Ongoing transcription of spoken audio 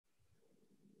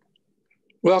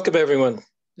Welcome, everyone.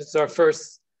 This is our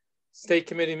first state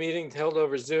committee meeting held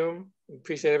over Zoom. We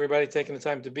appreciate everybody taking the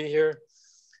time to be here.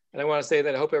 And I want to say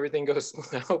that I hope everything goes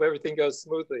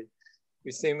smoothly.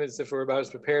 We seem as if we're about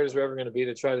as prepared as we're ever going to be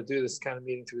to try to do this kind of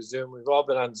meeting through Zoom. We've all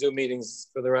been on Zoom meetings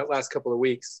for the last couple of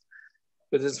weeks,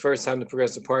 but this is the first time the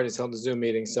Progressive Party has held a Zoom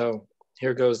meeting. So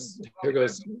here goes,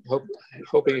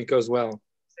 hoping it goes well.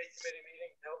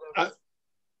 I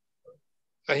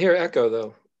hear echo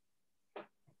though.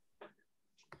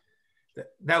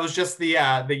 That was just the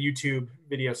YouTube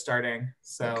video starting,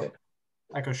 so okay.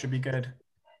 Echo should be good.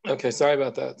 Okay, sorry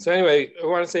about that. So anyway, I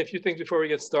want to say a few things before we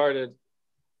get started.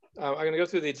 I'm going to go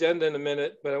through the agenda in a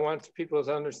minute, but I want people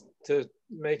to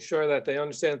make sure that they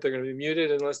understand that they're going to be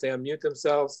muted unless they unmute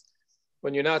themselves.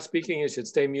 When you're not speaking, you should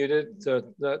stay muted,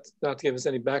 so not to give us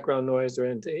any background noise or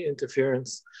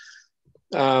interference.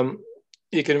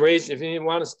 You can raise, if you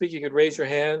want to speak, you could raise your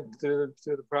hand through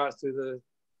the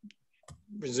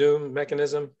Zoom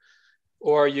mechanism,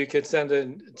 or you could send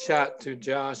a chat to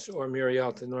Josh or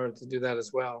Muriel in order to do that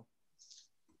as well.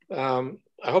 I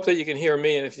hope that you can hear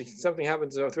me, and if something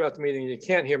happens throughout the meeting and you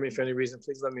can't hear me for any reason,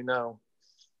 please let me know.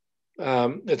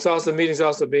 The meeting's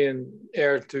also being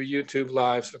aired through YouTube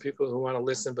Live for people who want to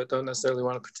listen but don't necessarily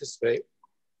want to participate.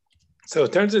 So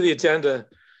in terms of the agenda,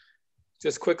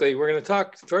 just quickly, we're going to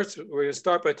talk first. We're going to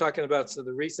start by talking about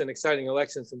the recent exciting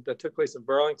elections that took place in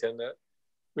Burlington that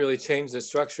really changed the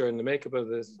structure and the makeup of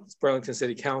the Burlington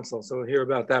City Council. So we'll hear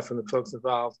about that from the folks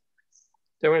involved.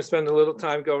 Then we're going to spend a little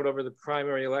time going over the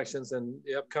primary elections and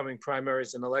the upcoming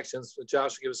primaries and elections. So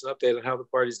Josh will give us an update on how the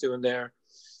party's doing there.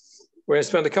 We're going to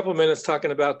spend a couple of minutes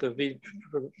talking about the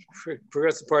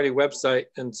Progressive Party website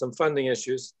and some funding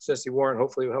issues. Jesse Warren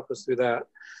hopefully will help us through that.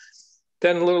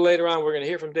 Then a little later on, we're going to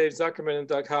hear from Dave Zuckerman and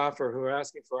Doug Hoffer, who are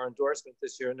asking for our endorsement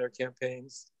this year in their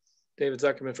campaigns. David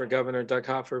Zuckerman for governor, Doug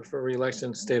Hoffer for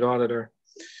re-election state auditor.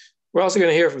 We're also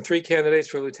going to hear from three candidates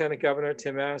for lieutenant governor,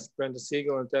 Tim Ask, Brenda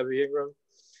Siegel, and Debbie Ingram.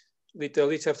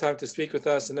 They'll each have time to speak with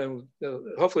us, and then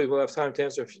hopefully we'll have time to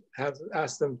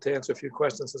ask them to answer a few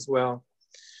questions as well.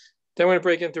 Then we're going to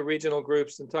break into regional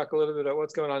groups and talk a little bit about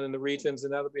what's going on in the regions,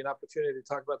 and that'll be an opportunity to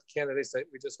talk about the candidates that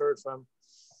we just heard from,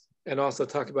 and also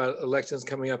talk about elections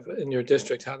coming up in your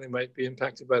district, how they might be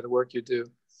impacted by the work you do.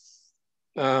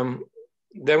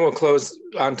 Then we'll close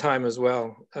on time as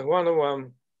well. I want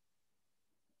to,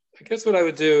 I guess what I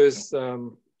would do is, I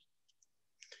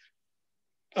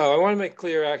want to make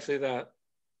clear actually that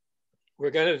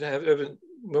we're going to have,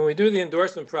 when we do the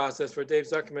endorsement process for Dave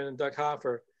Zuckerman and Doug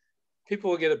Hoffer, people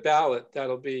will get a ballot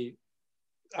that'll be,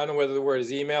 I don't know whether the word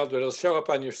is emailed, but it'll show up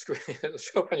on your screen. It'll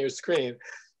show up on your screen.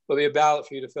 There'll be a ballot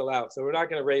for you to fill out. So we're not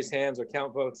going to raise hands or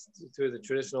count votes through the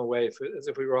traditional way as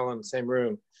if we were all in the same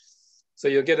room. So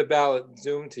you'll get a ballot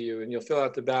zoomed to you, and you'll fill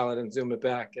out the ballot and zoom it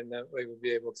back, and that way we'll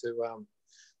be able to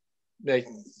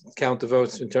count the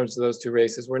votes in terms of those two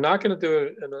races. We're not going to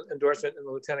do an endorsement in the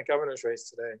lieutenant governor's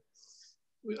race today.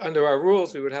 Under our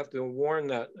rules, we would have to warn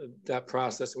that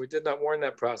process. We did not warn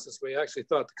that process. We actually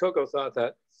thought, the COCO thought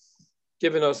that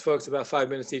giving those folks about 5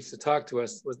 minutes each to talk to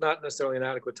us was not necessarily an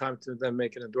adequate time to then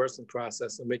make an endorsement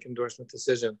process and make an endorsement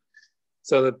decision.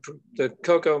 So the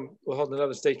COCO will hold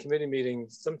another state committee meeting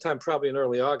sometime probably in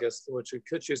early August, which we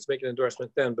could choose to make an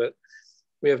endorsement then, but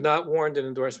we have not warned an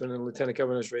endorsement in the lieutenant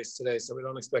governor's race today, so we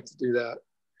don't expect to do that.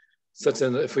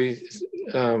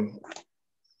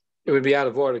 It would be out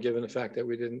of order given the fact that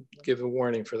we didn't give a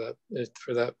warning for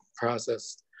that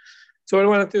process. So what I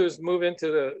want to do is move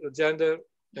into the agenda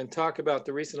and talk about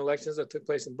the recent elections that took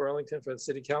place in Burlington for the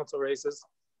city council races.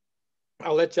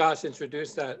 I'll let Josh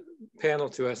introduce that panel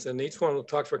to us, and each one will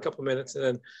talk for a couple of minutes, and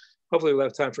then hopefully we'll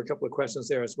have time for a couple of questions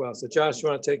there as well. So Josh, you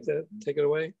want to take it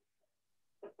away?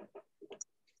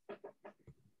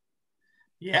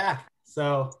 Yeah,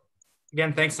 so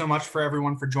again, thanks so much for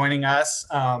everyone for joining us.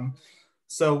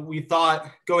 So we thought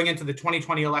going into the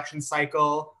 2020 election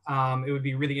cycle, it would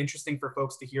be really interesting for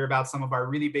folks to hear about some of our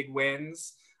really big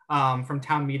wins from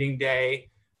town meeting day.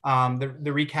 The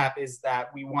recap is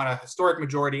that we won a historic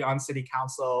majority on city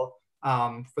council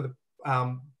for the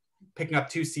picking up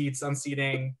 2 seats,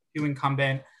 unseating 2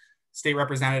 incumbent state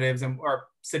representatives or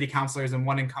city councilors and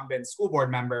 1 incumbent school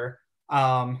board member.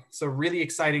 So really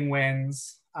exciting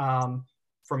wins from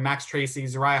Max Tracy,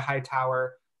 Zariah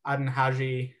Hightower, Aden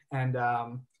Haji, and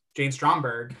Jane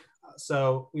Stromberg.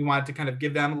 So we wanted to kind of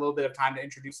give them a little bit of time to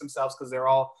introduce themselves because they're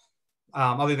all,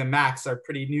 other than Max, are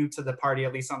pretty new to the party,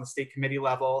 at least on the state committee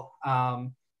level.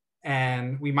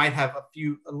 And we might have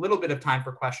a little bit of time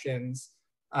for questions,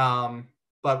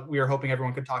 but we were hoping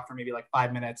everyone could talk for maybe like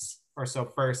 5 minutes or so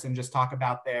first and just talk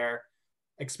about their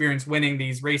experience winning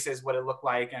these races, what it looked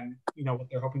like, and what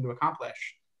they're hoping to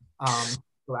accomplish.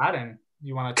 So Adam,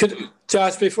 you want to?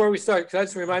 Josh, before we start, could I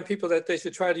just remind people that they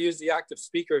should try to use the active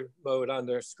speaker mode on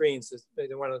their screens. They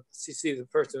don't want to see the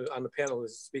person on the panel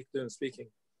who's doing speaking.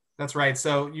 That's right.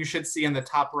 So you should see in the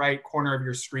top right corner of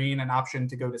your screen an option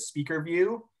to go to speaker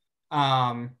view.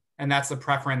 And that's the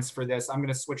preference for this. I'm going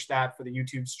to switch that for the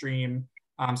YouTube stream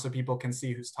so people can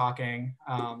see who's talking.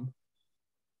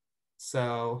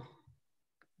 So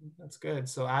that's good.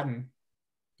 So Adam,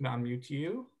 I'm going to unmute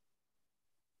you.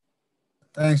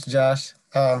 Thanks, Josh.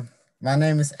 My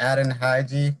name is Adam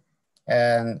Haji,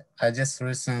 and I just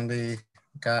recently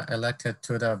got elected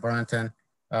to the Burlington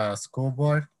School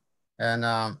Board. And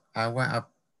I went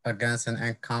up against an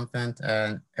incumbent,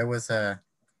 and it was a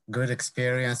good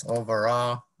experience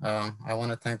overall. I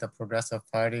want to thank the Progressive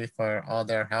Party for all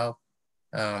their help.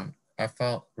 I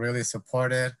felt really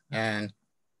supported, and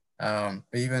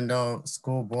even though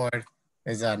school board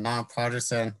is a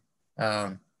nonpartisan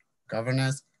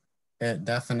governance, it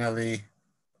definitely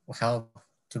helped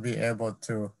to be able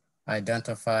to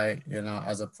identify,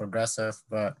 as a progressive,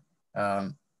 but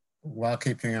while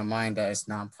keeping in mind that it's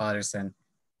nonpartisan.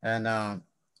 And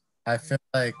I feel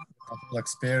like the whole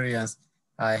experience,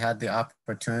 I had the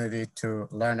opportunity to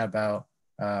learn about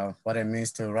what it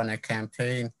means to run a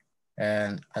campaign,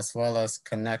 and as well as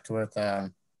connect with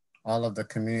all of the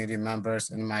community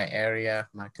members in my area,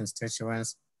 my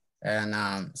constituents, and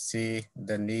see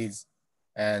the needs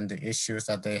and the issues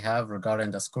that they have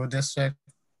regarding the school district.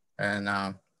 And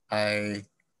I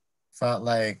felt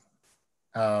like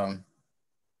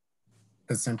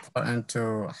it's important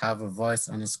to have a voice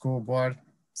on the school board.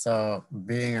 So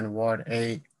being in Ward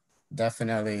 8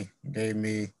 definitely gave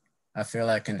me, I feel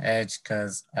like, an edge,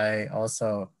 because I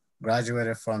also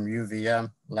graduated from UVM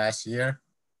last year.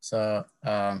 So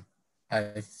I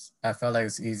felt like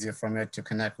it's easier for me to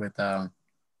connect with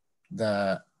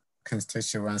the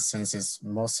constituents, since it's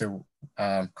mostly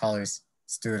college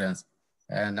students.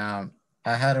 And I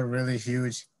had a really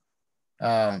huge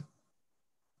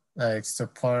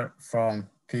support from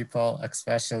people,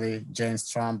 especially James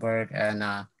Stromberg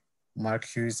and Mark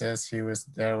Hughes. He was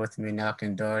there with me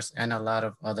knocking doors, and a lot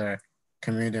of other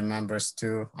community members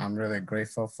too. I'm really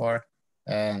grateful for.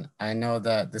 And I know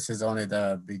that this is only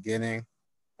the beginning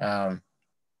of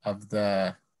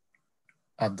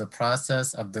the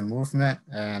process of the movement,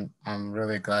 and I'm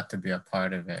really glad to be a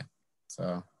part of it.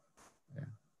 So, yeah.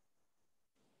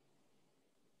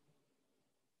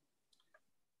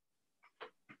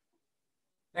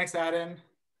 Thanks, Adam.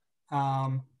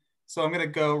 So I'm gonna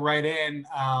go right in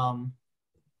and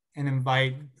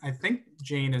invite, I think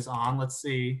Jane is on. Let's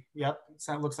see. Yep,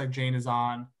 it looks like Jane is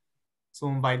on. So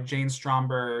we'll invite Jane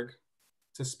Stromberg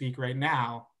to speak right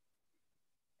now.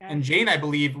 And Jane, I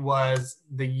believe, was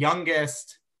the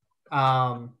youngest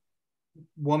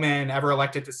woman ever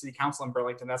elected to city council in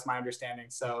Burlington. That's my understanding.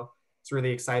 So it's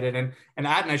really excited. And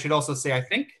Adam, I should also say, I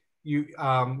think you,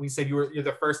 we said you're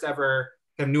the first ever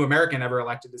new American ever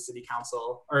elected to city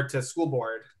council or to school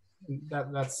board.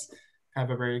 That's kind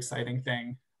of a very exciting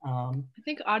thing. I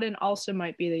think Auden also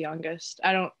might be the youngest.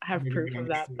 I don't have proof of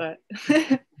that, but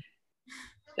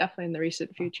definitely in the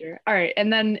recent future. All right,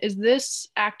 and then is this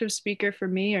active speaker for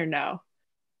me or no?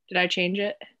 Did I change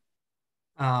it?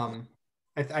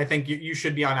 I think you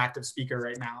should be on active speaker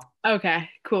right now. Okay,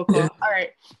 cool. All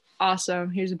right,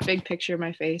 awesome. Here's a big picture of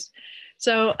my face.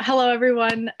 So hello,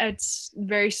 everyone. It's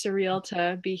very surreal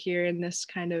to be here in this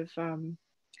kind of,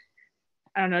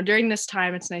 I don't know, during this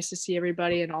time, it's nice to see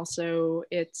everybody. And also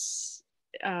it's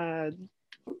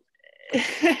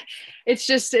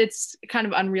it's kind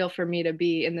of unreal for me to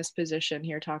be in this position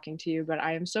here talking to you, but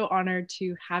I am so honored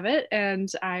to have it. And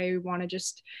I want to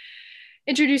just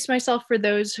introduce myself for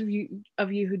those of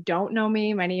you who don't know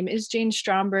me. My name is Jane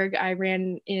Stromberg. I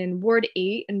ran in Ward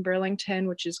 8 in Burlington,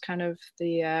 which is kind of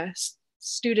the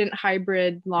student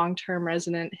hybrid long-term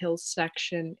resident Hills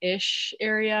section-ish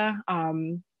area.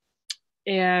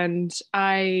 And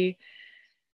I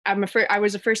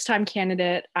was a first-time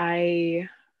candidate. I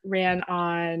ran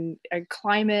on a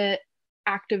climate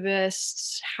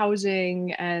activists,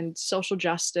 housing, and social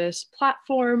justice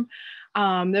platform.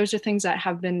 Those are things that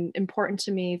have been important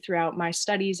to me throughout my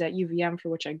studies at UVM, for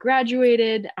which I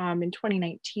graduated in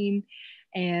 2019.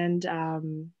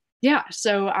 And yeah,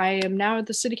 so I am now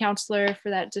the city councilor for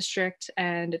that district,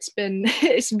 and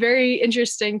it's very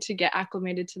interesting to get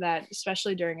acclimated to that,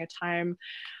 especially during a time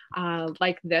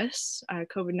like this.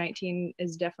 COVID-19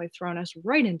 has definitely thrown us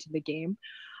right into the game.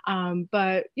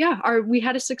 But yeah, we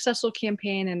had a successful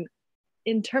campaign, and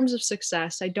in terms of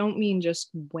success, I don't mean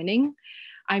just winning.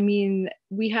 I mean,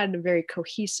 we had a very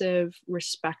cohesive,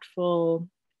 respectful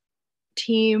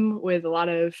team with a lot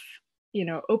of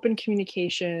open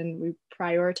communication. We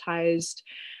prioritized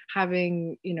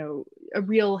having, a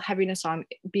real heaviness on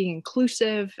being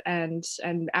inclusive and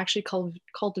actually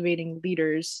cultivating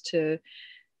leaders to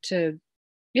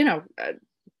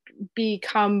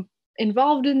become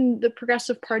involved in the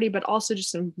Progressive Party, but also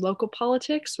just in local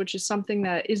politics, which is something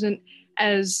that isn't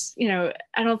as, I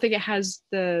don't think it has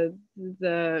the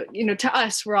to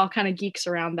us, we're all kind of geeks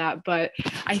around that, but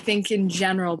I think in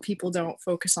general, people don't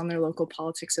focus on their local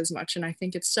politics as much. And I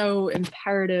think it's so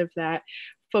imperative that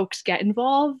folks get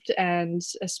involved, and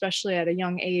especially at a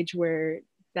young age where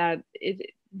the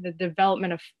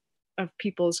development of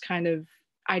people's kind of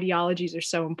ideologies are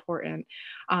so important.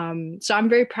 So I'm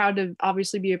very proud to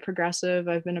obviously be a progressive.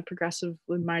 I've been a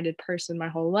progressively minded person my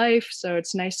whole life. So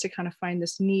it's nice to kind of find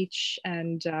this niche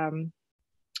and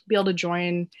be able to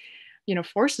join,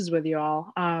 forces with you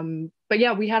all. But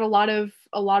yeah, we had a lot of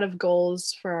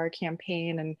goals for our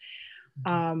campaign, and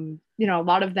a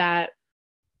lot of that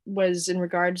was in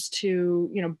regards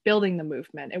to, building the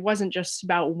movement. It wasn't just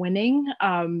about winning.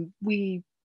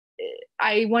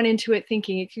 I went into it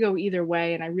thinking it could go either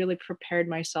way, and I really prepared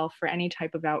myself for any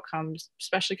type of outcomes,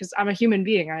 especially because I'm a human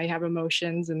being. I have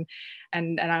emotions, and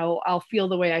I'll feel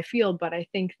the way I feel. But I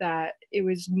think that it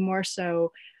was more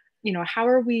so, how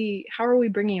are we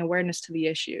bringing awareness to the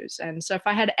issues? And so if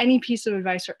I had any piece of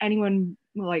advice for anyone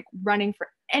like running for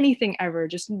anything ever,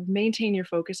 just maintain your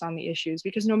focus on the issues,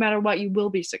 because no matter what, you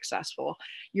will be successful.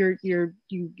 You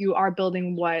are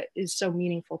building what is so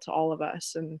meaningful to all of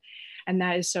us, and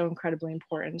that is so incredibly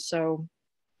important. So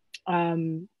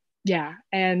yeah,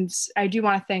 and I do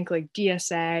want to thank like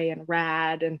DSA and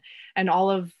RAD and all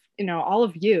of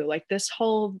you. Like this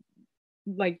whole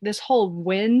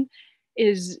win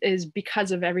is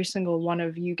because of every single one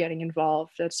of you getting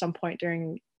involved at some point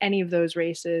during any of those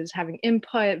races, having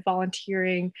input,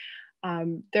 volunteering.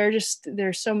 There's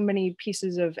so many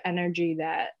pieces of energy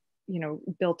that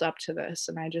built up to this,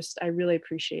 and I really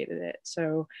appreciated it.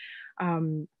 So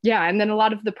yeah, and then a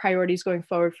lot of the priorities going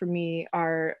forward for me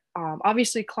are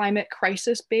obviously climate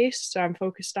crisis based. So I'm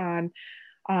focused on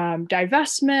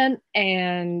divestment,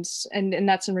 and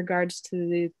that's in regards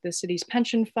to the city's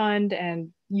pension fund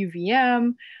and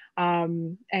UVM,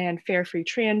 and fair free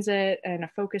transit, and a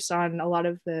focus on a lot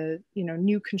of the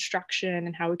new construction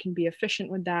and how we can be efficient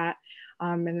with that.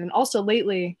 And then also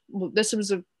lately, this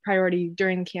was a priority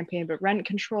during the campaign, but rent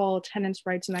control, tenants'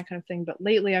 rights, and that kind of thing. But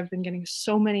lately, I've been getting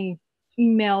so many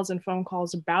emails and phone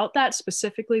calls about that,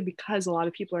 specifically because a lot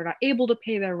of people are not able to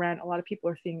pay their rent. A lot of people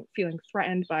are feeling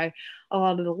threatened by a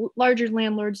lot of the larger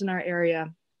landlords in our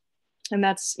area. And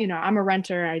that's, I'm a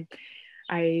renter.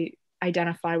 I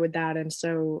identify with that. And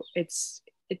so it's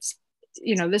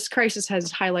this crisis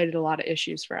has highlighted a lot of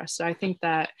issues for us. So I think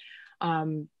that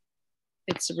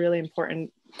it's a really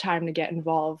important time to get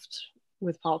involved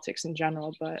with politics in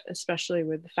general, but especially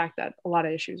with the fact that a lot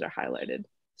of issues are highlighted.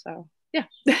 So yeah,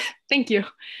 thank you.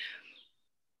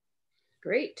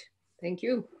 Great, thank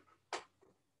you.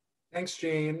 Thanks,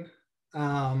 Jane.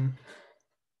 Next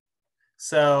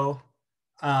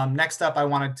up, I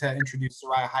wanted to introduce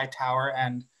Zariah Hightower,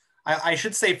 and I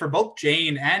should say for both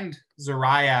Jane and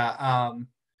Zariah,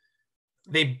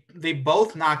 they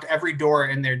both knocked every door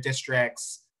in their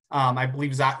districts. I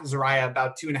believe Zariah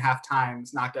about 2.5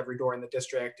 times knocked every door in the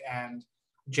district, and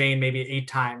Jane maybe 8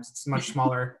 times. It's a much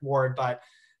smaller ward, but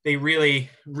they really,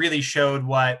 really showed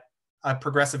what a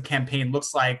progressive campaign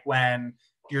looks like when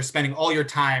you're spending all your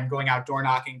time going out door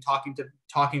knocking, talking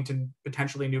to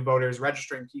potentially new voters,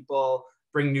 registering people,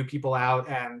 bringing new people out.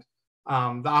 And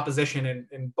the opposition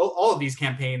in all of these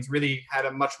campaigns really had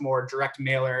a much more direct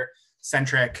mailer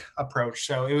centric approach.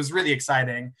 So it was really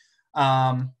exciting.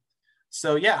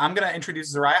 So yeah, I'm going to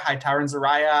introduce Zariah Hightower. And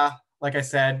Zariah, like I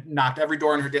said, knocked every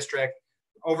door in her district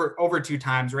over 2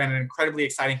 times, ran an incredibly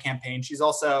exciting campaign. She's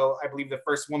also, I believe, the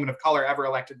first woman of color ever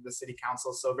elected to the city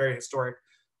council. So very historic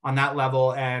on that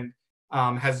level, and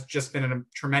has just been a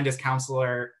tremendous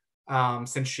counselor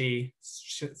since she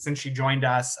joined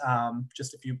us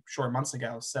just a few short months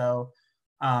ago. So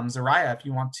Zariah, if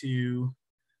you want to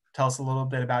tell us a little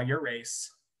bit about your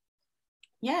race.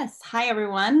 Yes. Hi,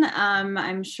 everyone.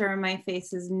 I'm sure my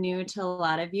face is new to a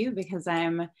lot of you because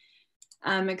I'm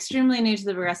extremely new to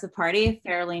the Progressive Party,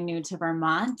 fairly new to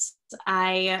Vermont.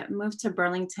 I moved to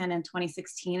Burlington in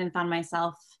 2016 and found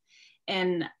myself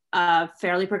in a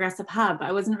fairly progressive hub.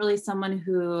 I wasn't really someone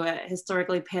who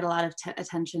historically paid a lot of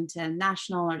attention to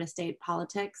national or to state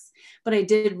politics, but I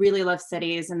did really love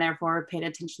cities and therefore paid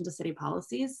attention to city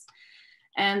policies.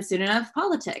 and soon enough,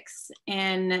 politics.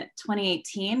 In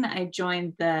 2018, I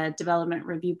joined the Development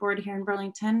Review Board here in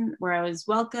Burlington, where I was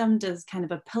welcomed as kind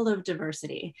of a pillar of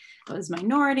diversity. I was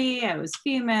minority, I was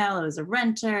female, I was a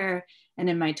renter, and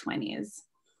in my 20s.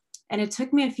 And it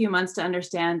took me a few months to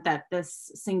understand that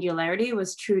this singularity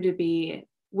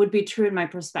would be true in my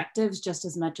perspectives just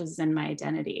as much as in my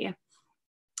identity.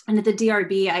 And at the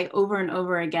DRB, I over and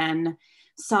over again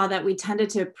saw that we tended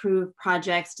to approve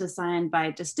projects designed by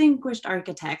distinguished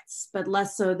architects, but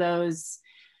less so those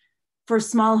for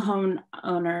small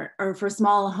homeowners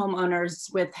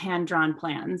with hand-drawn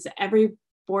plans. Every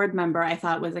board member I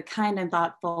thought was a kind and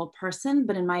thoughtful person,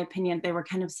 but in my opinion, they were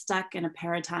kind of stuck in a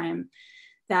paradigm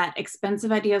that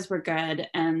expensive ideas were good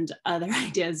and other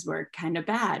ideas were kind of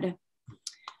bad.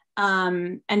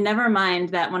 And never mind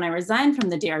that when I resigned from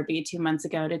the DRB 2 months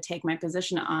ago to take my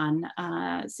position on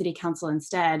city council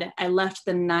instead, I left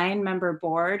the 9-member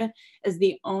board as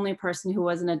the only person who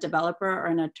wasn't a developer or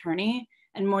an attorney.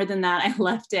 And more than that, I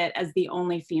left it as the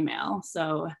only female.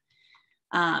 So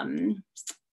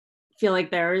feel like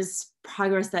there's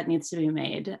progress that needs to be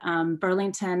made.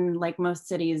 Burlington, like most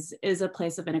cities, is a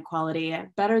place of inequality,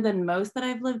 better than most that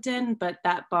I've lived in, but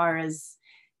that bar is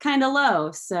kind of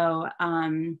low. So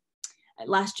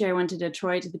last year I went to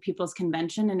Detroit to the People's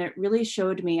Convention, and it really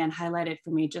showed me and highlighted for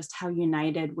me just how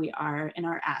united we are in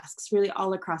our asks, really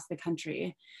all across the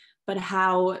country, but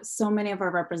how so many of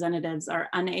our representatives are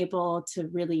unable to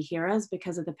really hear us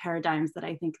because of the paradigms that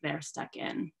I think they're stuck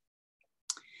in.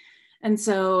 And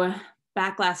so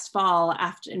back last fall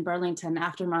in Burlington,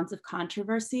 after months of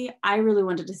controversy, I really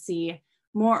wanted to see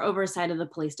more oversight of the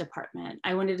police department.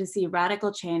 I wanted to see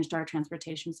radical change to our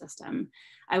transportation system.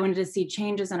 I wanted to see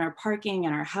changes in our parking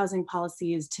and our housing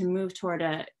policies to move toward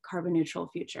a carbon neutral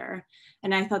future.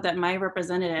 And I thought that my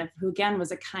representative, who again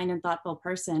was a kind and thoughtful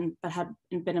person, but had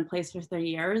been in place for 30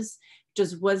 years,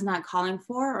 just was not calling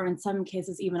for, or in some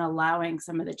cases even allowing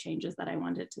some of the changes that I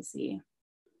wanted to see.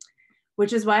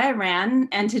 Which is why I ran.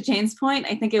 And to Jane's point,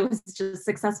 I think it was just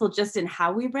successful just in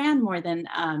how we ran more than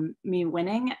me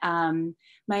winning.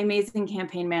 My amazing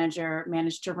campaign manager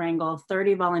managed to wrangle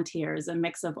 30 volunteers, a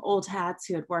mix of old hats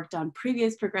who had worked on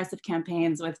previous progressive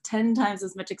campaigns with 10 times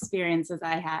as much experience as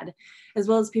I had, as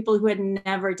well as people who had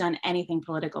never done anything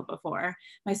political before.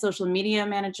 My social media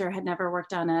manager had never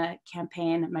worked on a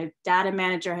campaign. My data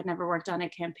manager had never worked on a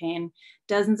campaign.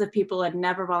 Dozens of people had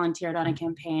never volunteered on a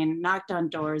campaign, knocked on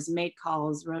doors, made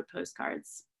calls, wrote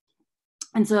postcards.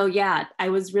 And so, yeah, I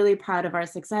was really proud of our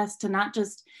success to not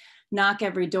just knock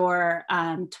every door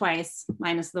twice,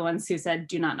 minus the ones who said,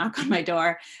 do not knock on my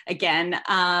door again.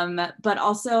 But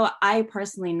also I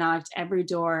personally knocked every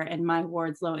door in my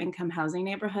ward's low-income housing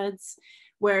neighborhoods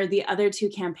where the other 2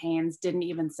 campaigns didn't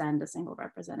even send a single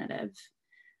representative.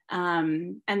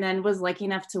 And then was lucky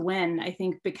enough to win, I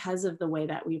think, because of the way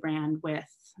that we ran with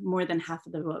more than half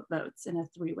of the votes in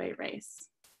a 3-way race.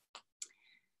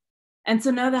 And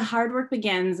so now the hard work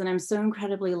begins, and I'm so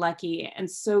incredibly lucky and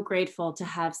so grateful to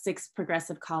have 6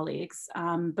 progressive colleagues,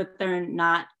 but they're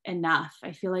not enough.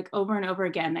 I feel like over and over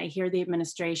again, I hear the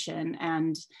administration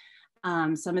and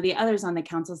some of the others on the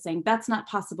council saying, that's not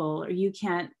possible, or you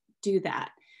can't do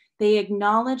that. They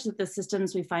acknowledge that the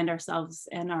systems we find ourselves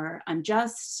in are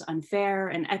unjust, unfair,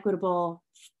 and equitable,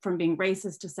 from being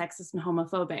racist to sexist and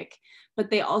homophobic, but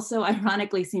they also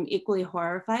ironically seem equally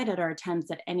horrified at our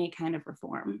attempts at any kind of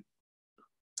reform.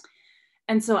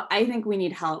 And so I think we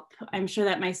need help. I'm sure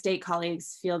that my state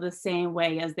colleagues feel the same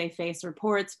way as they face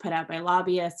reports put out by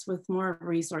lobbyists with more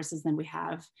resources than we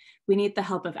have. We need the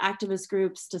help of activist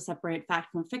groups to separate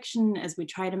fact from fiction as we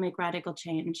try to make radical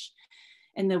change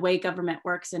in the way government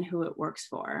works and who it works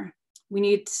for. We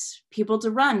need people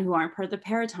to run who aren't part of the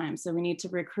paradigm, so we need to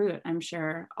recruit. I'm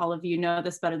sure all of you know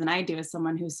this better than I do as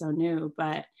someone who's so new,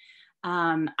 but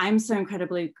I'm so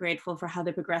incredibly grateful for how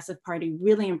the Progressive Party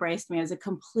really embraced me as a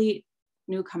complete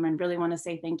newcomer, and really want to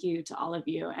say thank you to all of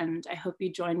you. And I hope you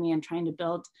join me in trying to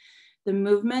build the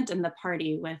movement and the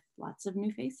party with lots of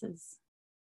new faces.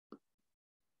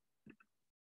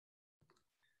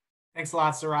 Thanks a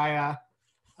lot, Soraya.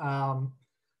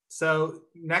 So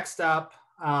next up,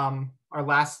 our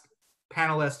last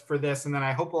panelist for this, and then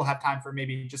I hope we'll have time for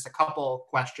maybe just a couple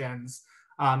questions,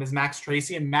 is Max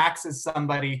Tracy. And Max is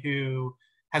somebody who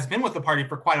has been with the party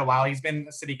for quite a while. He's been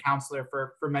a city councilor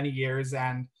for many years.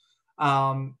 And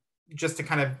just to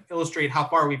kind of illustrate how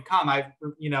far we've come,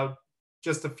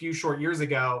 just a few short years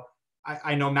ago,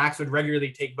 I know Max would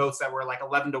regularly take votes that were like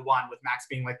 11-1, with Max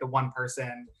being like the one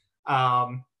person,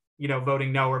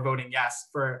 voting no or voting yes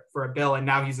for a bill. And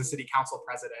now he's a city council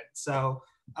president. So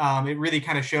it really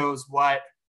kind of shows what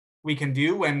we can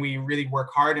do when we really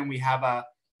work hard and we have a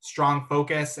strong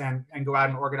focus and go out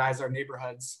and organize our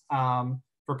neighborhoods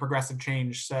for progressive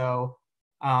change. So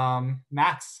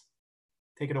Max,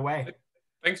 take it away.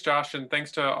 Thanks, Josh, and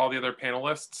thanks to all the other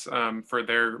panelists for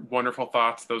their wonderful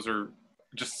thoughts. Those are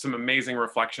just some amazing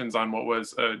reflections on what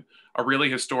was a really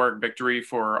historic victory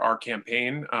for our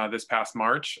campaign this past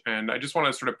March. And I just want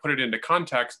to sort of put it into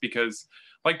context because,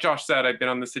 like Josh said, I've been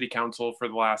on the city council for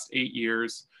the last 8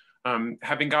 years,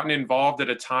 having gotten involved at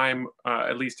a time,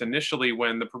 at least initially,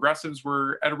 when the progressives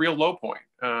were at a real low point.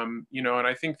 You know, and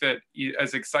I think that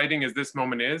as exciting as this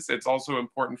moment is, it's also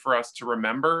important for us to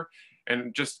remember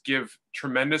and just give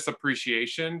tremendous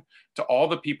appreciation to all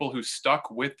the people who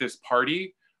stuck with this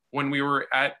party when we were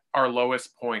at our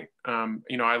lowest point.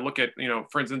 You know, I look at, you know,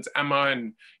 for instance, Emma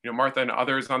and, you know, Martha and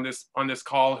others on this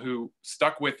call who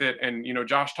stuck with it. And, you know,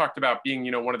 Josh talked about being,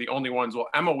 you know, one of the only ones. Well,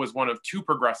 Emma was one of 2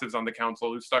 progressives on the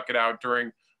council who stuck it out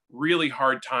during really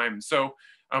hard times. So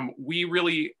we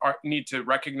really need to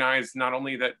recognize not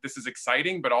only that this is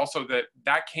exciting, but also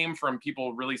that came from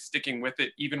people really sticking with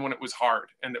it, even when it was hard,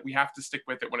 and that we have to stick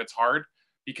with it when it's hard,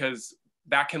 because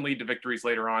that can lead to victories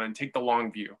later on, and take the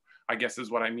long view, I guess is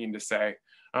what I mean to say.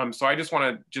 So I just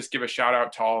want to just give a shout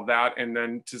out to all of that. And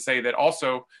then to say that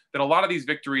also that a lot of these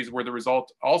victories were the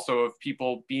result also of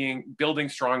people building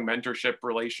strong mentorship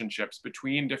relationships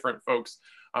between different folks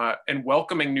and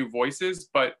welcoming new voices,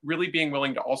 but really being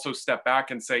willing to also step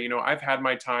back and say, you know, I've had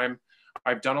my time.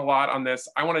 I've done a lot on this.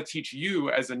 I want to teach you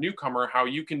as a newcomer how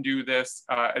you can do this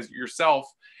as yourself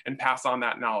and pass on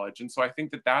that knowledge. And so I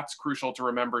think that that's crucial to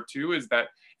remember too, is that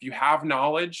if you have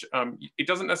knowledge, it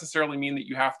doesn't necessarily mean that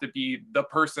you have to be the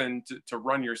person to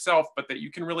run yourself, but that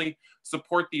you can really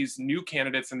support these new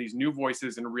candidates and these new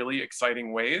voices in really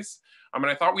exciting ways. And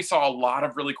I thought we saw a lot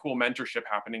of really cool mentorship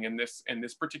happening in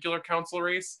this particular council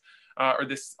race or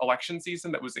this election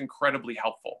season that was incredibly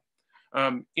helpful.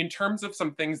 In terms of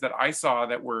some things that I saw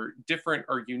that were different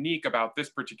or unique about this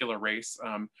particular race,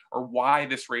 or why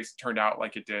this race turned out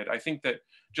like it did, I think that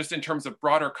just in terms of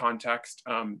broader context,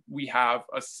 we have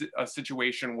a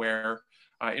situation where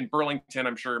in Burlington,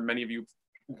 I'm sure many of you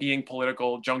being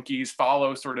political junkies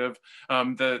follow sort of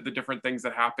the different things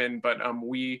that happen, but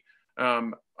we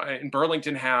in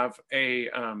Burlington have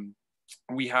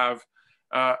we have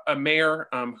a mayor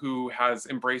who has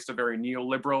embraced a very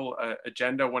neoliberal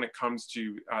agenda when it comes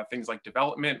to things like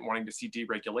development, wanting to see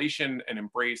deregulation and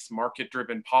embrace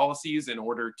market-driven policies in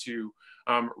order to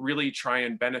really try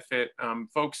and benefit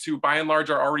folks who by and large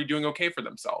are already doing okay for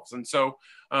themselves. And so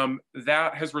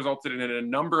that has resulted in a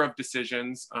number of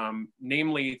decisions,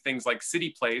 namely things like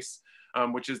City Place,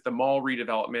 which is the mall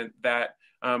redevelopment that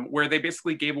where they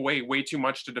basically gave away way too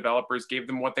much to developers, gave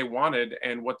them what they wanted,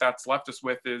 and what that's left us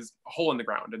with is a hole in the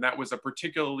ground. And that was a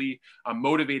particularly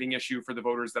motivating issue for the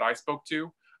voters that I spoke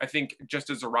to. I think,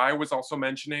 just as Zarai was also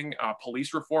mentioning,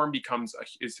 police reform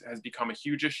has become a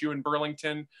huge issue in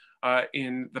Burlington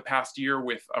in the past year,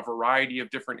 with a variety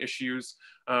of different issues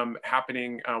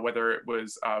happening, whether it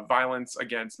was violence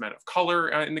against men of color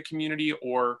in the community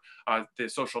or the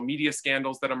social media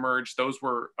scandals that emerged. Those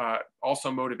were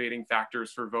also motivating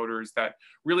factors for voters that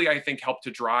really, I think, helped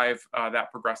to drive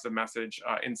that progressive message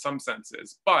in some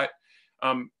senses. But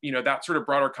you know, that sort of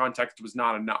broader context was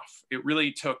not enough. It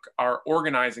really took our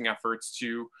organizing efforts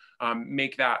to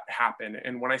make that happen.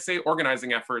 And when I say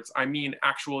organizing efforts, I mean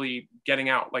actually getting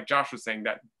out, like Josh was saying,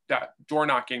 that door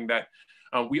knocking that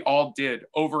we all did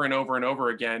over and over and over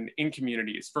again in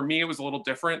communities. For me, it was a little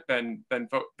different than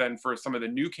for some of the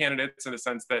new candidates, in the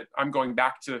sense that I'm going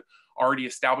back to already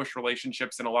established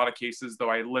relationships in a lot of cases, though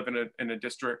I live in a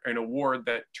district, in a ward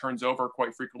that turns over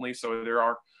quite frequently. So there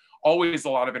are always a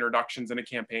lot of introductions in a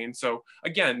campaign. So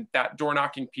again, that door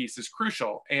knocking piece is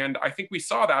crucial. And I think we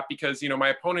saw that because, you know, my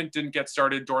opponent didn't get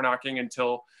started door knocking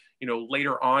until, you know,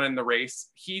 later on in the race.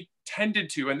 He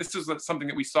tended to, and this is something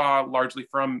that we saw largely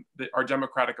from our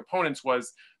Democratic opponents,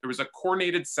 was there was a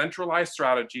coordinated, centralized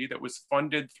strategy that was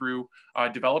funded through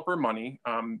developer money,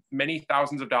 many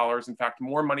thousands of dollars, in fact,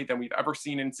 more money than we've ever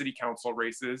seen in city council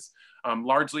races,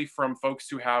 largely from folks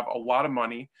who have a lot of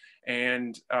money,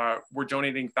 and were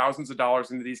donating thousands of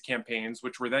dollars into these campaigns,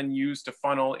 which were then used to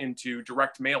funnel into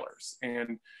direct mailers.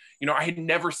 And you know, I had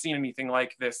never seen anything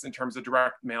like this in terms of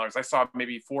direct mailers. I saw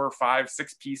maybe 4, 5,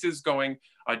 6 pieces going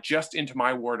just into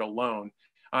my ward alone.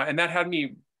 And that had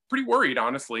me pretty worried,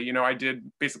 honestly. You know, I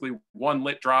did basically one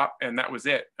lit drop and that was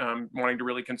it, wanting to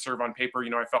really conserve on paper. You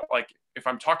know, I felt like if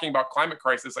I'm talking about climate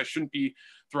crisis, I shouldn't be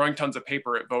throwing tons of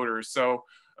paper at voters. So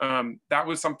that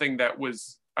was something that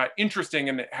was interesting,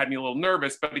 and it had me a little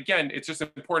nervous. But again, it's just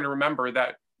important to remember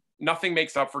that nothing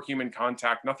makes up for human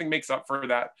contact. Nothing makes up for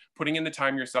that, putting in the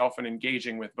time yourself and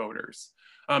engaging with voters.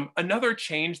 Another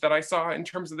change that I saw in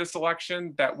terms of this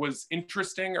election that was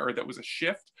interesting, or that was a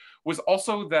shift, was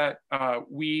also that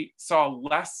we saw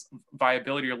less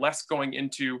viability, or less going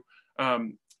into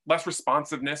less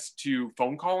responsiveness to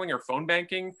phone calling or phone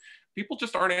banking. People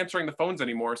just aren't answering the phones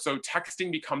anymore. So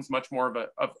texting becomes much more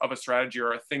of a strategy,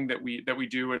 or a thing that we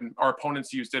do, and our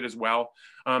opponents used it as well.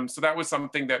 So that was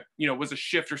something that, you know, was a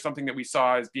shift, or something that we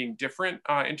saw as being different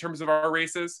in terms of our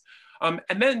races.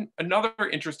 And then another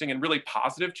interesting and really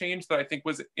positive change that I think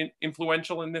was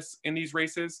influential in these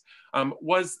races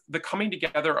was the coming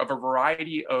together of a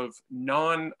variety of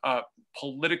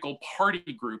non-political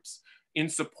party groups in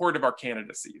support of our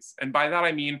candidacies. And by that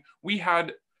I mean we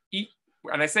had,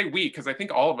 and I say we because I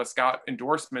think all of us got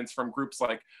endorsements from groups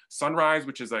like Sunrise,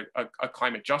 which is a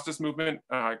climate justice movement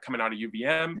coming out of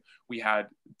UVM. We had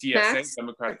DSA, Max,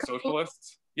 Democratic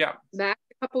Socialists. Yeah. Max,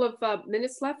 a couple of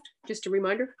minutes left, just a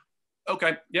reminder.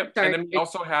 Okay, yep. Sorry. And then we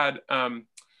also had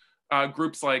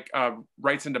groups like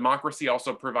Rights and Democracy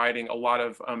also providing a lot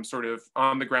of sort of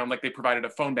on the ground, like they provided a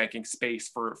phone banking space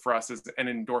for us as an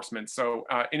endorsement. So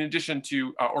in addition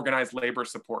to organized labor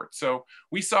support. So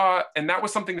we saw, and that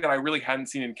was something that I really hadn't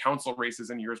seen in council races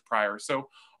in years prior. So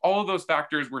all of those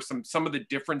factors were some of the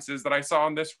differences that I saw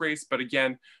in this race. But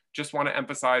again, just want to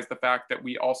emphasize the fact that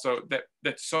we also,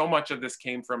 that so much of this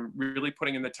came from really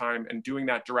putting in the time and doing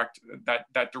that direct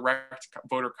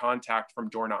voter contact from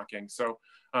door knocking. So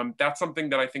that's something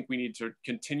that I think we need to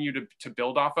continue to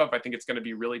build off of. I think it's going to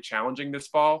be really challenging this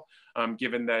fall,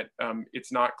 given that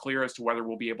it's not clear as to whether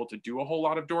we'll be able to do a whole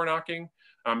lot of door knocking.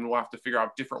 We'll have to figure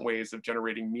out different ways of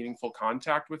generating meaningful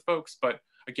contact with folks. But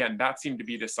again, that seemed to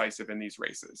be decisive in these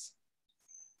races.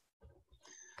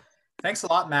 Thanks a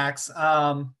lot, Max.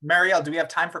 Marielle, do we have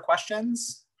time for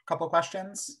questions? A couple of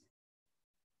questions?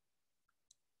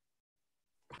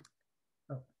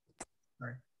 Oh,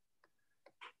 sorry.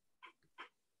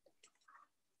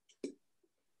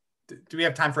 Do we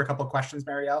have time for a couple of questions,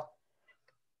 Marielle?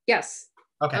 Yes.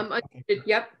 Okay.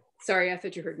 Yep. Sorry, I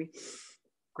thought you heard me.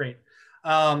 Great.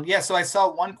 Yeah, so I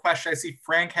saw one question. I see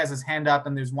Frank has his hand up,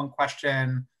 and there's one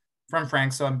question from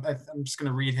Frank. So I'm just going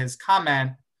to read his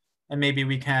comment, and maybe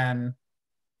we can,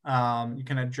 you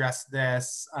can address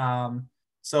this.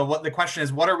 So what the question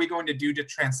is, what are we going to do to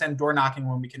transcend door knocking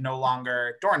when we can no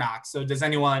longer door knock? So does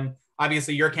anyone,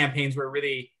 obviously your campaigns were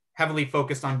really heavily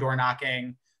focused on door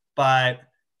knocking, but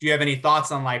do you have any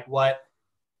thoughts on like what,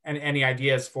 and any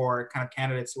ideas for kind of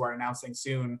candidates who are announcing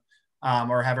soon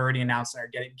or have already announced and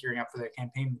are gearing up for their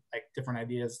campaign, like different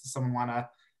ideas? Does someone want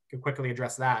to quickly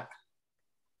address that?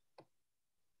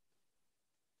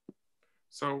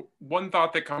 So one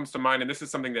thought that comes to mind, and this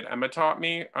is something that Emma taught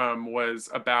me, was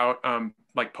about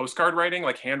like postcard writing,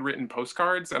 like handwritten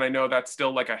postcards. And I know that's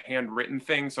still like a handwritten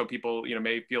thing, so people, you know,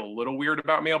 may feel a little weird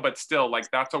about mail, but still,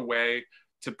 like that's a way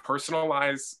to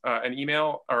personalize an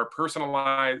email, or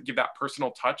give that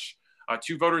personal touch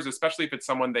to voters, especially if it's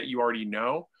someone that you already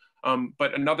know.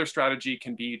 But another strategy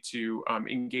can be to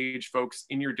engage folks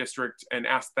in your district and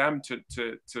ask them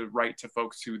to write to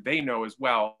folks who they know as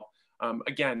well.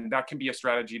 Again, that can be a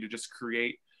strategy to just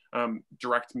create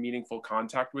direct, meaningful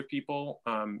contact with people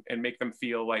and make them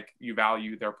feel like you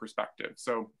value their perspective.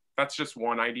 So that's just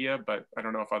one idea, but I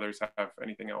don't know if others have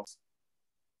anything else.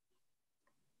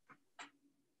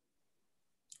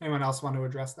 Anyone else want to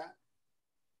address that?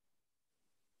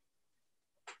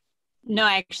 No,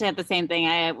 I actually had the same thing.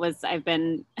 I've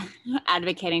been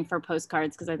advocating for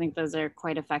postcards because I think those are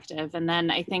quite effective. And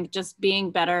then I think just being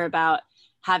better about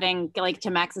having, like to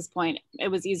Max's point, it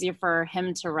was easier for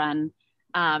him to run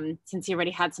since he already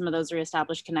had some of those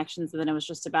reestablished connections. And then it was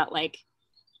just about like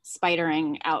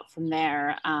spidering out from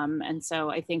there. And so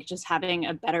I think just having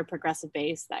a better progressive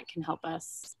base that can help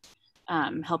us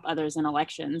help others in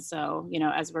elections. So, you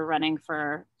know, as we're running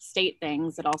for state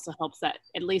things, it also helps that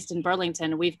at least in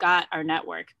Burlington, we've got our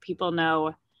network. People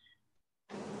know,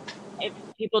 if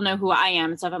people know who I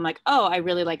am. So if I'm like, oh, I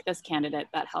really like this candidate,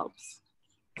 that helps.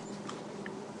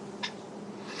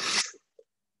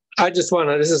 I just want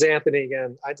to, this is Anthony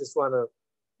again. I just want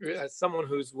to, as someone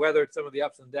who's weathered some of the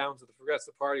ups and downs of the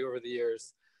Progressive Party over the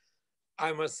years,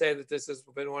 I must say that this has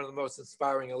been one of the most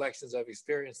inspiring elections I've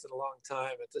experienced in a long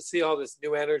time. And to see all this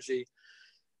new energy,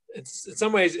 it's, in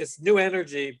some ways it's new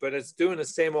energy, but it's doing the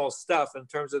same old stuff in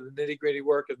terms of the nitty-gritty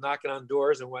work of knocking on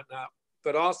doors and whatnot,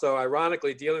 but also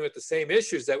ironically dealing with the same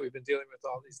issues that we've been dealing with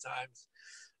all these times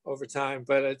over time.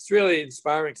 But it's really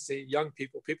inspiring to see young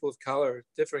people, people of color,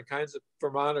 different kinds of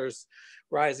Vermonters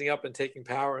rising up and taking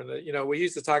power. And, you know, we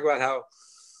used to talk about how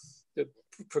the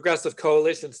progressive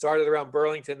coalition started around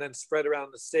Burlington, then spread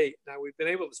around the state. Now we've been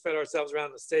able to spread ourselves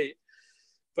around the state,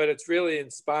 but it's really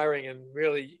inspiring and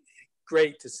really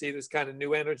great to see this kind of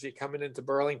new energy coming into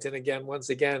Burlington again, once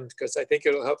again, because I think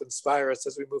it'll help inspire us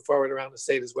as we move forward around the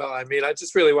state as well. I mean, I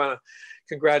just really want to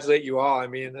congratulate you all. I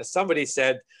mean, as somebody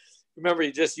said, remember,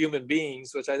 you're just human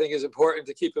beings, which I think is important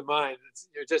to keep in mind.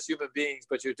 You're just human beings,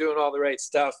 but you're doing all the right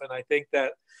stuff. And I think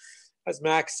that, as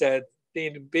Max said,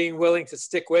 being willing to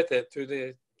stick with it through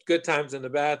the good times and the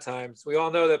bad times. We all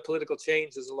know that political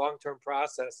change is a long-term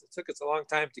process. It took us a long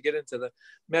time to get into the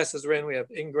messes we're in. We have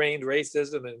ingrained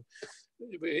racism and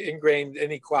ingrained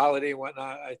inequality and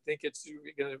whatnot. I think it's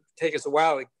going to take us a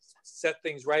while to set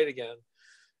things right again.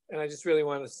 And I just really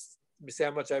want to say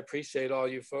how much I appreciate all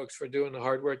you folks for doing the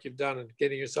hard work you've done and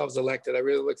getting yourselves elected. I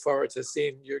really look forward to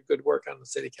seeing your good work on the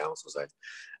city councils.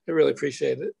 I really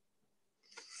appreciate it.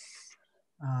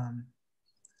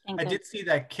 I did see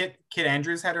that Kit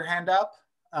Andrews had her hand up.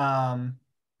 I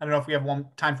don't know if we have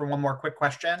time for one more quick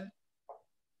question.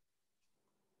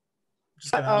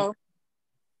 Just gonna,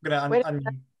 unmute.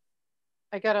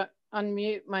 I gotta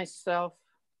unmute myself.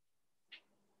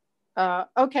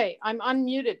 Okay, I'm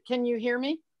unmuted. Can you hear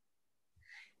me?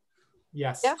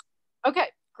 Yes. Yeah. Okay,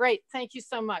 great. Thank you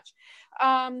so much.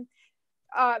 Thank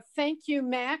you,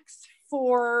 Max,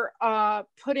 for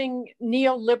putting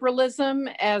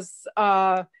neoliberalism as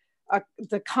the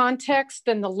context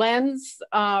and the lens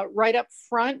right up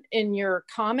front in your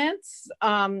comments.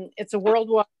 It's a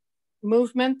worldwide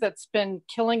movement that's been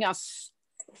killing us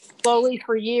slowly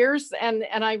for years,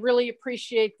 and I really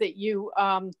appreciate that you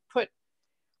put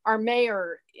our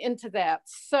mayor into that.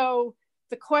 So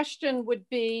the question would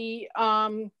be,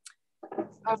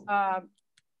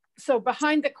 so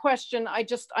behind the question, I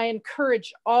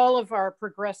encourage all of our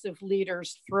progressive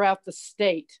leaders throughout the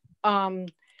state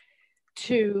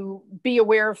to be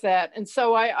aware of that. And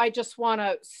so I just want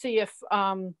to see if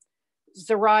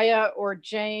Zariah or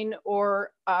Jane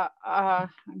or I'm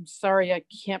sorry, I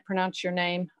can't pronounce your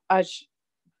name,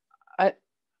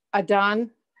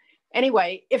 Adan.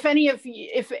 Anyway, if any of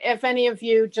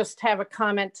you just have a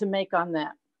comment to make on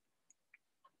that.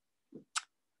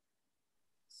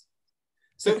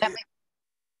 So,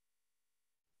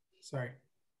 sorry.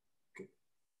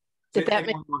 Did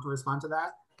anyone want to respond to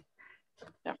that?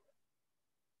 Yeah.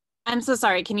 I'm so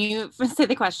sorry. Can you say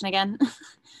the question again?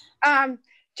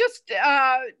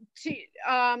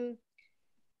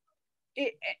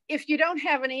 If you don't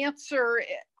have an answer,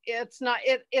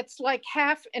 it's like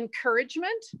half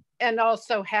encouragement and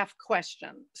also half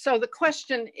question. So the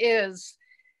question is,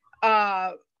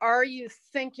 are you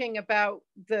thinking about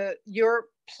your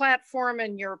platform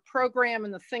and your program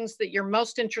and the things that you're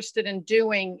most interested in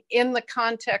doing in the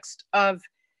context of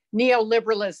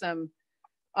neoliberalism,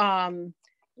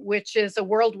 which is a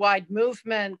worldwide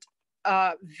movement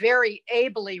very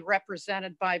ably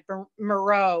represented by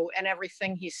Moreau and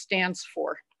everything he stands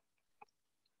for?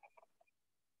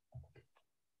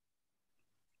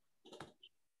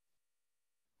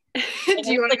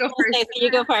 Do you want to go first?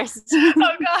 You go first.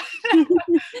 Oh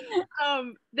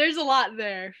God. There's a lot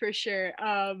there for sure.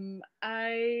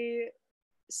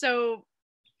 So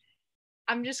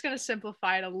I'm just going to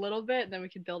simplify it a little bit and then we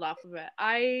can build off of it.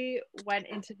 I went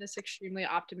into this extremely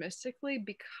optimistically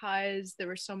because there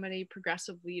were so many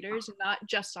progressive leaders, not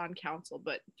just on council,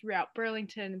 but throughout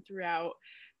Burlington and throughout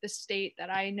the state,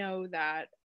 that I know that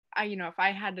if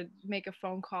I had to make a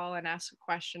phone call and ask a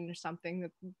question or something,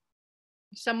 that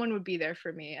someone would be there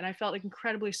for me. And I felt like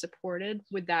incredibly supported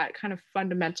with that kind of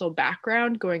fundamental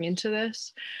background going into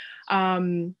this.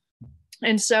 And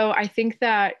so I think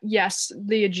that, yes,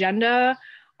 the agenda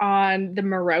on the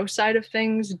Moreau side of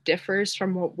things differs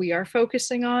from what we are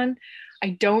focusing on.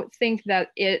 I don't think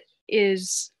that it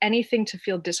is anything to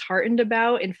feel disheartened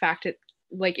about. In fact, it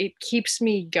keeps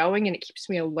me going and it keeps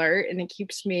me alert and it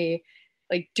keeps me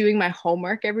like doing my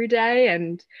homework every day.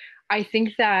 And I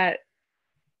think that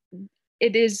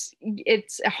it's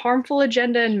a harmful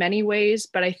agenda in many ways,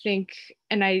 but I think,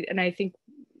 and I think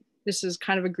this is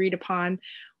kind of agreed upon,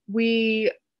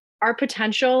 our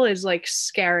potential is like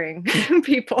scaring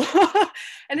people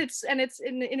and it's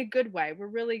in a good way. We're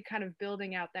really kind of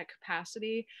building out that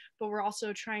capacity, but we're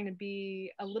also trying to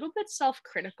be a little bit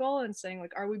self-critical and saying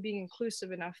like, are we being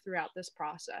inclusive enough throughout this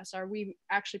process? Are we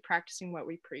actually practicing what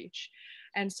we preach?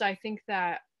 And so I think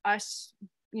that us,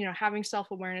 having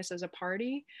self-awareness as a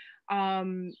party,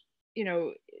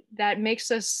 that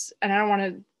makes us, and I don't want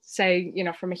to say,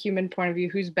 from a human point of view,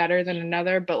 who's better than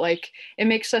another, but like it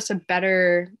makes us a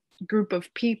better group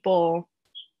of people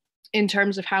in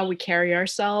terms of how we carry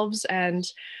ourselves. And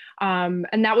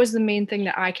that was the main thing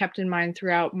that I kept in mind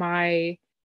throughout my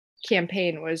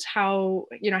campaign was how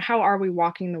are we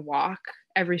walking the walk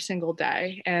every single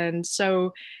day? And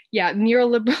so, yeah,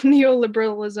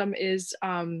 neoliberalism is,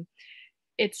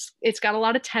 it's got a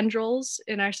lot of tendrils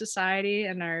in our society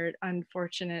and our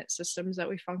unfortunate systems that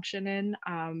we function in.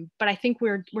 But I think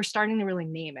we're starting to really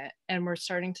name it, and we're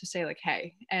starting to say like,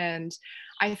 hey, and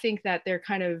I think that they're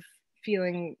kind of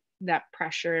feeling that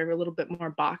pressure a little bit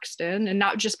more boxed in, and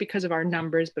not just because of our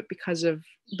numbers, but because of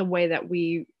the way that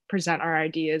we present our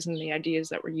ideas and the ideas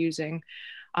that we're using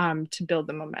to build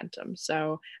the momentum.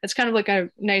 So it's kind of like a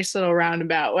nice little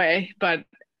roundabout way, but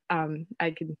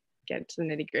I can get to the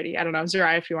nitty gritty. I don't know,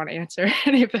 Zerai, if you want to answer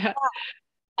any of that.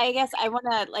 I guess I want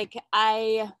to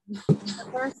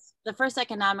the first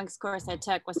economics course I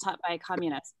took was taught by a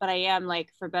communist, but I am, like,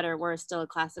 for better or worse, still a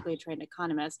classically trained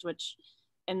economist, which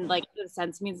in like the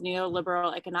sense means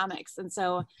neoliberal economics. And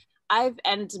so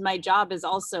and my job is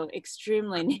also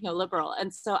extremely neoliberal.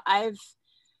 And so I've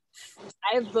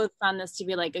both found this to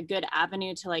be like a good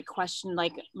avenue to like question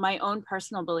like my own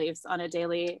personal beliefs on a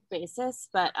daily basis,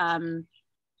 but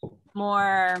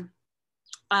more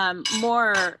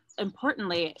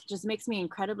importantly, it just makes me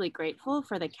incredibly grateful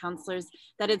for the counselors,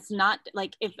 that it's not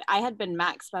like, if I had been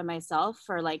maxed by myself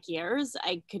for like years,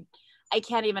 I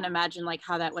can't even imagine like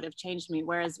how that would have changed me.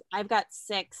 Whereas I've got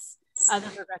 6 other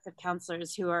progressive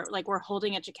counselors who are like, we're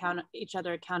holding each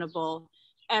other accountable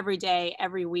every day,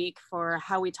 every week for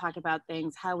how we talk about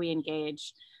things, how we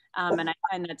engage. And I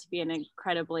find that to be an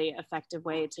incredibly effective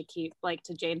way to keep, like,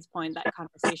 to Jane's point, that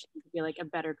conversation to be like a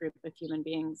better group of human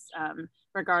beings,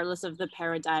 regardless of the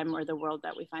paradigm or the world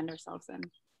that we find ourselves in.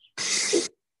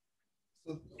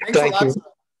 Thank you.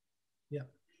 Yeah.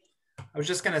 I was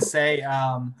just going to say,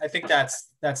 I think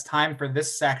that's time for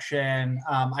this section.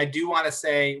 I do want to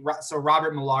say, so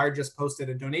Robert Millard just posted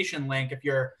a donation link. If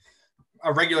you're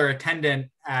a regular attendant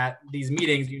at these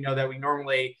meetings, you know that we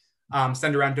normally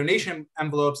send around donation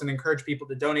envelopes and encourage people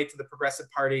to donate to the Progressive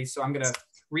Party. So I'm going to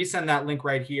resend that link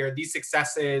right here. These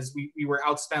successes, we were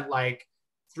outspent like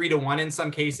 3-to-1 in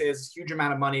some cases. Huge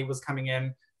amount of money was coming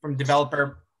in from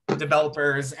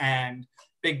developers and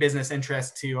big business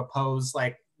interests to oppose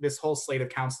like this whole slate of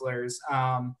counselors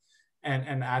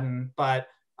but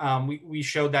we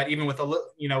showed that even with a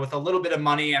little bit of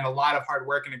money and a lot of hard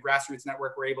work and a grassroots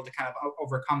network, we're able to kind of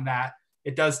overcome that.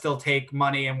 It does still take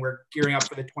money, and we're gearing up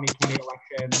for the 2020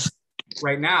 elections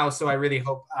right now. So I really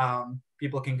hope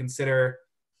people can consider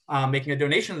making a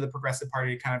donation to the Progressive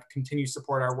Party to kind of continue to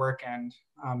support our work and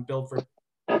build for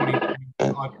 2020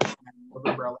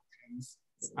 November elections.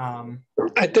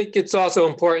 I think it's also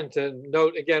important to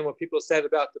note again what people said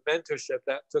about the mentorship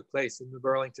that took place in the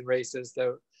Burlington races,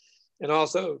 though, and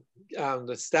also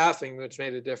the staffing, which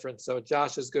made a difference. So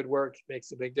Josh's good work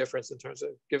makes a big difference in terms of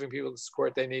giving people the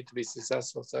support they need to be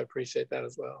successful. So I appreciate that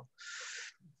as well.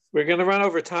 We're going to run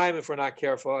over time if we're not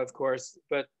careful, of course.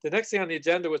 But the next thing on the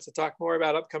agenda was to talk more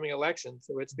about upcoming elections,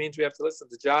 which means we have to listen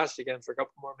to Josh again for a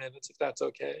couple more minutes, if that's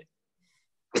okay.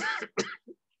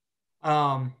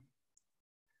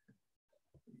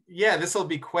 Yeah, this will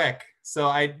be quick. So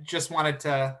I just wanted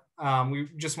to, we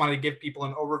just wanted to give people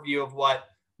an overview of what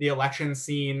the election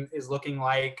scene is looking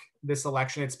like this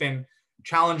election. It's been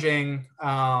challenging,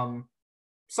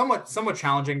 somewhat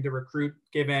challenging to recruit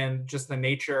given just the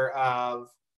nature of,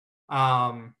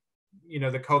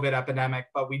 the COVID epidemic.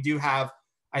 But we do have,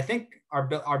 I think,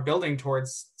 are building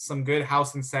towards some good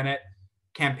House and Senate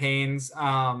campaigns.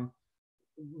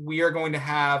 We are going to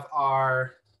have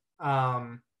our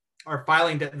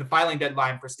filing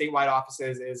deadline for statewide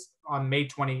offices is on May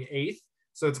 28th.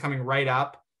 So it's coming right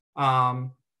up.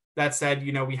 That said,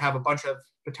 we have a bunch of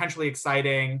potentially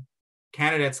exciting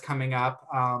candidates coming up,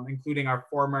 including our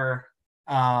former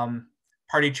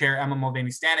party chair, Emma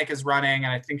Mulvaney-Stanek, is running,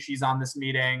 and I think she's on this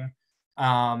meeting.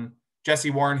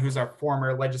 Jesse Warren, who's our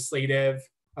former legislative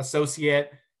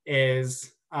associate,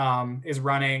 is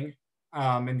running,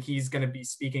 and he's going to be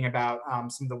speaking about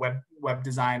some of the web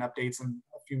design updates in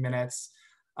a few minutes.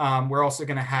 We're also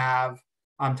going to have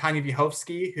Tanya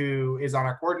Vyhovsky, who is on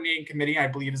our coordinating committee, I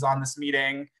believe is on this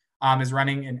meeting, is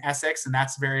running in Essex, and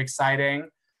that's very exciting.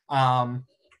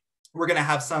 We're going to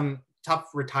have some tough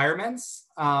retirements,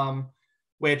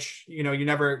 which you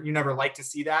never like to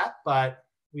see that, but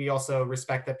we also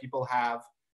respect that people have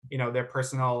their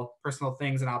personal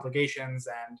things and obligations.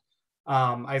 And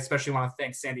I especially want to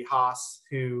thank Sandy Haas,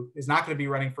 who is not going to be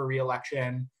running for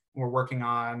re-election. We're working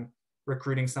on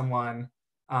recruiting someone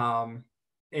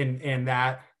in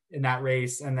that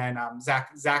race, and then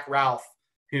Zach Ralph,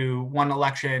 who won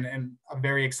election in a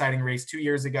very exciting race 2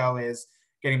 years ago, is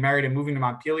getting married and moving to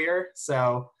Montpelier,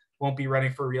 so won't be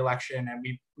running for re-election. And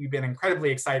we've been incredibly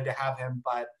excited to have him,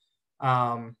 but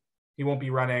he won't be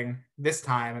running this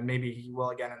time, and maybe he will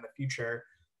again in the future.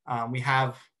 We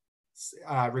have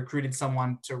recruited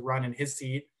someone to run in his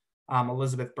seat,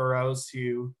 Elizabeth Burrows,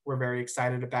 who we're very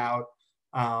excited about.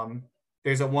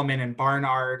 There's a woman in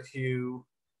Barnard who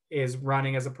is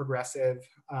running as a progressive,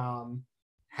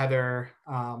 Heather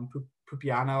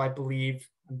Pupiano, I believe.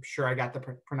 I'm sure I got the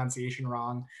pronunciation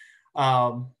wrong,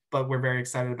 but we're very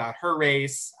excited about her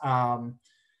race.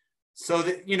 So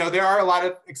that, you know, there are a lot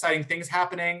of exciting things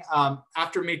happening.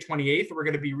 After May 28th, we're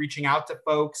going to be reaching out to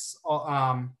folks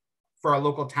for our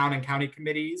local town and county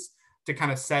committees to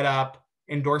kind of set up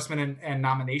endorsement and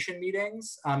nomination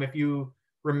meetings. If you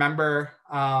remember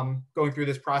going through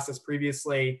this process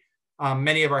previously,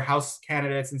 many of our House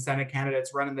candidates and Senate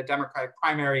candidates run in the Democratic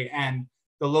primary, and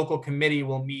the local committee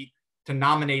will meet to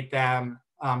nominate them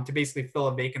to basically fill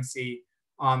a vacancy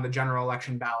on the general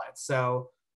election ballot. So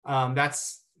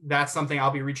that's something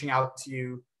I'll be reaching out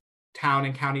to town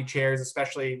and county chairs,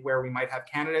 especially where we might have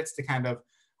candidates, to kind of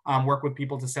work with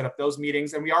people to set up those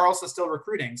meetings. And we are also still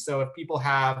recruiting. So if people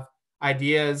have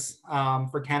ideas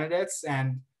for candidates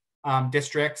and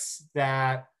districts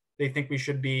that they think we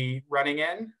should be running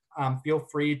in, feel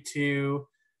free to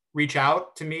reach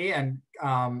out to me. And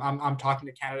I'm talking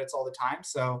to candidates all the time.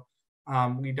 So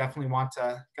we definitely want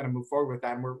to kind of move forward with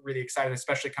that. And we're really excited,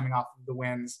 especially coming off of the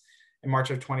wins in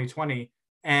March of 2020.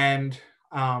 And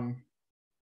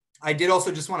I did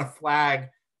also just want to flag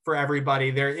for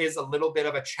everybody, there is a little bit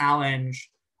of a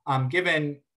challenge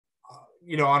given,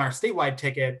 you know, on our statewide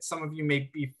ticket. Some of you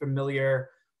may be familiar.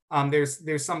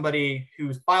 There's somebody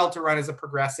who's filed to run as a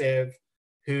progressive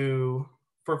who,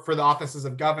 for the offices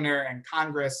of governor and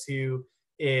Congress, who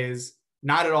is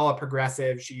not at all a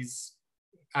progressive. She's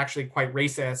actually quite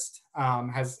racist,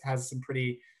 has some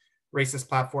pretty racist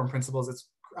platform principles. It's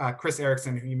Chris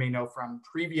Erickson, who you may know from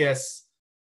previous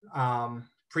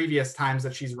times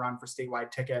that she's run for statewide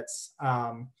tickets.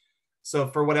 So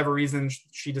for whatever reason,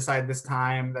 she decided this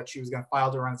time that she was going to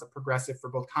file to run as a progressive for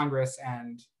both Congress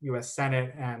and US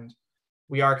Senate. And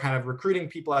we are kind of recruiting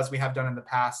people, as we have done in the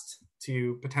past,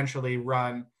 to potentially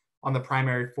run on the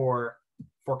primary for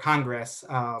Congress.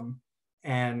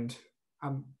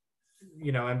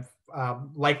 You know, and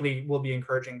likely will be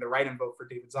encouraging the write-in vote for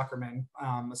David Zuckerman,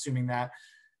 assuming that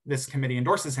this committee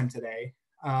endorses him today.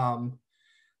 I'm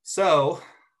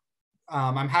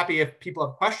happy if people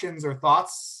have questions or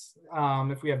thoughts.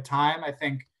 If we have time, I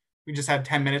think we just had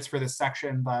 10 minutes for this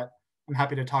section, but I'm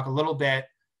happy to talk a little bit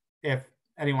if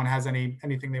anyone has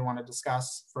anything they want to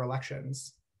discuss for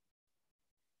elections.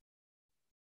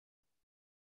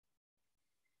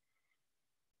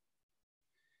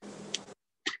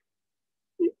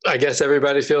 I guess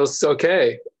everybody feels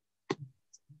okay.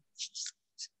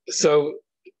 So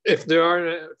if there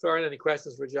aren't any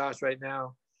questions for Josh right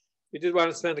now, we did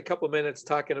want to spend a couple minutes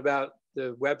talking about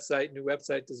the website, new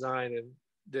website design, and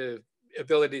the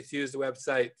ability to use the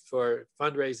website for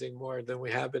fundraising more than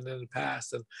we have been in the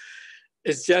past. And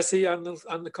is Jesse on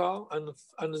the call,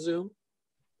 on the Zoom?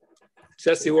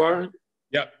 Jesse Warren?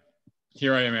 Yep,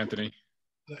 here I am, Anthony.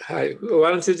 Hi, why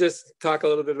don't you just talk a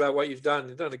little bit about what you've done?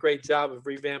 You've done a great job of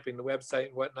revamping the website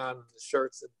and whatnot, and the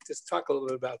shirts, and just talk a little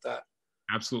bit about that.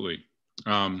 Absolutely.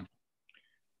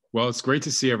 Well, it's great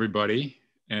to see everybody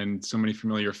and so many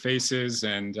familiar faces.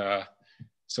 And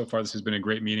so far, this has been a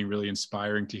great meeting, really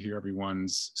inspiring to hear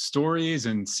everyone's stories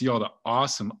and see all the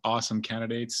awesome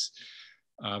candidates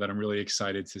that I'm really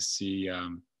excited to see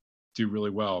do really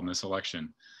well in this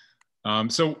election.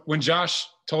 So when Josh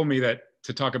told me that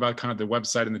to talk about kind of the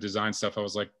website and the design stuff, I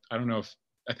was like, I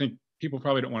think people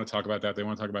probably don't want to talk about that. They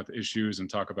want to talk about the issues and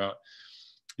talk about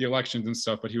the elections and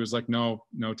stuff, but he was like, no,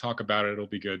 talk about it, it'll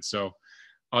be good. So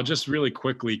I'll just really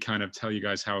quickly kind of tell you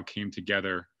guys how it came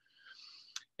together.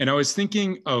 And I was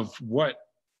thinking of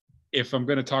if I'm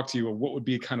going to talk to you, what would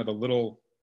be kind of the little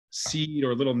seed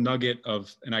or little nugget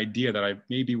of an idea that I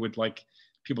maybe would like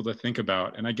people to think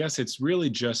about. And I guess it's really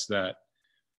just that,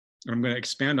 and I'm going to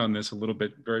expand on this a little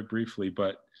bit very briefly,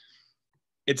 but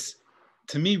it's,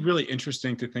 to me, really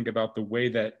interesting to think about the way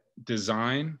that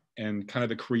design and kind of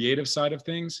the creative side of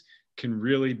things can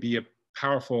really be a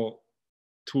powerful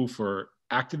tool for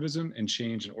activism and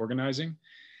change and organizing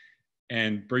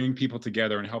and bringing people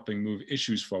together and helping move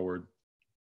issues forward,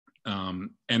 and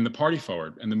the party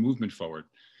forward and the movement forward.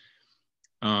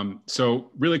 So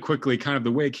really quickly, kind of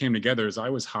the way it came together is I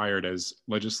was hired as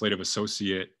legislative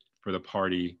associate for the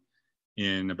party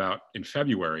in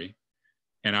February.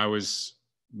 And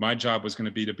my job was going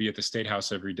to be at the State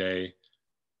House every day,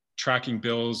 tracking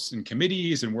bills and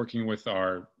committees and working with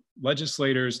our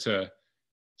legislators to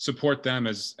support them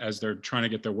as they're trying to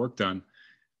get their work done.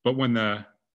 But when the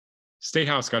State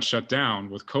House got shut down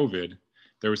with COVID,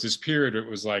 there was this period, it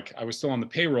was like, I was still on the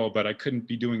payroll, but I couldn't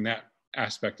be doing that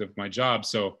aspect of my job.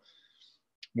 So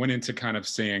went into kind of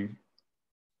saying,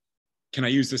 can I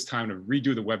use this time to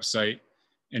redo the website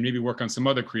and maybe work on some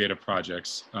other creative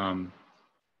projects?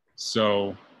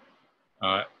 Sorry,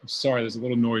 there's a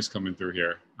little noise coming through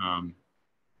here.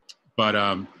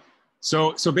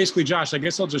 So basically, Josh, I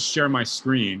guess I'll just share my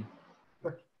screen,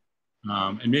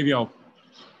 and maybe I'll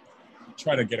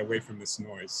try to get away from this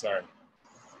noise. Sorry.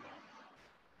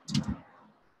 Can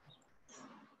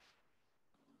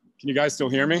you guys still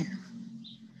hear me?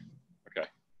 Okay.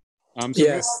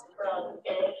 Yes.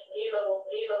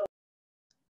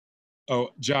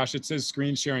 Oh, Josh, it says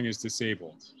screen sharing is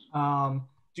disabled. Do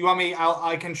you want me?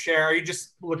 I can share. Are you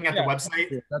just looking at the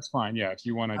website? That's fine. Yeah, if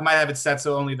you want to. I might have it set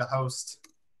so only the host.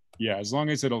 Yeah, as long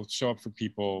as it'll show up for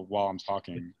people while I'm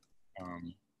talking.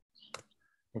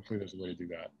 Hopefully there's a way to do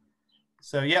that.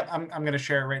 So, yep, I'm going to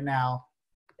share it right now.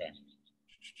 Okay.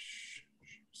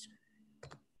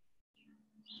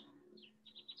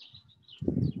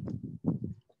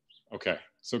 Okay,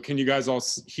 so can you guys all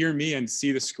hear me and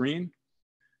see the screen?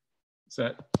 Is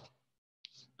that,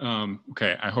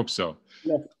 okay, I hope so.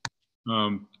 Yeah.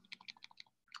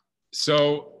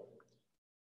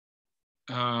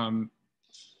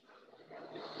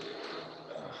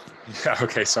 Yeah,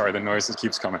 okay, sorry, the noise just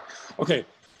keeps coming. Okay,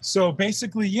 so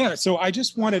basically, yeah, so I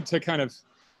just wanted to kind of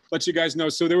let you guys know.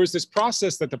 So there was this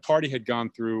process that the party had gone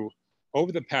through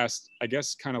over the past, I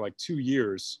guess, kind of like 2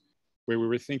 years, where we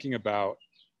were thinking about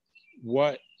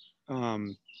what,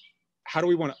 how do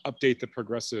we want to update the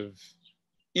progressive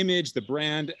image, the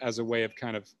brand, as a way of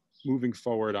kind of moving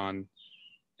forward on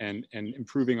and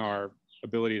improving our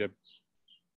ability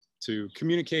to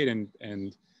communicate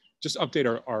and just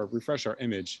update our refresh our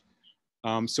image.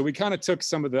 So we kind of took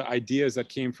some of the ideas that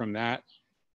came from that,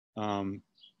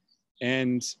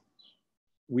 and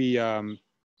we,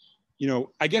 you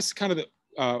know, I guess kind of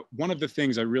the one of the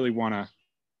things I really want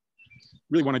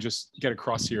to just get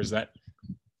across here is that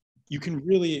you can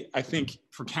really, I think,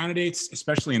 for candidates,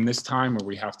 especially in this time where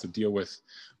we have to deal with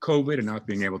COVID and not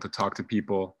being able to talk to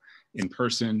people in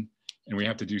person, and we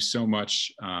have to do so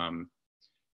much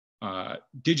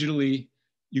digitally,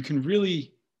 you can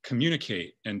really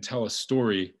communicate and tell a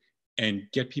story and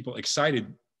get people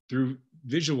excited through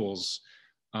visuals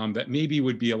that maybe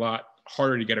would be a lot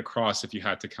harder to get across if you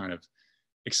had to kind of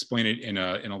explain it in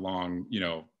a long, you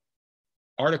know,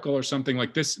 article or something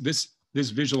like this. This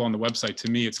visual on the website,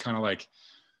 to me, it's kind of like,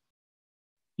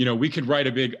 you know, we could write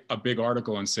a big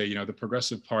article and say, you know, the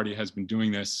Progressive Party has been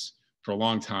doing this for a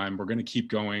long time. We're going to keep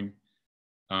going.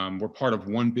 We're part of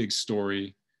one big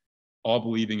story, all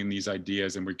believing in these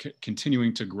ideas, and we're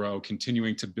continuing to grow,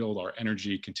 continuing to build our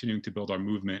energy, continuing to build our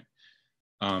movement.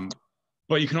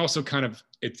 But you can also kind of,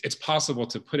 it's possible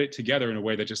to put it together in a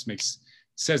way that just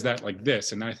says that like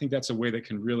this. And I think that's a way that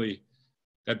can really,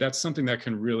 that's something that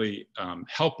can really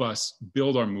help us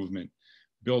build our movement,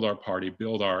 build our party,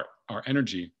 build our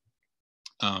energy.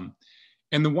 And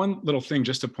the one little thing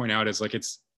just to point out is like,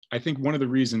 I think one of the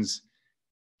reasons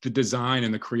the design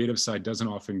and the creative side doesn't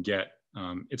often get,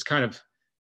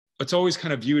 it's always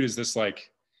kind of viewed as this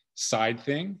like side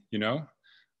thing, you know?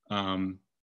 And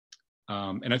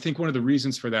I think one of the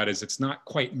reasons for that is it's not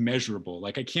quite measurable.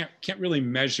 Like I can't really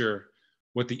measure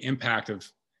what the impact of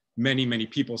many, many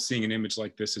people seeing an image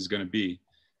like this is going to be.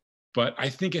 But I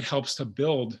think it helps to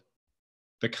build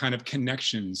the kind of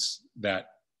connections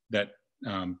that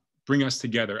bring us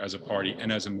together as a party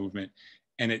and as a movement.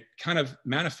 And it kind of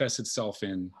manifests itself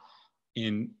in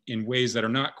ways that are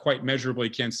not quite measurable.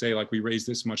 You can't say like we raised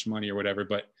this much money or whatever,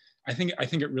 but I think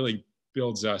it really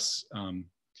builds us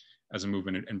as a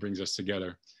movement and brings us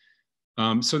together.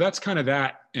 So that's kind of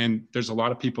that. And there's a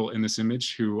lot of people in this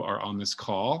image who are on this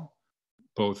call,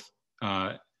 both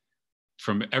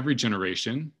from every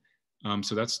generation.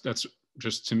 So that's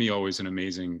just, to me, always an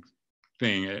amazing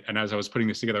thing. And as I was putting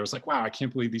this together, I was like, wow, I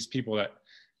can't believe these people that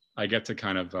I get to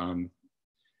kind of,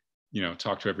 you know,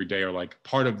 talk to every day are like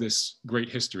part of this great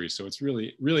history. So it's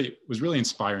really was really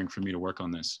inspiring for me to work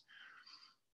on this.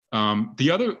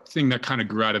 The other thing that kind of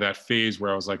grew out of that phase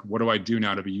where I was like, what do I do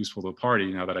now to be useful to the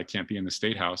party now that I can't be in the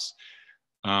State House,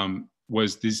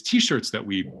 was these t-shirts that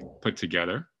we put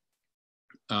together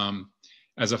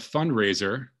as a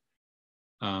fundraiser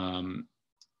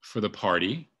for the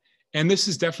party. And this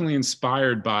is definitely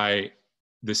inspired by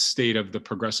the state of the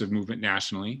progressive movement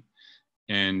nationally.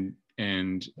 And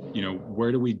you know,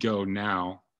 where do we go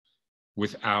now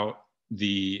without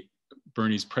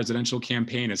Bernie's presidential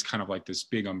campaign as kind of like this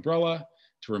big umbrella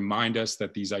to remind us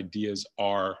that these ideas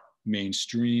are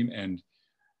mainstream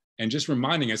and just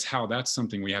reminding us how that's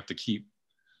something we have to keep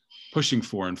pushing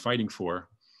for and fighting for.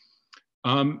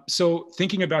 So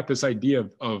thinking about this idea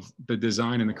of the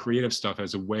design and the creative stuff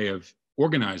as a way of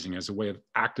organizing, as a way of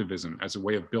activism, as a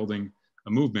way of building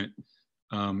a movement,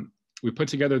 we put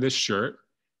together this shirt,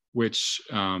 which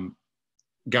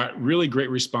got really great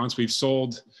response. We've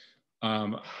sold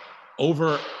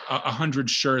over 100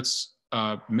 shirts,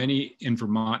 many in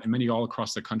Vermont and many all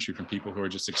across the country, from people who are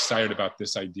just excited about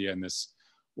this idea and this,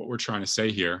 what we're trying to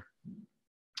say here.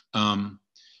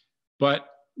 But,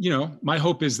 you know, my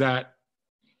hope is that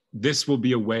this will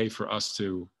be a way for us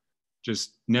to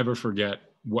just never forget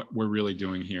what we're really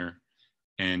doing here,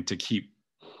 and to keep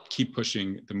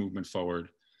pushing the movement forward.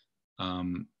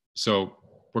 So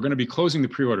we're going to be closing the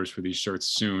pre-orders for these shirts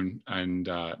soon, and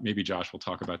maybe Josh will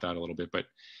talk about that a little bit. But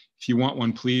if you want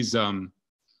one, please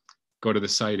go to the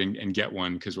site and get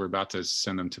one, because we're about to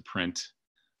send them to print.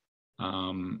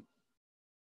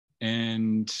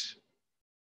 And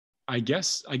I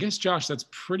guess Josh, that's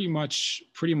pretty much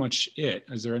it.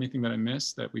 Is there anything that I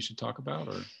missed that we should talk about,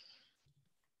 or?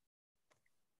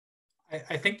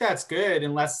 I think that's good,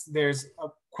 unless there's a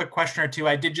quick question or two.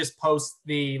 I did just post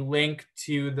the link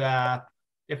to the,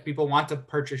 if people want to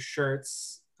purchase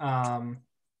shirts, I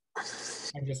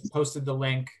just posted the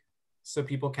link so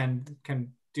people can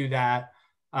do that.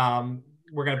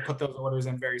 We're going to put those orders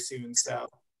in very soon, so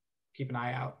keep an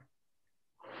eye out.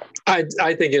 I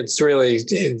think it's really,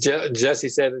 Jesse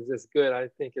said it's just good. I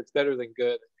think it's better than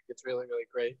good. I think it's really, really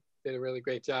great. Did a really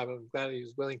great job. I'm glad he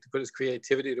was willing to put his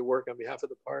creativity to work on behalf of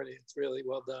the party. It's really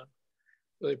well done.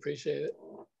 Really appreciate it.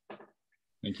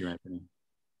 Thank you, Anthony.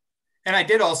 And I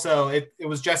did also, it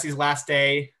was Jesse's last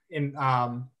day in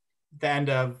the end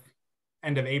of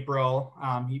April.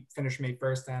 He finished May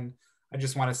 1st, and I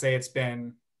just want to say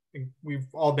we've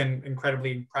all been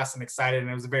incredibly impressed and excited,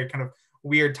 and it was a very kind of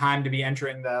weird time to be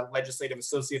entering the legislative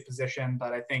associate position,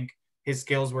 but I think his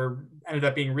skills ended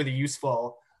up being really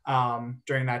useful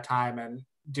during that time, and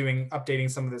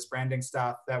updating some of this branding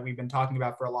stuff that we've been talking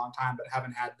about for a long time, but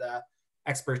haven't had the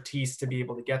expertise to be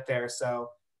able to get there.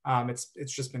 So it's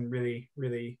just been really,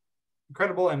 really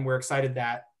incredible, and we're excited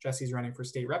that Jesse's running for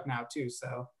state rep now too.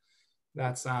 So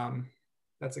that's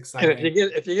exciting. And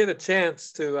if you get a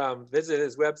chance to visit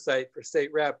his website for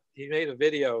state rep, he made a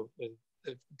video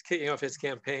kicking off his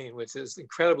campaign, which is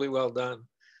incredibly well done.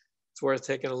 It's worth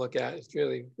taking a look at. It's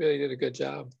really, really did a good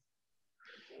job.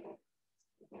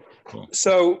 Cool.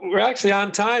 So we're actually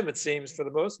on time, it seems, for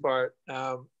the most part.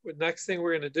 The next thing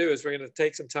we're going to do is we're going to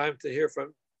take some time to hear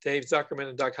from Dave Zuckerman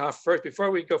and Doug Hoff. First,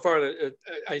 before we go farther,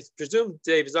 I presume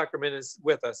Dave Zuckerman is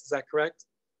with us. Is that correct?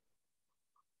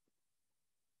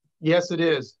 Yes, it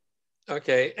is.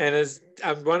 Okay. And is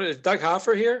Doug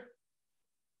Hoffer here?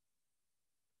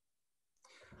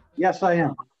 Yes, I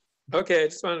am. Okay, I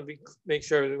just wanted to make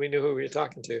sure that we knew who we were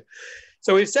talking to.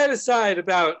 So we've set aside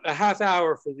about a half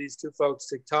hour for these two folks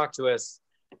to talk to us.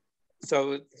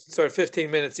 So sort of 15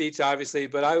 minutes each, obviously,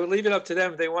 but I would leave it up to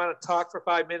them if they want to talk for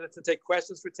 5 minutes and take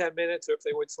questions for 10 minutes, or if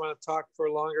they just want to talk for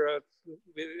longer.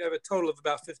 We have a total of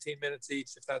about 15 minutes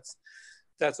each, if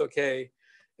that's okay.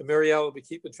 And Marielle will be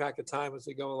keeping track of time as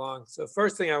we go along. So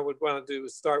first thing I would want to do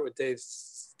is start with Dave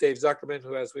Zuckerman,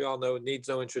 who, as we all know, needs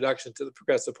no introduction to the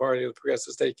Progressive Party or the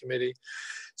Progressive State Committee.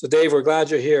 So Dave, we're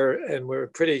glad you're here, and we're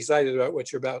pretty excited about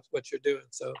what you're doing.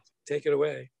 So take it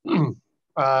away.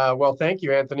 Well, thank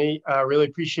you, Anthony. Really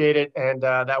appreciate it. And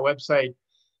that website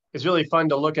is really fun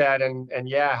to look at. And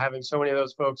yeah, having so many of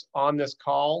those folks on this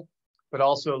call, but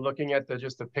also looking at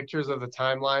just the pictures of the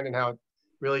timeline and how it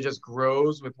really just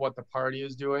grows with what the party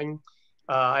is doing.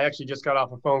 I actually just got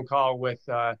off a phone call with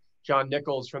John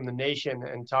Nichols from The Nation,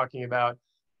 and talking about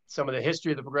some of the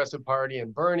history of the Progressive Party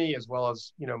and Bernie, as well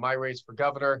as, you know, my race for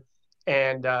governor.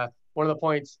 And one of the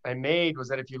points I made was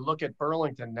that if you look at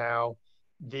Burlington now,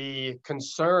 the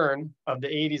concern of the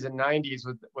 80s and 90s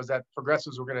was that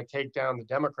progressives were going to take down the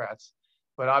Democrats.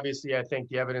 But obviously, I think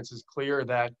the evidence is clear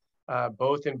that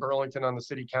both in Burlington on the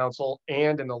city council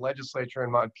and in the legislature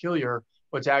in Montpelier,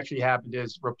 what's actually happened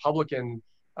is Republican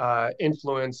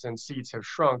influence and seats have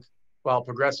shrunk, while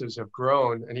progressives have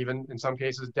grown, and even in some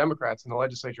cases, Democrats in the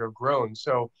legislature have grown.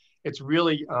 So it's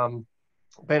really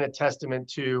been a testament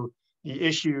to the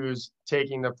issues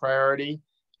taking the priority,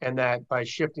 and that by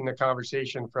shifting the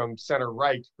conversation from center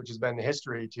right, which has been the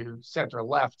history, to center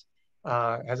left,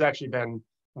 has actually been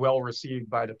well received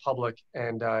by the public,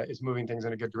 and is moving things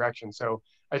in a good direction. So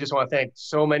I just want to thank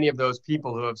so many of those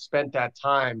people who have spent that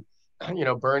time, you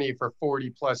know, Bernie for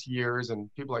 40 plus years, and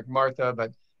people like Martha,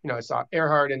 but you know, I saw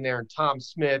Earhart in there, and Tom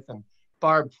Smith, and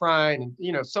Barb Prine, and,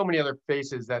 you know, so many other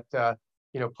faces that,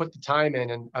 you know, put the time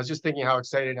in. And I was just thinking how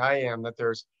excited I am that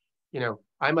there's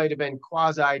I might have been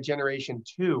quasi generation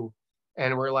 2,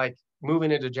 and we're like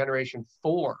moving into generation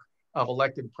 4 of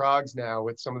elected progs now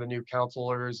with some of the new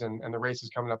councilors and the races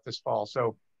coming up this fall.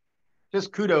 So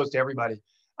just kudos to everybody.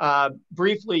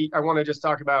 Briefly, I want to just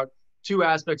talk about 2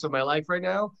 aspects of my life right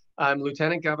now. I'm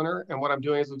lieutenant governor, and what I'm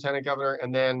doing as lieutenant governor,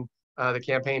 and then the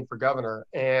campaign for governor.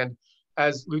 And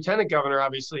as lieutenant governor,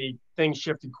 obviously things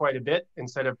shifted quite a bit.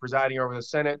 Instead of presiding over the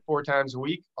Senate 4 times a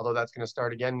week, although that's going to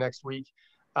start again next week,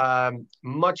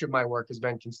 much of my work has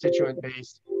been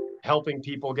constituent-based, helping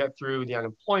people get through the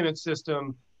unemployment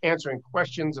system, answering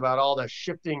questions about all the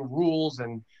shifting rules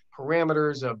and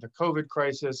parameters of the COVID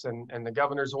crisis and the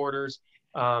governor's orders.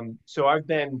 So I've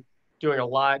been doing a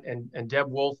lot, and Deb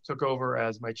Wolf took over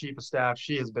as my chief of staff.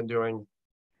 She has been doing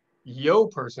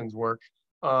person's work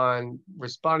on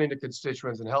responding to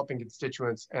constituents and helping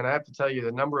constituents. And I have to tell you,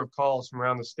 the number of calls from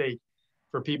around the state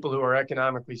for people who are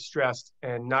economically stressed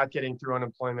and not getting through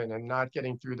unemployment and not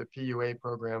getting through the PUA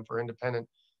program for independent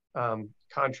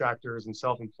contractors and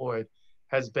self-employed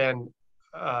has been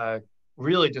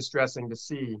really distressing to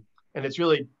see. And it's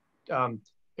really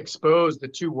exposed the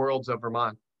 2 worlds of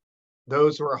Vermont.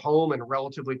 Those who are home and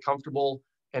relatively comfortable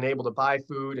and able to buy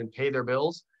food and pay their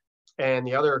bills, and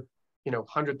the other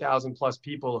 100,000 plus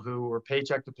people who are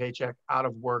paycheck to paycheck, out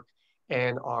of work,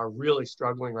 and are really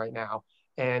struggling right now.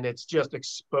 And it's just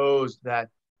exposed that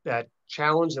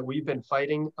challenge that we've been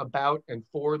fighting about and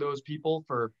for those people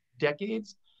for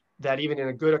decades, that even in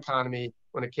a good economy,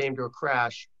 when it came to a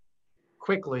crash,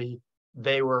 quickly,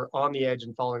 they were on the edge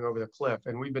and falling over the cliff.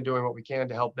 And we've been doing what we can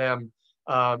to help them,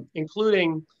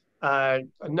 including a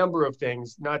number of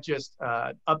things, not just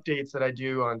updates that I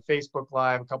do on Facebook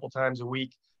Live a couple times a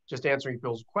week, just answering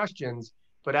people's questions,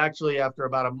 but actually after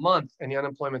about a month and the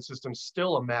unemployment system's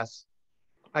still a mess,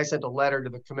 I sent a letter to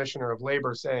the Commissioner of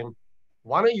Labor saying,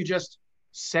 why don't you just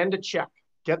send a check,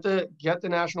 get the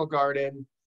National Guard in,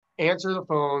 answer the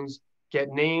phones, get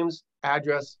names,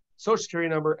 address, social security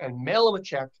number, and mail them a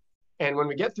check. And when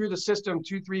we get through the system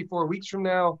 2, 3, 4 weeks from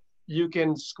now, you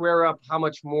can square up how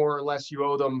much more or less you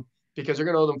owe them, because you're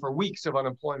going to owe them for weeks of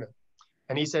unemployment.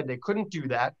 And he said they couldn't do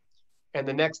that. And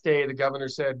the next day, the governor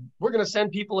said, we're going to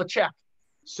send people a check.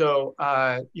 So,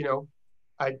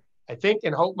 I think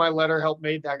and hope my letter helped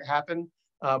make that happen.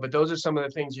 But those are some of the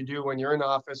things you do when you're in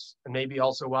office, and maybe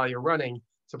also while you're running,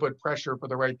 to put pressure for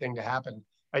the right thing to happen.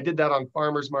 I did that on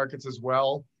farmers markets as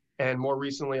well. And more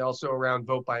recently, also around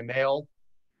vote by mail,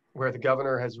 where the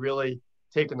governor has really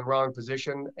taken the wrong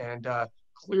position. And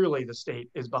clearly the state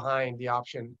is behind the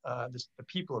option, the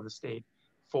people of the state,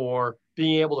 for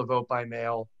being able to vote by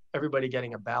mail, everybody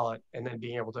getting a ballot, and then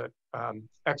being able to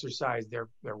exercise their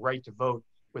right to vote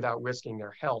without risking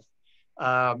their health.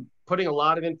 Putting a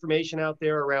lot of information out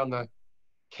there around the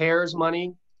CARES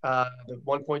money, the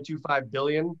 $1.25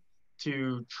 billion,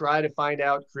 to try to find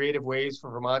out creative ways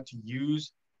for Vermont to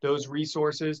use those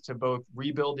resources to both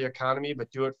rebuild the economy,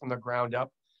 but do it from the ground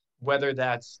up, whether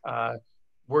that's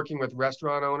working with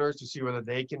restaurant owners to see whether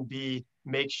they can be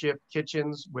makeshift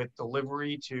kitchens with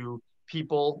delivery to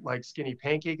people like Skinny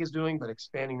Pancake is doing, but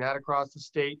expanding that across the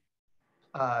state.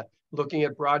 Looking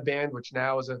at broadband, which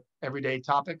now is an everyday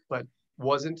topic, but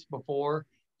wasn't before.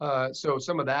 So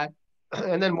some of that.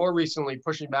 And then more recently,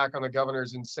 pushing back on the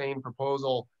governor's insane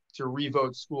proposal to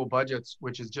revote school budgets,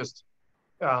 which is just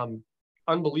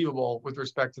unbelievable with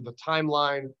respect to the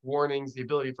timeline, warnings, the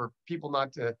ability for people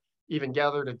not to even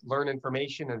gather to learn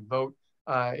information and vote.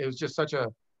 It was just such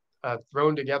a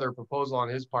thrown together proposal on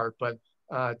his part, but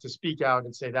to speak out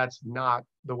and say that's not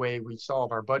the way we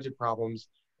solve our budget problems,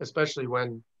 especially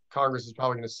when Congress is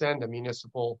probably going to send a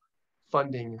municipal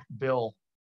funding bill.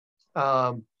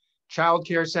 Child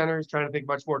care centers, trying to think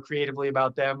much more creatively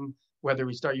about them, whether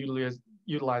we start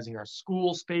utilizing our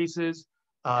school spaces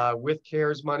with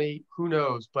CARES money, who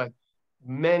knows? But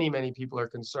many, many people are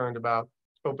concerned about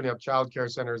opening up child care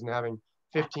centers and having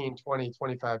 15, 20,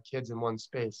 25 kids in one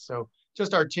space. So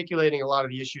just articulating a lot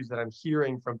of the issues that I'm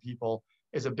hearing from people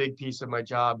is a big piece of my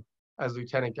job as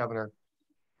lieutenant governor.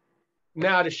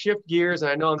 Now to shift gears,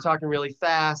 and I know I'm talking really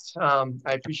fast. I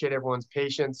appreciate everyone's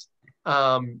patience.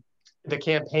 The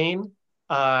campaign,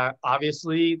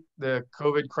 obviously the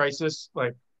COVID crisis,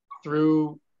 like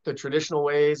through the traditional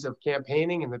ways of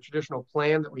campaigning and the traditional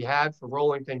plan that we had for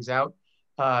rolling things out,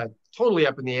 totally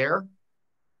up in the air.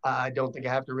 I don't think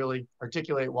I have to really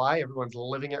articulate why. Everyone's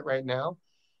living it right now.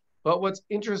 But what's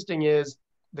interesting is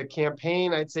the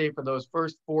campaign, I'd say for those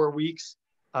first 4 weeks,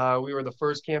 we were the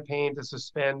first campaign to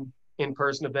suspend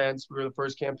in-person events. We were the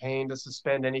first campaign to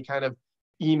suspend any kind of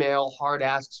email hard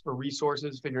asks for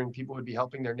resources, figuring people would be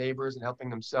helping their neighbors and helping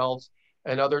themselves,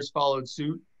 and others followed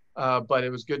suit. but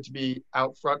it was good to be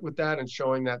out front with that and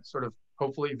showing that sort of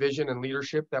hopefully vision and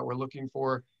leadership that we're looking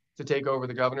for to take over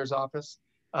the governor's office.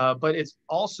 But it's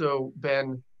also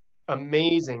been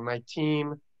amazing. My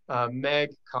team, Meg,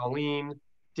 Colleen,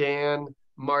 Dan,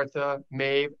 Martha,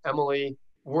 Maeve, Emily,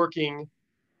 working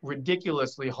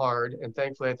ridiculously hard. And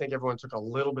thankfully, I think everyone took a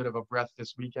little bit of a breath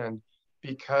this weekend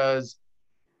because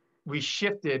we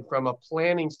shifted from a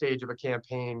planning stage of a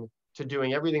campaign to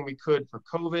doing everything we could for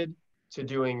COVID, to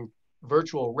doing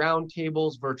virtual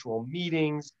roundtables, virtual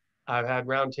meetings. I've had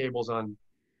roundtables on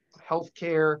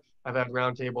healthcare. I've had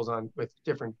roundtables with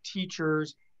different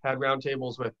teachers, had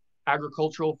roundtables with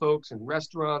agricultural folks and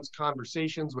restaurants,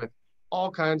 conversations with all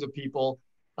kinds of people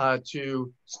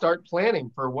to start planning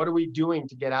for what are we doing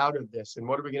to get out of this and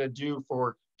what are we going to do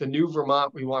for the new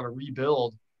Vermont we want to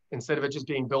rebuild, instead of it just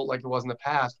being built like it was in the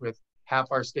past with half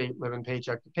our state living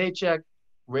paycheck to paycheck,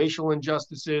 racial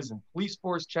injustices and police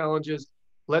force challenges.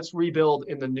 Let's rebuild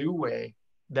in the new way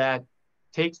that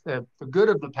takes the good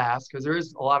of the past, because there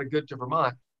is a lot of good to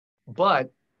Vermont,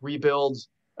 but rebuilds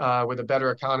with a better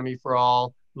economy for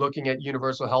all, looking at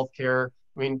universal health care.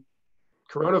 I mean,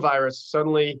 coronavirus,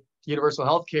 suddenly universal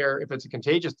health care, if it's a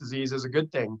contagious disease, is a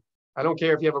good thing. I don't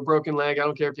care if you have a broken leg, I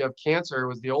don't care if you have cancer,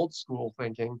 was the old school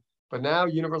thinking. But now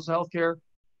universal health care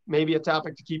may be a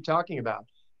topic to keep talking about.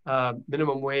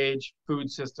 Minimum wage, food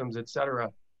systems, et cetera.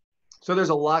 So there's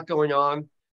a lot going on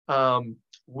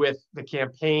with the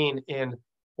campaign in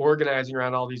organizing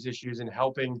around all these issues and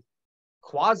helping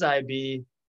quasi be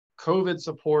COVID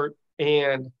support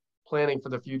and planning for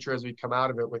the future as we come out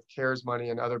of it with CARES money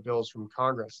and other bills from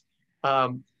Congress. I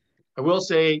will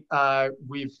say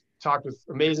we've talked with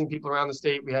amazing people around the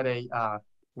state. We had a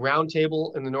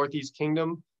roundtable in the Northeast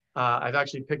Kingdom. I've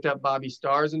actually picked up Bobby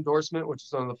Starr's endorsement, which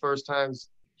is one of the first times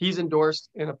he's endorsed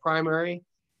in a primary.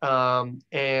 And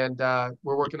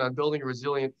we're working on building a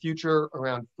resilient future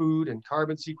around food and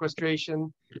carbon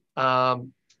sequestration.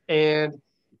 And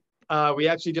we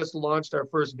actually just launched our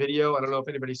first video. I don't know if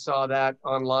anybody saw that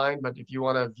online, but if you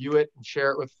want to view it and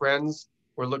share it with friends,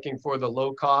 we're looking for the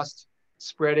low cost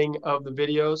spreading of the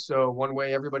video. So one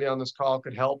way everybody on this call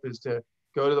could help is to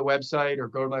go to the website or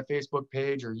go to my Facebook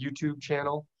page or YouTube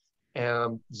channel.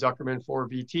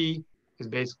 Zuckerman4VT is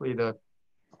basically the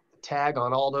tag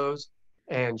on all those,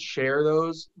 and share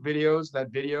those videos,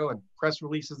 that video and press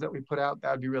releases that we put out.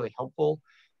 That would be really helpful.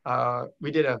 We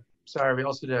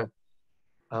also did a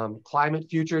climate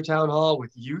future town hall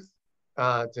with youth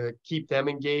to keep them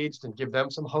engaged and give them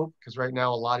some hope, because right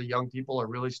now a lot of young people are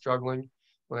really struggling.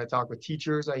 When I talk with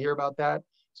teachers, I hear about that.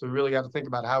 So we really got to think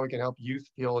about how we can help youth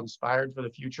feel inspired for the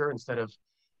future, instead of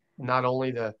not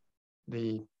only the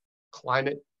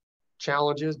climate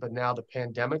challenges, but now the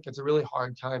pandemic. It's a really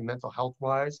hard time mental health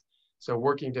wise. So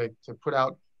working to put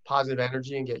out positive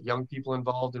energy and get young people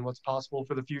involved in what's possible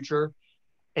for the future.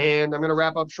 And I'm going to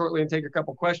wrap up shortly and take a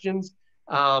couple questions.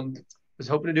 Was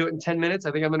hoping to do it in 10 minutes.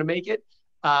 I think I'm going to make it.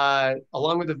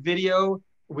 Along with the video,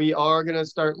 we are going to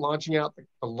start launching out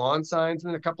the lawn signs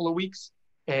in a couple of weeks.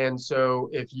 And so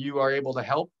if you are able to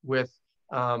help with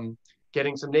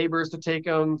getting some neighbors to take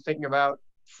them, thinking about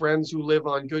friends who live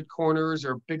on good corners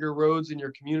or bigger roads in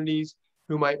your communities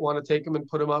who might want to take them and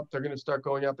put them up. They're going to start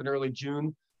going up in early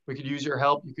June. We could use your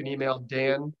help. You can email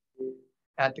Dan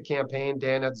at the campaign,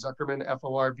 Dan at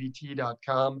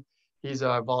zuckerman4vt.com. He's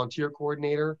a volunteer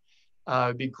coordinator.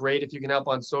 It'd be great if you can help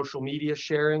on social media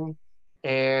sharing.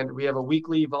 And we have a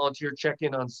weekly volunteer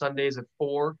check-in on Sundays at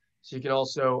 4. So you can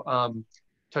also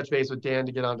touch base with Dan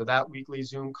to get onto that weekly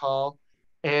Zoom call.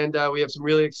 And we have some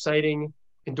really exciting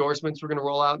endorsements we're going to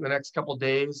roll out in the next couple of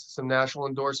days, some national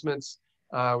endorsements.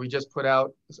 We just put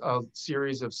out a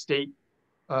series of state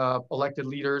elected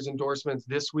leaders endorsements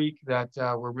this week that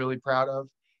we're really proud of.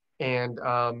 And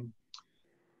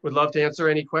would love to answer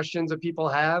any questions that people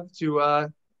have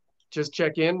to just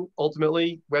check in.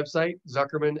 Ultimately, website,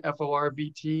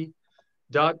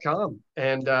 zuckerman4vt.com.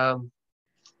 And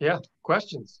yeah,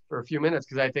 questions for a few minutes,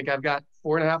 because I think I've got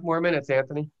 4.5 more minutes,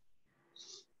 Anthony.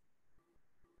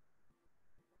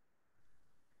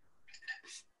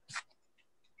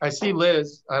 I see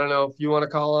Liz. I don't know if you want to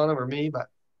call on him or me, but.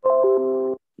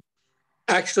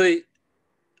 Actually,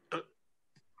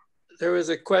 there was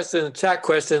a question, a chat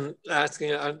question asking,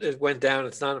 it went down.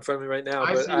 It's not in front of me right now.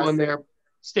 I see one there.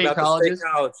 State colleges.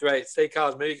 State college, right. State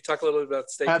college. Maybe you could talk a little bit about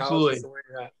state colleges and where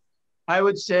you're at. I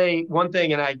would say one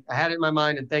thing, and I had it in my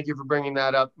mind, and thank you for bringing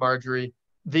that up, Marjorie.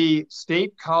 The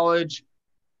state college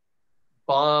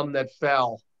bomb that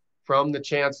fell from the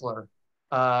chancellor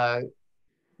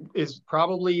is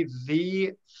probably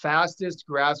the fastest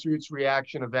grassroots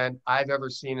reaction event I've ever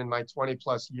seen in my 20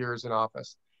 plus years in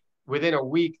office. within a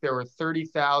week, there were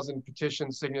 30,000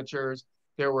 petition signatures.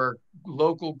 There were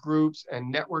local groups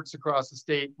and networks across the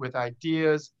state with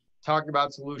ideas, talking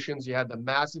about solutions. You had the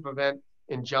massive event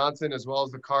in Johnson, as well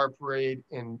as the car parade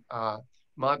in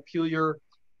Montpelier.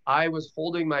 I was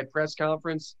holding my press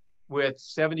conference with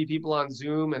 70 people on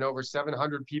Zoom and over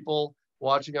 700 people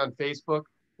watching on Facebook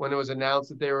when it was announced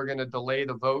that they were going to delay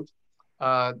the vote.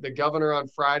 The governor on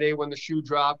Friday, when the shoe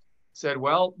dropped, said,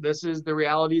 well, this is the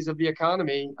realities of the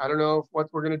economy. I don't know what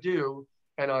we're going to do.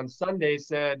 And on Sunday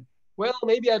said, well,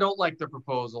 maybe I don't like the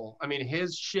proposal. I mean,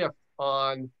 his shift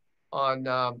on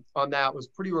that was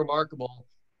pretty remarkable.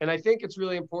 And I think it's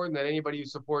really important that anybody who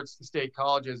supports the state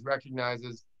colleges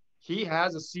recognizes he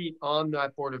has a seat on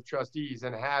that board of trustees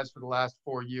and has for the last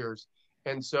 4 years.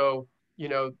 And so, you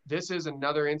know, this is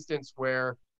another instance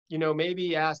where, you know, maybe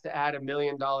he asked to add $1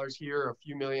 million here, a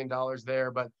few $1 million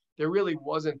there, but there really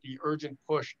wasn't the urgent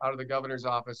push out of the governor's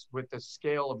office with the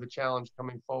scale of the challenge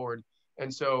coming forward.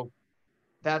 And so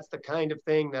that's the kind of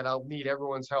thing that I'll need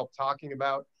everyone's help talking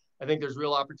about. I think there's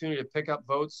real opportunity to pick up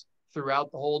votes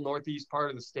throughout the whole Northeast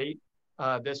part of the state.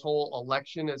 This whole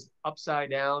election is upside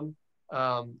down.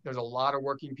 There's a lot of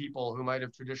working people who might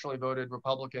have traditionally voted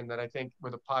Republican that I think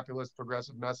with a populist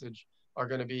progressive message are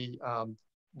going to be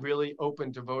really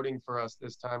open to voting for us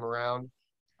this time around.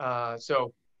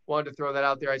 So wanted to throw that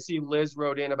out there. I see Liz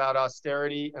wrote in about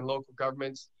austerity and local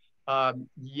governments.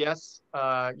 Yes,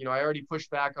 you know, I already pushed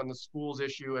back on the schools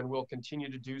issue and will continue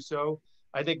to do so.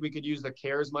 I think we could use the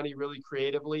CARES money really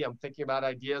creatively. I'm thinking about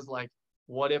ideas like,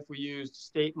 what if we used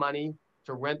state money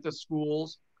to rent the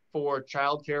schools for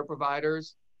childcare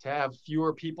providers, to have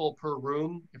fewer people per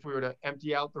room, if we were to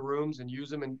empty out the rooms and use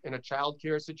them in a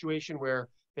childcare situation where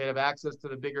they have access to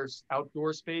the bigger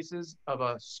outdoor spaces of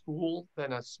a school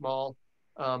than a small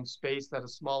space that a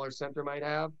smaller center might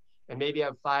have, and maybe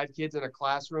have 5 kids in a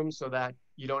classroom so that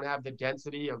you don't have the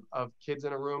density of kids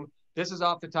in a room. This is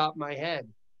off the top of my head,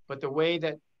 but the way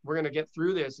that we're going to get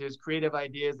through this is creative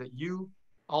ideas that you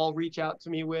all reach out to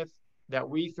me with, that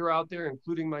we throw out there,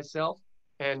 including myself.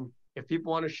 And if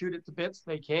people want to shoot it to bits,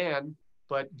 they can,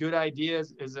 but good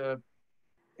ideas is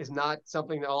not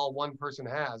something that all one person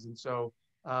has. And so,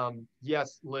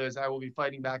 yes, Liz, I will be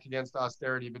fighting back against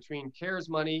austerity. Between CARES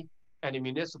money and a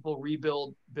municipal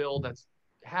rebuild bill that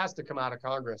has to come out of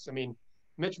Congress. I mean,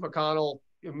 Mitch McConnell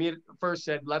first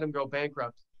said, let him go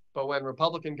bankrupt. But when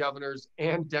Republican governors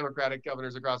and Democratic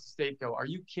governors across the state go, are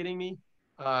you kidding me?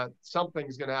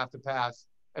 Something's going to have to pass.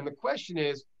 And the question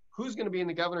is, who's going to be in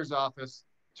the governor's office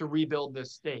to rebuild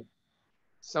this state?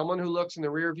 Someone who looks in the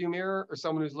rearview mirror or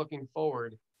someone who's looking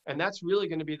forward? And that's really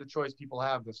going to be the choice people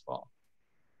have this fall.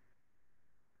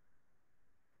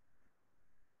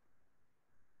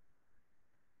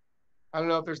 I don't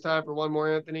know if there's time for one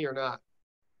more, Anthony, or not.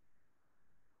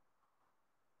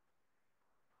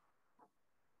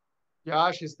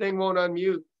 Josh, his thing won't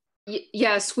unmute.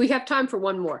 Yes, we have time for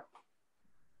one more.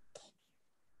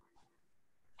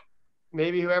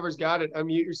 Maybe whoever's got it,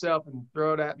 unmute yourself and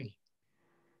throw it at me.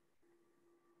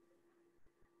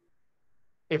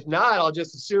 If not, I'll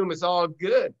just assume it's all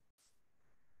good.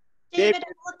 David,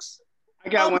 I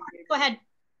got one. Go ahead.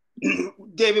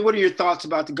 David, what are your thoughts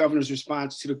about the governor's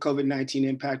response to the COVID-19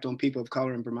 impact on people of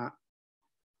color in Vermont?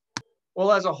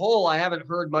 Well, as a whole, I haven't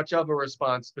heard much of a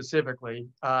response specifically.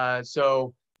 That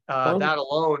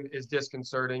alone is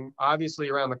disconcerting. Obviously,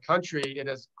 around the country, it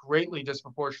has greatly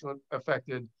disproportionately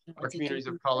affected our communities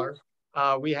of color.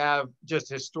 We have just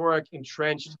historic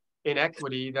entrenched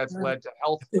inequity that's led to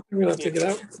health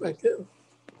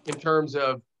in terms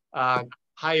of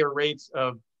higher rates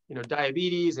of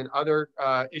diabetes and other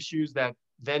issues that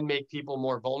then make people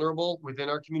more vulnerable within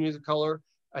our communities of color.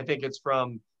 I think it's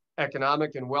from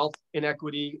economic and wealth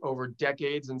inequity over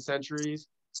decades and centuries.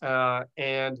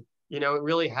 And it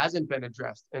really hasn't been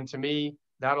addressed. And to me,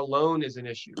 that alone is an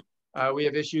issue. We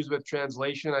have issues with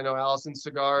translation. I know Allison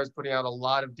Cigar is putting out a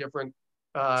lot of different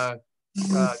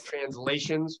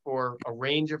translations for a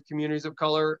range of communities of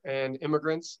color and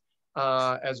immigrants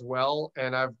as well.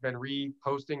 And I've been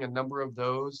reposting a number of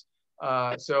those.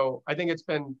 So I think it's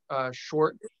been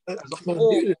short as a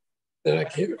whole.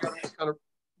 Kind of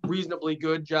reasonably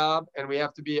good job, and we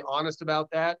have to be honest about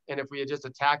that. And if we just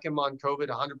attack him on COVID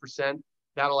 100%,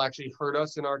 that'll actually hurt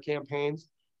us in our campaigns.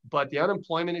 But the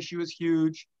unemployment issue is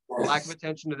huge. Lack of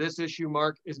attention to this issue,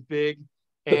 Mark, is big.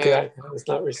 And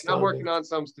I'm working on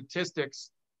some statistics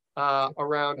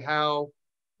around how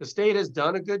the state has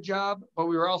done a good job, but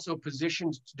we were also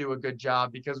positioned to do a good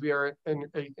job because we are an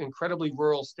incredibly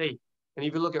rural state. And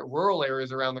if you look at rural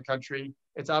areas around the country,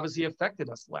 it's obviously affected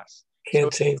us less.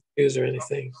 Can't change views or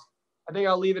anything. I think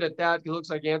I'll leave it at that. It looks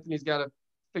like Anthony's got to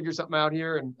figure something out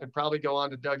here and probably go on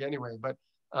to Doug anyway. But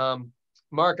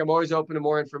Mark, I'm always open to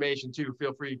more information too.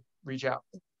 Feel free to reach out.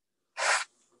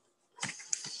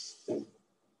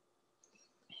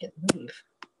 Hit leave.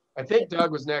 I think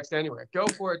Doug was next anyway. Go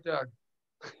for it, Doug.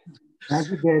 Thank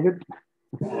you, David.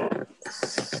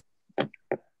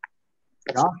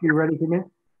 Josh, you ready for me?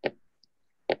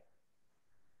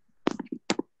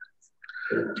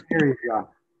 Here you go.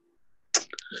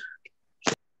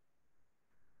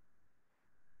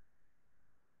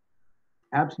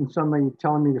 Absent somebody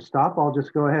telling me to stop, I'll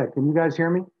just go ahead. Can you guys hear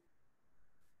me?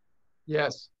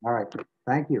 Yes. All right,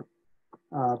 thank you.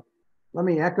 Let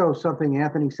me echo something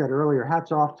Anthony said earlier.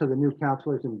 Hats off to the new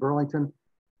counselors in Burlington.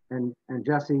 And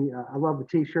Jesse, I love the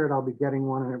t-shirt. I'll be getting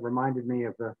one, and it reminded me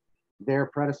of their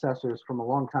predecessors from a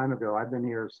long time ago. I've been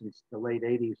here since the late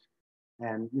 80s.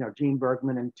 And, you know, Gene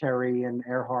Bergman and Terry and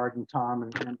Erhard and Tom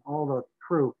and all the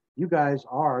crew, you guys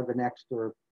are the next,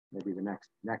 or maybe the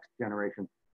next generation.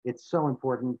 It's so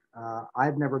important.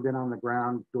 I've never been on the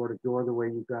ground door to door the way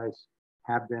you guys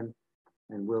have been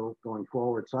and will going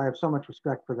forward. So I have so much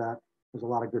respect for that. There's a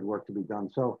lot of good work to be done.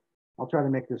 So I'll try to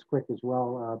make this quick as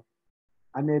well.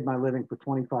 I made my living for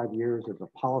 25 years as a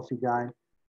policy guy.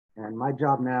 And my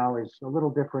job now is a little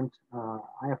different.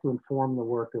 I have to inform the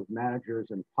work of managers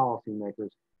and policymakers.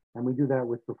 And we do that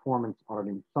with performance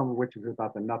auditing, some of which is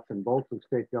about the nuts and bolts of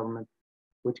state government,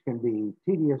 which can be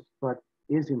tedious, but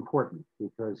is important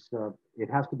because it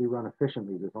has to be run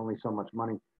efficiently. There's only so much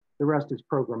money. The rest is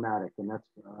programmatic, and that's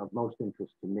of most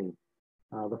interest to me.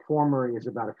 The former is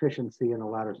about efficiency and the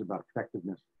latter is about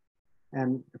effectiveness.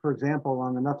 And for example,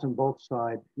 on the nuts and bolts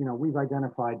side, you know, we've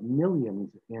identified millions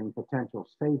in potential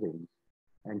savings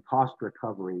and cost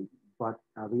recovery, but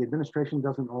the administration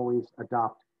doesn't always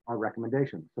adopt our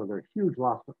recommendations. So there are huge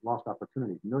lost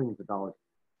opportunities, millions of dollars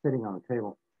sitting on the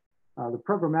table. The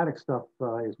programmatic stuff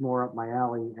is more up my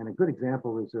alley. And a good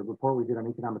example is a report we did on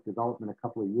economic development a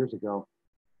couple of years ago,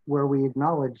 where I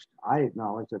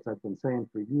acknowledged, as I've been saying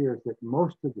for years, that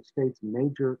most of the state's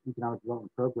major economic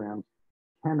development programs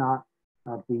cannot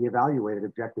be evaluated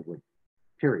objectively,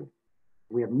 period.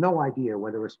 We have no idea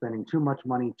whether we're spending too much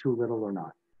money, too little or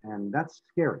not. And that's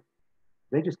scary.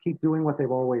 They just keep doing what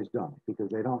they've always done because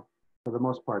they don't, for the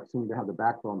most part, seem to have the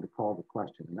backbone to call the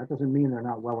question. And that doesn't mean they're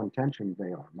not well-intentioned,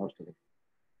 they are, most of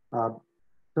them.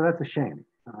 So that's a shame.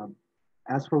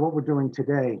 As for what we're doing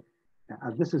today,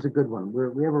 this is a good one.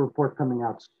 We have a report coming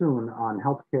out soon on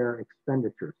healthcare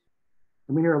expenditures.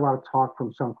 And we hear a lot of talk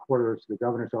from some quarters, the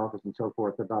governor's office and so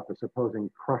forth, about the supposing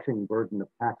crushing burden of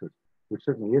taxes, which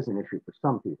certainly is an issue for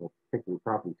some people, particularly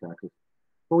property taxes.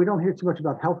 But we don't hear too much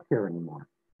about healthcare anymore.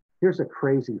 Here's a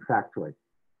crazy factoid.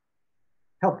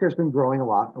 Healthcare has been growing a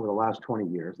lot over the last 20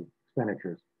 years,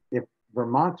 expenditures. If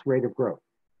Vermont's rate of growth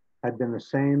had been the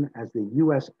same as the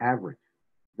US average,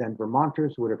 then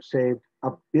Vermonters would have saved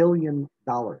 $1 billion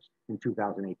in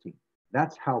 2018.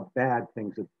 That's how bad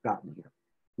things have gotten here.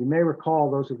 You may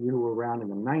recall, those of you who were around in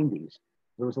the 90s,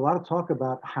 there was a lot of talk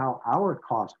about how our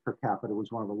cost per capita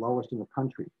was one of the lowest in the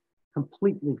country,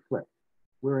 completely flipped.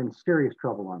 We're in serious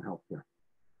trouble on healthcare.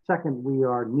 Second, we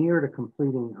are near to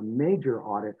completing a major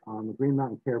audit on the Green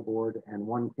Mountain Care Board and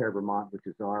One Care Vermont, which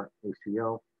is our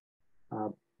ACO.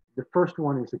 The first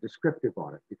one is a descriptive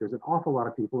audit because an awful lot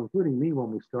of people, including me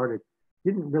when we started,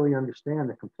 didn't really understand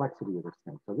the complexity of this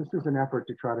thing. So this is an effort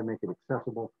to try to make it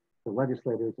accessible to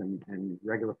legislators and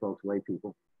regular folks, lay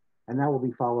people. And that will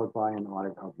be followed by an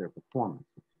audit of their performance,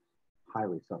 which is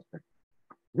highly suspect.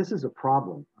 This is a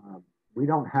problem. We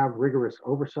don't have rigorous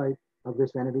oversight of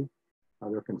this entity.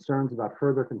 There are concerns about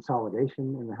further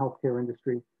consolidation in the healthcare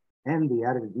industry and the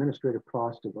added administrative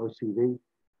cost of OCV.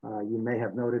 You may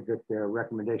have noted that their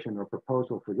recommendation or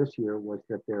proposal for this year was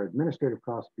that their administrative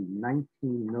costs be $19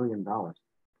 million. Now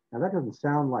that doesn't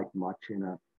sound like much in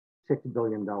a $6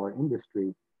 billion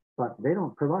industry, but they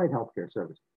don't provide healthcare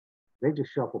services. They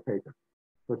just shuffle paper.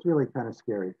 So it's really kind of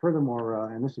scary.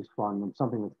 Furthermore, and this is fun and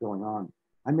something that's going on,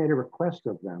 I made a request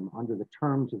of them under the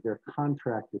terms of their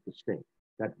contract with the state,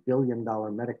 that $1 billion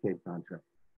Medicaid contract,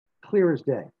 clear as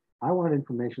day. I wanted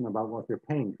information about what they're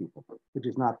paying people, which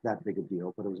is not that big a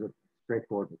deal, but it was a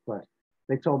straightforward request.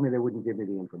 They told me they wouldn't give me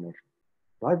the information.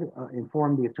 So I've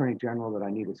informed the Attorney General that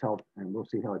I need his help, and we'll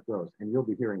see how it goes. And you'll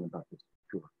be hearing about this,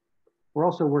 sure. We're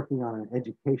also working on an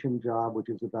education job, which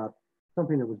is about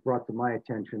something that was brought to my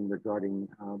attention regarding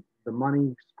the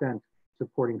money spent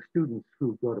supporting students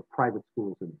who go to private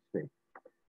schools in the state.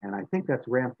 And I think that's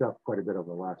ramped up quite a bit over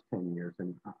the last 10 years.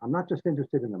 And I'm not just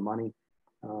interested in the money,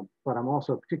 but I'm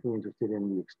also particularly interested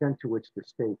in the extent to which the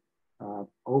state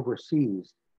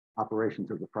oversees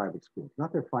operations of the private schools.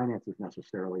 Not their finances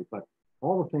necessarily, but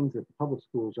all the things that the public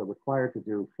schools are required to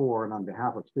do for and on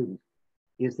behalf of students,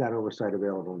 is that oversight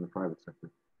available in the private sector?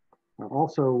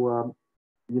 Also,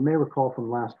 you may recall from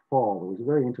last fall, there was a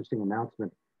very interesting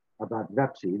announcement about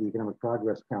VEPSI, the Economic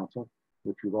Progress Council,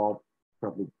 which you've all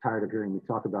probably tired of hearing me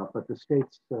talk about, but the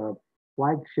state's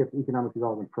flagship economic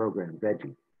development program,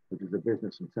 VEGI, which is a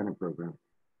business incentive program.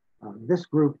 This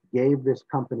group gave this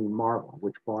company, Marvel,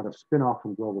 which bought a spinoff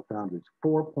from Global Foundries,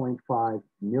 $4.5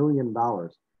 million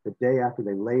the day after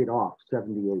they laid off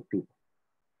 78 people.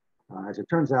 As it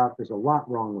turns out, there's a lot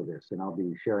wrong with this, and I'll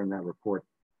be sharing that report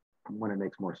when it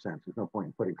makes more sense. There's no point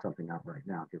in putting something out right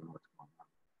now, given what's going on.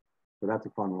 So that's a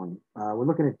fun one. We're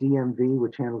looking at DMV,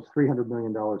 which handles $300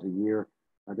 million a year.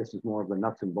 This is more of the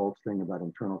nuts and bolts thing about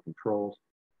internal controls.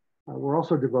 We're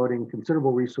also devoting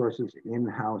considerable resources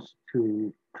in-house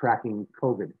to tracking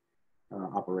COVID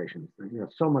operations.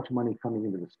 So much money coming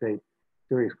into the state,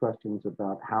 serious questions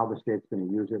about how the state's going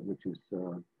to use it, which is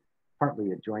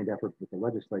partly a joint effort with the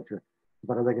legislature,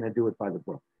 but are they going to do it by the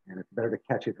book? And it's better to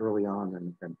catch it early on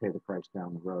than pay the price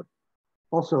down the road.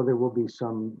 Also, there will be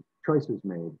some choices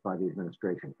made by the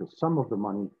administration, because some of the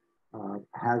money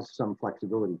has some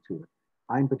flexibility to it.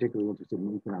 I'm particularly interested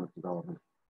in economic development.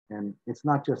 And it's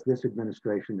not just this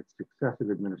administration, it's successive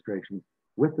administrations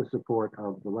with the support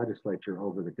of the legislature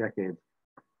over the decades.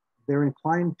 They're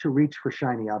inclined to reach for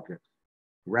shiny objects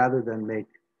rather than make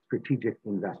strategic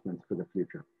investments for the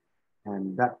future.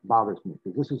 And that bothers me,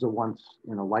 because this is a once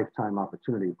in a lifetime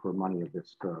opportunity for money of this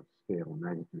scale and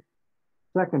magnitude.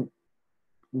 Second,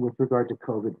 with regard to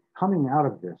COVID, coming out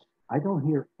of this, I don't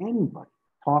hear anybody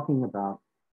talking about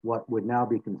what would now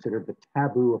be considered the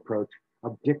taboo approach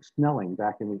of Dick Snelling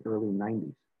back in the early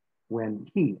 90s, when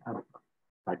he,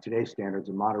 by today's standards,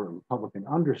 a moderate Republican,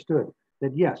 understood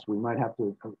that yes, we might have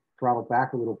to throttle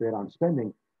back a little bit on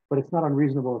spending, but it's not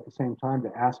unreasonable at the same time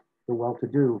to ask the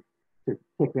well-to-do to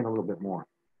kick in a little bit more.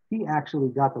 He actually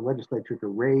got the legislature to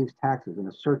raise taxes in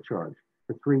a surcharge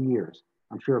for 3 years.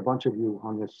 I'm sure a bunch of you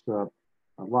on this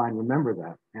line remember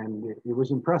that. And it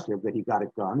was impressive that he got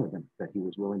it done and that he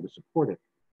was willing to support it.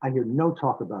 I hear no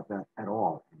talk about that at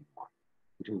all anymore,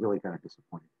 which is really kind of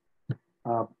disappointing.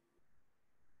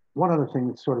 One other thing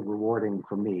that's sort of rewarding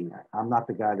for me, I'm not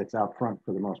the guy that's out front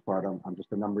for the most part, I'm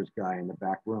just a numbers guy in the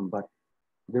back room, but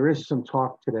there is some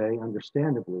talk today,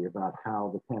 understandably, about how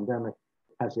the pandemic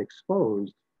has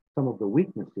exposed some of the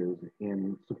weaknesses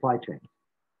in supply chains,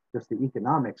 just the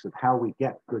economics of how we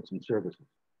get goods and services.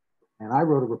 And I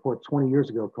wrote a report 20 years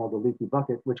ago called The Leaky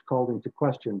Bucket, which called into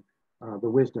question the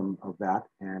wisdom of that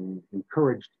and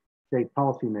encouraged state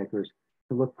policymakers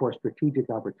to look for strategic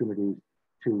opportunities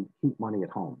to keep money at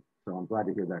home. So I'm glad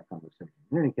to hear that conversation.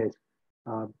 In any case,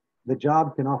 the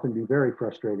job can often be very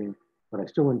frustrating, but I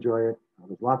still enjoy it.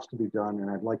 There's lots to be done, and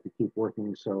I'd like to keep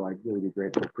working, so I'd really be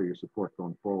grateful for your support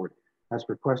going forward. As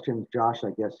for questions, Josh,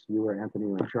 I guess you or Anthony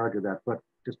are in charge of that, but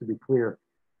just to be clear,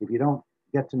 if you don't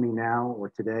get to me now or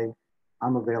today,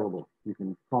 I'm available. You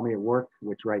can call me at work,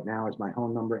 which right now is my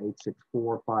home number,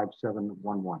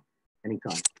 864-5711,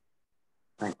 anytime.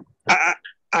 Thank you.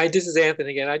 This is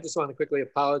Anthony again. I just want to quickly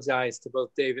apologize to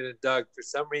both David and Doug. For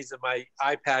some reason, my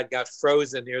iPad got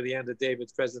frozen near the end of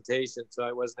David's presentation, so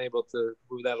I wasn't able to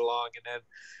move that along. And then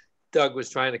Doug was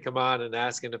trying to come on and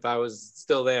asking if I was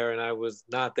still there, and I was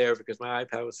not there because my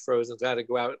iPad was frozen, so I had to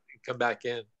go out and come back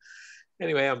in.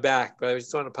 Anyway, I'm back, but I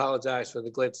just want to apologize for the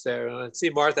glitch there. And I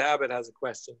see Martha Abbott has a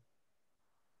question.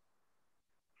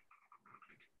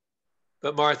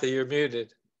 But Martha, you're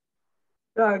muted.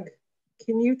 Doug,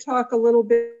 can you talk a little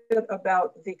bit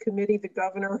about the committee the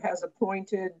governor has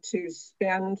appointed to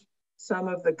spend some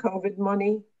of the COVID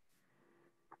money?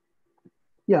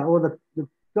 Yeah, well, the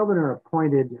governor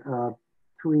appointed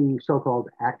 3 so-called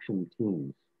action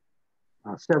teams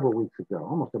several weeks ago,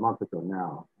 almost a month ago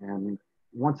now. And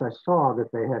once I saw that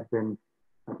they had been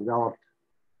developed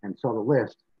and saw the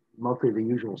list, mostly the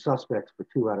usual suspects for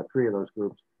 2 out of 3 of those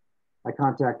groups, I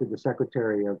contacted the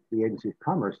Secretary of the Agency of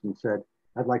Commerce and said,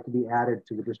 I'd like to be added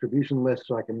to the distribution list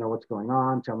so I can know what's going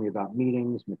on, tell me about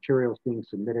meetings, materials being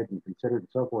submitted and considered and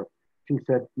so forth. She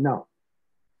said, no.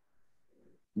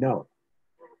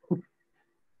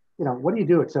 What do you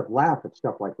do except laugh at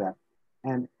stuff like that?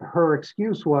 And her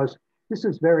excuse was, this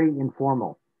is very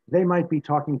informal. They might be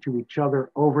talking to each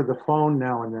other over the phone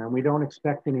now and then. We don't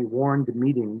expect any warned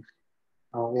meetings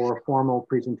or formal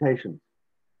presentations.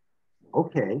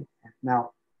 Okay,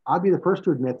 now I'll be the first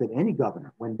to admit that any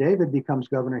governor, when David becomes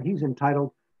governor, he's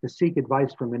entitled to seek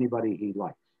advice from anybody he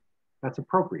likes. That's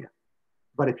appropriate.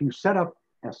 But if you set up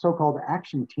a so-called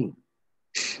action team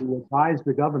to advise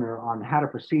the governor on how to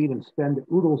proceed and spend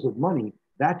oodles of money,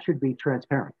 that should be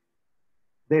transparent.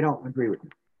 They don't agree with me.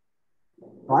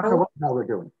 So I don't know what the hell they're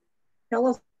doing. Tell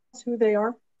us who they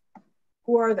are.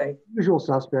 Who are they? Usual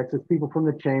suspects. It's people from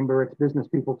the chamber. It's business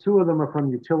people. 2 of them are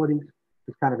from utilities.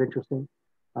 It's kind of interesting.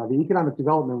 The economic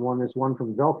development one is one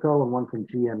from Velco and one from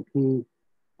GMP.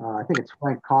 I think it's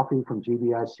Frank Coffey from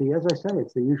GBIC. As I say,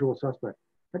 it's the usual suspect.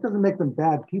 That doesn't make them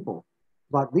bad people,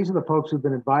 but these are the folks who've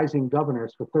been advising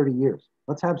governors for 30 years.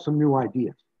 Let's have some new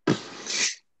ideas.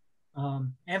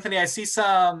 Anthony, I see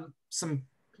some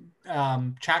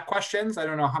chat questions. I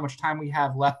don't know how much time we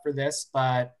have left for this,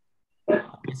 but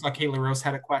I saw Kate LaRose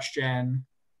had a question.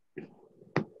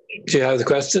 Do you have the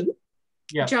question?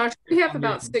 Yeah. Josh, we have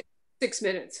about 6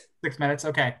 minutes. 6 minutes,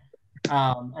 okay.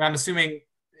 And I'm assuming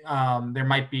there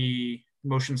might be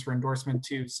motions for endorsement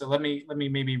too. So let me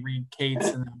maybe read Kate's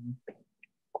and then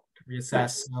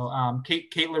reassess. So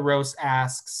Kate LaRose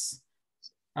asks,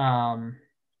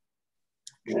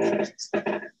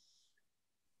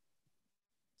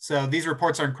 so these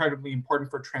reports are incredibly important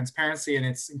for transparency, and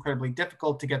it's incredibly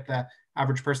difficult to get the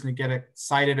average person to get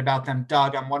excited about them.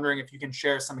 Doug, I'm wondering if you can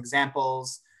share some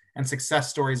examples and success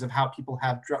stories of how people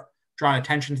have drawn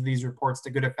attention to these reports to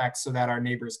good effect so that our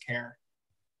neighbors care.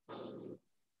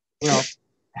 Well,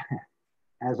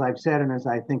 as I've said, and as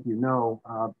I think you know,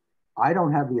 I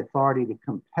don't have the authority to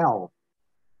compel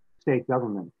state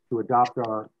government to adopt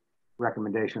our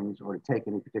recommendations or to take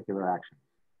any particular action.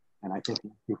 And I think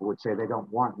people would say they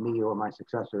don't want me or my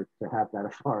successor to have that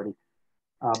authority.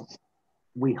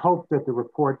 We hope that the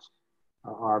reports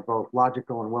are both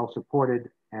logical and well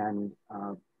supported and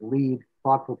lead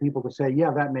thoughtful people to say, yeah,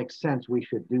 that makes sense, we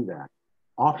should do that.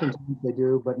 Often they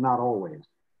do, but not always.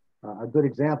 A good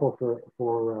example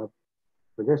for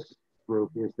this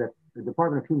group is that the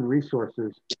Department of Human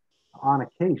Resources, on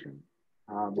occasion,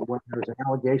 when there's an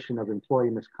allegation of employee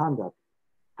misconduct,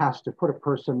 has to put a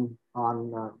person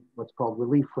on what's called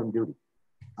relief from duty.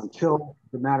 Until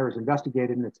the matter is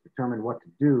investigated and it's determined what to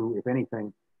do, if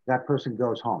anything, that person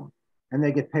goes home and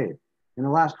they get paid. In the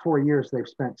last 4 years, they've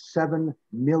spent $7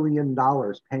 million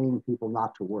paying people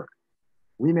not to work.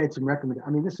 We made some recommendations.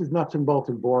 I mean, this is nuts and bolts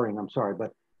and boring, I'm sorry,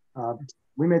 but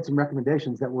we made some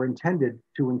recommendations that were intended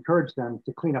to encourage them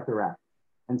to clean up their act.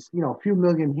 And, you know, a few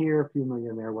million here, a few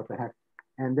million there, what the heck.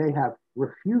 And they have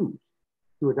refused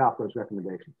to adopt those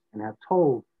recommendations and have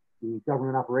told the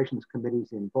government operations committees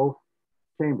in both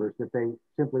chambers that they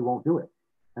simply won't do it.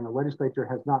 And the legislature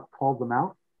has not called them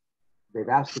out. They've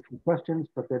asked a few questions,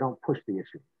 but they don't push the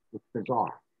issue. It's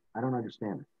bizarre. I don't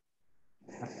understand it.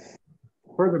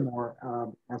 Furthermore,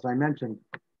 as I mentioned,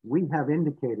 we have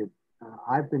indicated,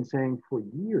 I've been saying for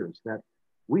years that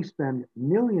we spend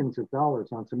millions of dollars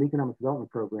on some economic development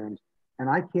programs, and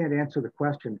I can't answer the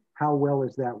question, how well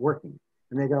is that working?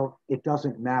 And they go, it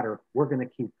doesn't matter. We're going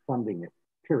to keep funding it,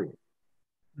 period.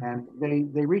 And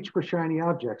they reach for shiny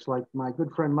objects, like my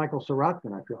good friend Michael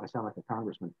Sirotkin, I feel I sound like a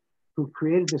congressman, who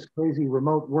created this crazy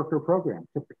remote worker program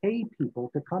to pay people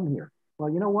to come here. Well,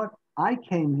 you know what? I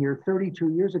came here 32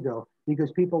 years ago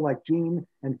because people like Gene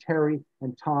and Terry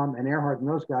and Tom and Erhard and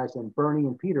those guys and Bernie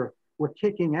and Peter were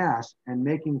kicking ass and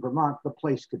making Vermont the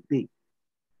place to be.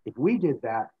 If we did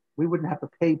that, we wouldn't have to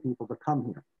pay people to come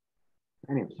here.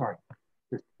 Anyway, sorry.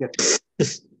 Just get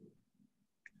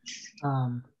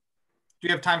do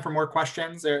you have time for more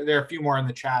questions? There are a few more in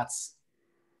the chats.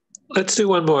 Let's do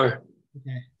one more.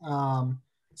 Okay.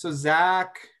 So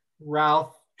Zach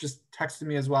Ralph just texted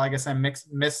me as well. I guess I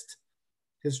missed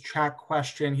his chat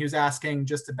question. He was asking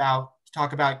just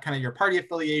talk about kind of your party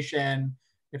affiliation,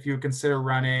 if you would consider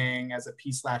running as a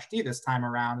P/D this time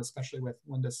around, especially with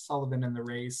Linda Sullivan in the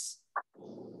race.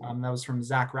 That was from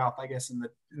Zach Ralph, I guess, in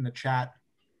the chat.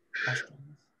 Questions.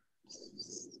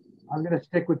 I'm going to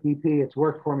stick with BP. It's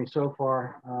worked for me so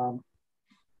far.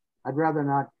 I'd rather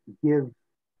not give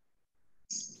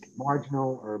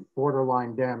marginal or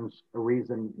borderline Dems a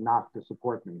reason not to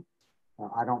support me.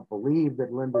 I don't believe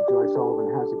that Linda Joy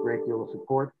Sullivan has a great deal of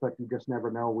support, but you just never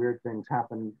know. Weird things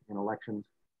happen in elections.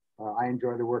 I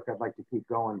enjoy the work. I'd like to keep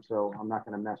going, so I'm not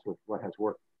going to mess with what has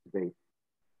worked to date.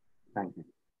 Thank you.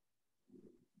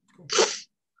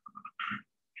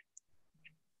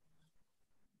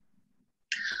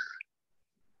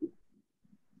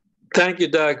 Thank you,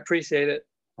 Doug. Appreciate it.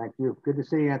 Thank you. Good to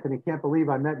see you, Anthony. Can't believe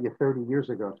I met you 30 years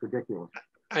ago. It's ridiculous.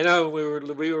 I know we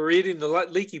were reading the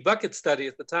leaky bucket study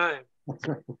at the time. That's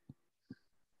right.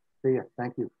 See you.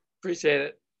 Thank you. Appreciate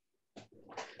it.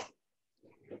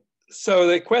 So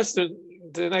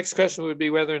the next question would be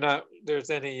whether or not there's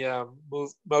any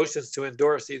motions to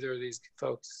endorse either of these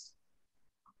folks.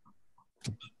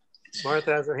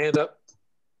 Martha has her hand up.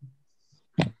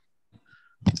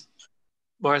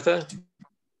 Martha?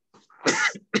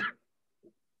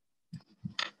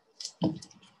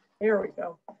 There we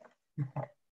go.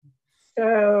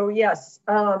 So yes,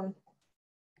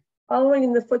 following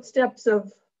in the footsteps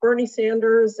of Bernie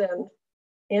Sanders and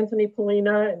Anthony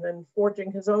Polina, and then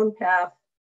forging his own path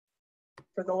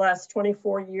for the last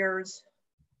 24 years,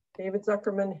 David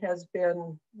Zuckerman has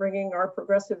been bringing our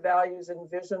progressive values and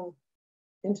vision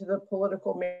into the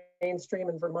political mainstream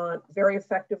in Vermont very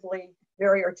effectively,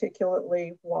 very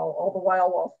articulately, all the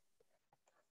while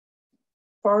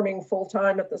farming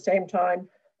full-time at the same time.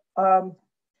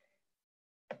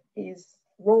 He's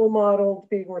role modeled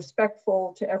being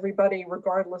respectful to everybody,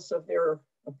 regardless of their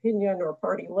opinion or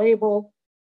party label.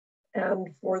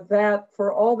 And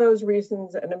for all those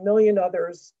reasons and a million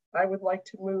others, I would like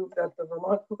to move that the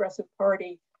Vermont Progressive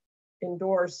Party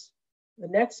endorse the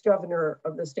next governor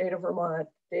of the state of Vermont,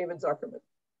 David Zuckerman.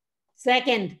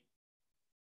 Second.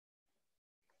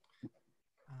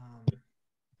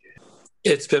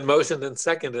 It's been motioned and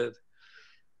seconded.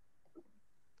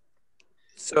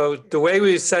 So the way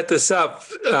we set this up,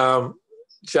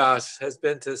 Josh, has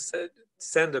been to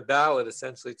send a ballot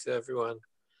essentially to everyone.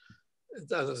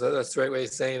 That's the right way of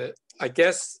saying it. I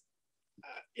guess,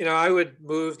 you know, I would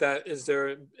move that. Is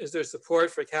there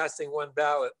support for casting one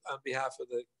ballot on behalf of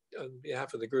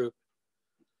the group?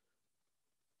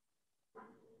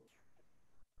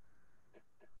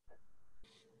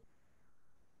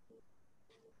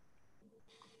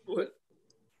 What?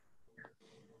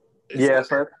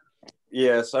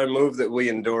 Yes, I move that we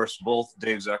endorse both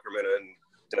Dave Zuckerman and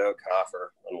Doug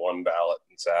Hoffer on one ballot.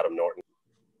 It's Adam Norton.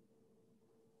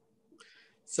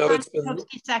 So it's been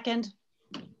second.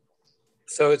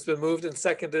 So it's been moved and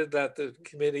seconded that the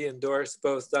committee endorse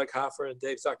both Doug Hoffer and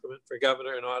Dave Zuckerman for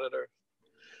governor and auditor.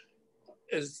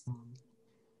 And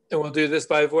we'll do this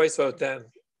by voice vote then.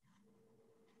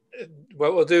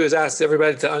 What we'll do is ask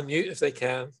everybody to unmute if they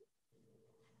can.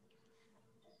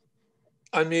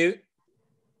 Unmute.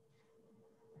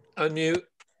 Unmute.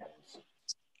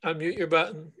 Unmute your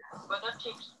button.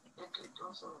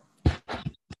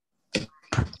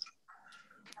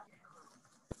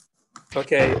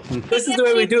 Okay, this is the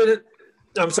way we do it.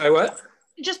 I'm sorry, what?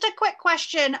 Just a quick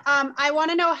question. I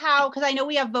want to know how, because I know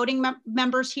we have voting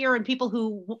members here and people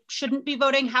who shouldn't be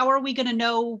voting. How are we going to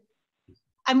know?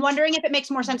 I'm wondering if it makes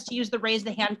more sense to use the raise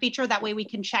the hand feature. That way we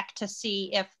can check to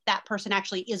see if that person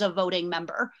actually is a voting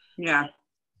member. Yeah.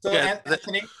 So yeah,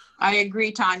 Anthony, I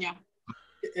agree, Tanya.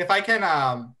 If I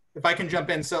can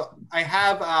jump in. So I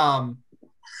have,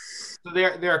 so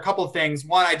there are a couple of things.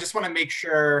 One, I just want to make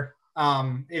sure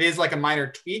it is like a minor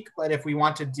tweak, but if we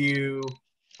want to do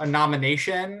a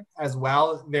nomination as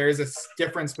well, there is a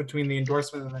difference between the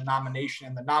endorsement and the nomination.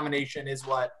 And the nomination is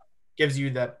what gives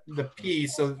you the P.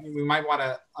 So we might want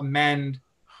to amend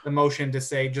the motion to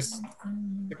say just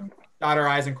dot our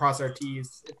I's and cross our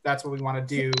T's, if that's what we want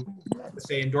to do, to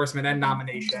say endorsement and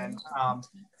nomination.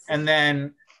 And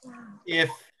then if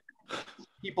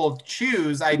people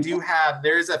choose,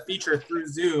 there is a feature through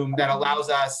Zoom that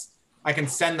allows us, I can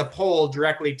send the poll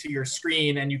directly to your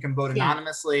screen and you can vote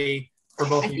anonymously for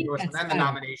both the endorsement and the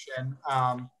nomination.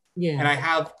 And I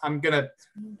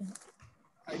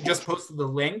just posted the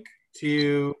link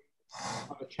to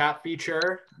a chat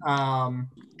feature.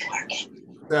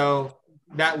 So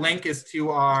that link is to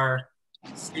our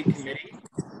state committee.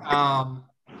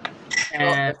 And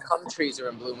the countries are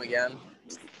in bloom again.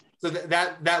 So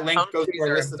that link goes to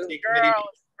our list of state committee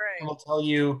and will tell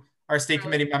you our state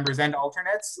committee members and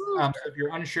alternates. So if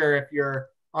you're unsure if you're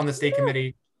on the state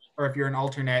committee or if you're an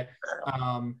alternate,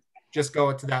 just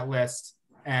go to that list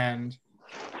and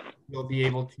you'll be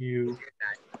able to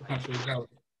potentially vote.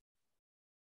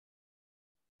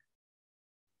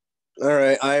 All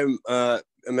right, I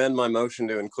amend my motion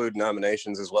to include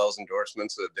nominations as well as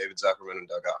endorsements of David Zuckerman and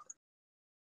Doug Hoffer.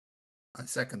 I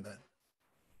second that.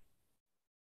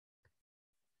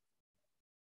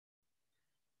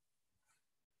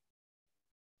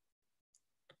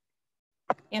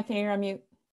 Anthony, you're on mute.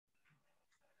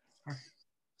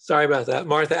 Sorry about that.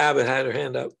 Martha Abbott had her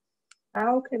hand up.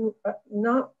 How can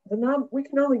we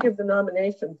can only give the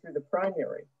nomination through the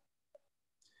primary.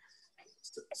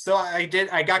 So I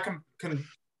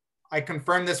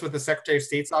confirmed this with the Secretary of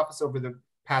State's office over the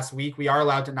past week. We are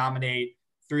allowed to nominate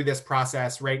through this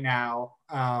process right now,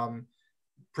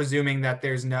 presuming that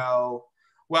there's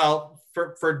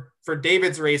for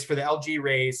David's race, for the LG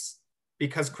race,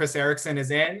 because Chris Erickson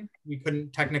is in, we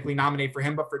couldn't technically nominate for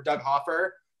him, but for Doug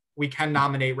Hoffer, we can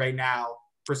nominate right now,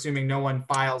 presuming no one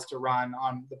files to run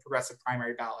on the progressive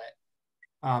primary ballot.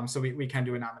 So we can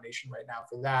do a nomination right now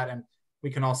for that. And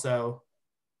we can also,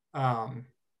 you're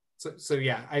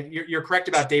correct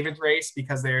about David's race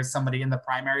because there's somebody in the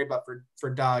primary, but for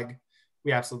Doug,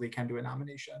 we absolutely can do a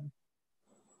nomination.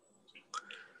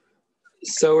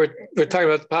 So we're talking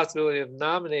about the possibility of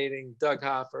nominating Doug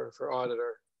Hoffer for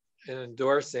auditor and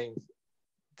endorsing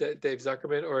Dave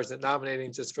Zuckerman, or is it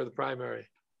nominating just for the primary?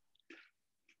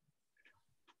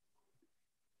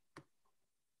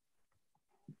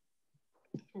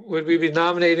 Would we be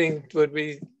nominating,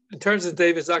 in terms of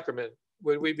David Zuckerman,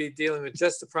 would we be dealing with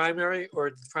just the primary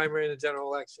or the primary in the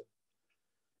general election?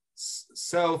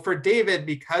 So for David,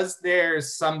 because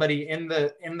there's somebody in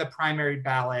the primary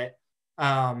ballot,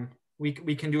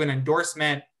 we can do an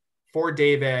endorsement for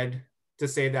David to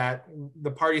say that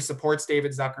the party supports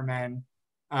David Zuckerman,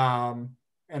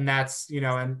 and that's,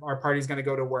 and our party's going to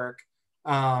go to work.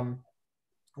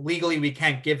 Legally, we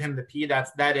can't give him the P.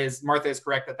 Martha is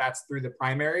correct that that's through the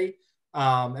primary,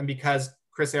 and because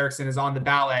Chris Erickson is on the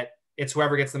ballot, it's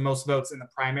whoever gets the most votes in the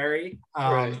primary.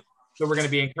 Right. So we're going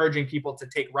to be encouraging people to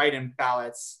take write-in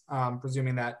ballots,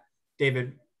 presuming that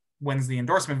David wins the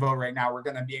endorsement vote right now. We're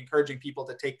going to be encouraging people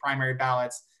to take primary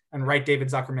ballots and write David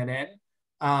Zuckerman in.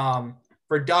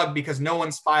 For Doug, because no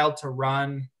one's filed to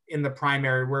run in the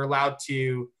primary, we're allowed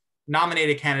to nominate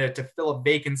a candidate to fill a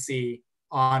vacancy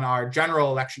on our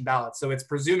general election ballot. So it's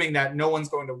presuming that no one's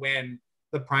going to win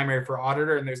the primary for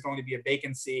auditor and there's going to be a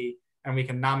vacancy, and we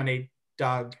can nominate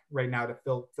Doug right now to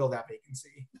fill that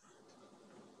vacancy.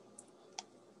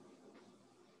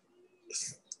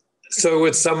 So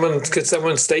could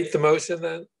someone state the motion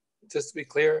then, just to be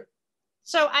clear?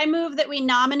 So I move that we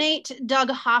nominate Doug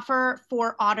Hoffer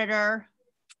for auditor.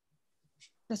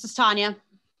 This is Tanya.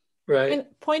 Right. And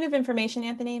point of information,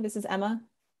 Anthony, this is Emma.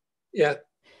 Yeah.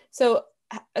 So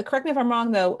correct me if I'm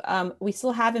wrong though, we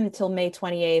still have him until May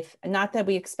 28th. Not that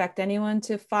we expect anyone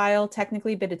to file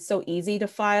technically, but it's so easy to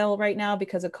file right now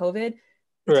because of COVID.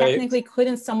 Right. Technically,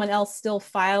 couldn't someone else still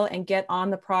file and get on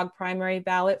the Prague primary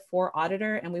ballot for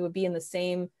auditor, and we would be in the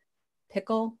same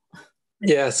pickle?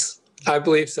 Yes, I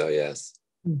believe so, yes.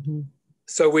 Mm-hmm.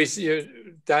 So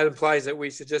that implies that we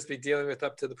should just be dealing with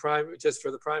up to the primary, just for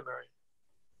the primary.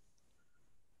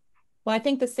 Well, I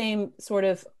think the same sort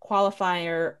of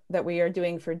qualifier that we are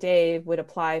doing for Dave would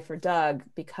apply for Doug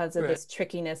because of this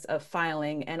trickiness of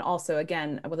filing. And also,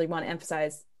 again, I really want to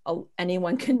emphasize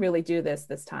anyone can really do this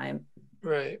time.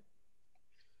 Right.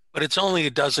 But it's only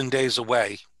a dozen days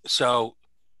away. So,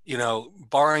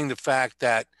 barring the fact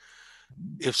that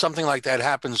if something like that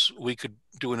happens, we could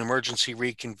do an emergency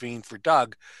reconvene for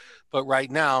Doug. But right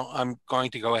now, I'm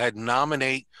going to go ahead and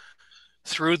nominate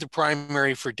through the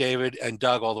primary for David and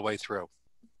Doug all the way through.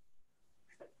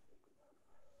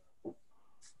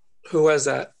 Who was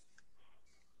that?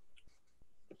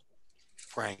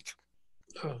 Frank.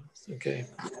 Oh, okay.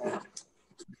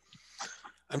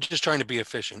 I'm just trying to be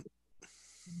efficient.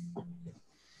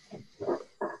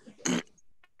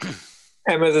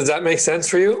 Emma, does that make sense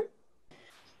for you?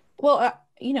 Well,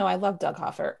 I love Doug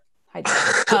Hoffer.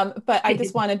 But I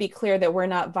just want to be clear that we're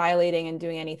not violating and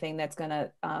doing anything that's going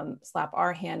to slap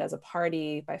our hand as a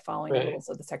party by following the rules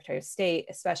of the Secretary of State,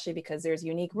 especially because there's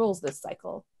unique rules this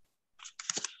cycle.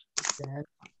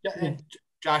 And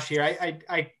Josh here,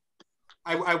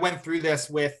 I went through this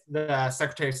with the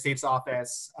Secretary of State's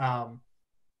office.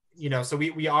 So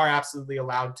we are absolutely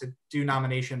allowed to do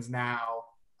nominations now.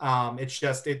 It's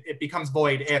just, it becomes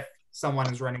void if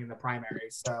someone is running in the primary.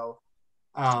 So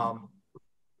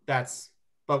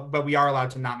but we are allowed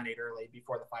to nominate early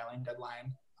before the filing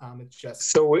deadline. It's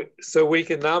just. So we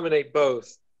can nominate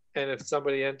both. And if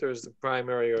somebody enters the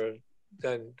primary,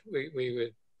 then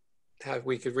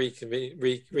we could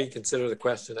reconsider the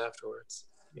question afterwards.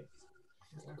 Yeah.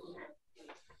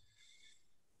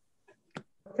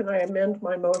 Can I amend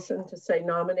my motion to say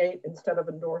nominate instead of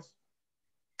endorse?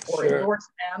 Or Sure. endorse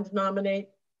and nominate?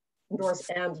 Endorse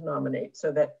and nominate,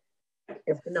 so that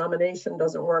if the nomination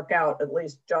doesn't work out, at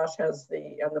least Josh and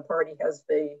the party has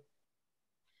the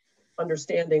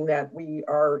understanding that we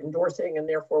are endorsing and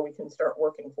therefore we can start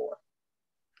working for.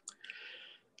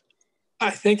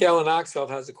 I think Ellen Oxfeld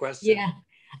has a question. Yeah,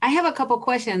 I have a couple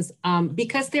questions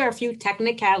because there are a few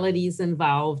technicalities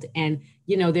involved, and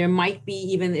there might be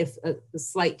even if a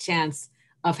slight chance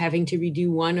of having to redo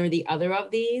one or the other of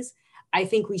these. I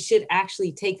think we should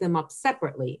actually take them up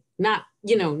separately, not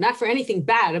for anything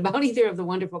bad about either of the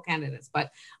wonderful candidates,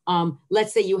 but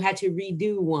let's say you had to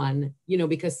redo one,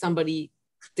 because somebody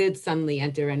did suddenly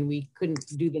enter and we couldn't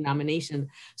do the nomination.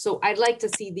 So I'd like to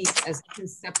see these as two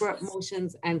separate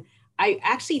motions. And I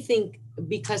actually think,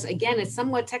 because again, it's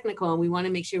somewhat technical and we want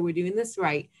to make sure we're doing this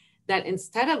right, that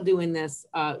instead of doing this,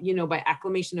 by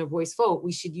acclamation or voice vote,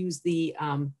 we should use the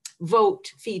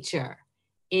vote feature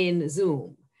in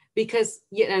Zoom. Because,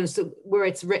 so where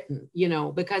it's written,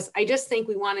 because I just think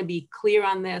we want to be clear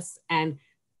on this. And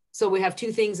so we have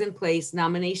two things in place,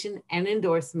 nomination and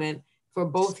endorsement. for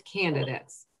both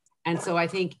candidates. And so I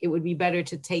think it would be better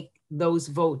to take those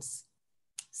votes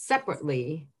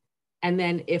separately. And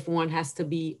then if one has to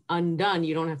be undone,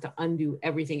 you don't have to undo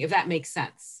everything, if that makes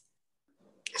sense.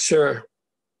 Sure.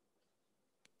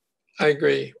 I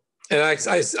agree. And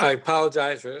I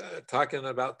apologize for talking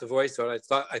about the voice vote.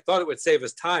 I thought it would save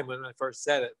us time when I first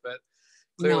said it, but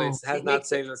clearly it has not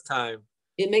saved us time.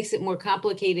 It makes it more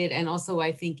complicated. And also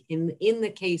I think in the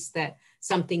case that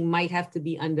something might have to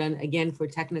be undone, again, for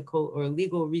technical or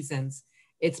legal reasons,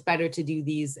 it's better to do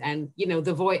these. And, you know,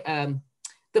 the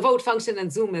vote function in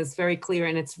Zoom is very clear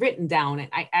and it's written down. And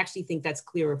I actually think that's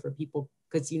clearer for people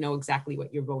because you know exactly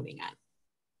what you're voting on.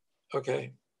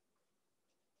 Okay.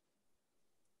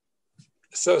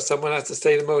 So someone has to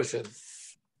state a motion.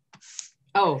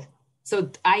 Oh,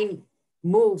 so I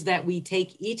move that we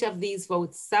take each of these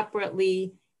votes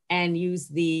separately and use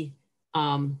the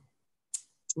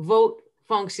vote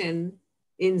function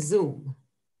in Zoom.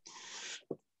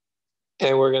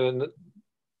 And we're going to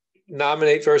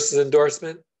nominate versus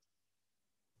endorsement?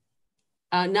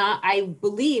 Now, I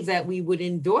believe that we would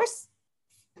endorse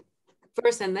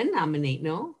first and then nominate,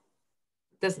 no?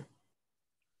 Doesn't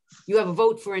you have a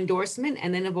vote for endorsement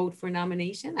and then a vote for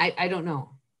nomination? I don't know.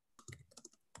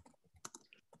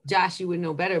 Josh, you would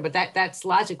know better, but that's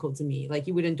logical to me. Like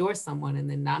you would endorse someone and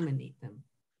then nominate them.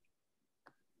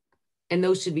 And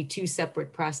those should be two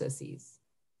separate processes.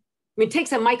 I mean, it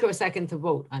takes a microsecond to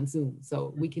vote on Zoom,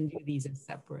 so we can do these as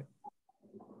separate.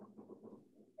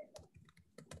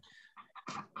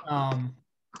 I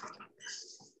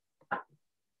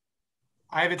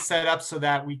have it set up so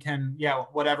that we can, yeah,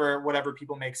 whatever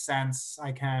people make sense,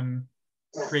 I can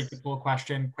create the full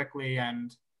question quickly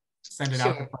and send it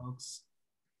out to folks.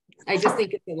 I just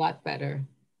think it's a lot better.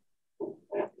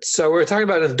 So we're talking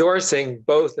about endorsing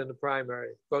both in the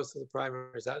primary, both of the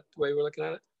primaries. Is that the way we're looking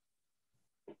at it?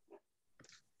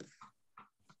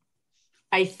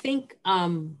 I think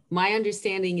my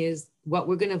understanding is what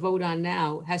we're going to vote on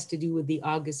now has to do with the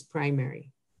August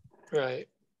primary. Right.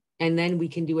 And then we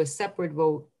can do a separate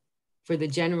vote for the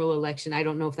general election. I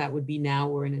don't know if that would be now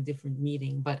or in a different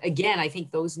meeting. But again, I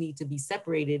think those need to be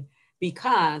separated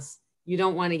because you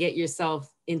don't want to get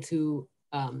yourself into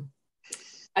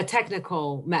a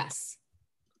technical mess.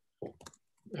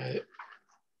 Right.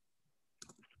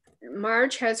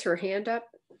 Marge has her hand up.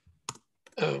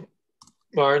 Oh,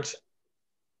 Marge.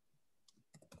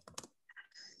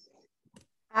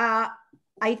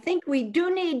 I think we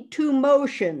do need two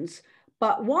motions,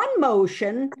 but one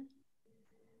motion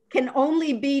can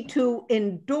only be to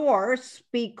endorse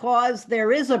because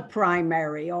there is a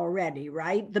primary already,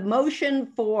 right? The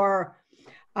motion for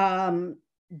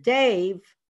Dave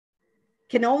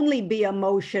can only be a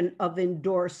motion of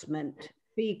endorsement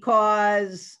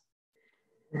because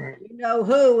you know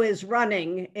who is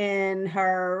running in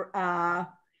her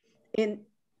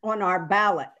on our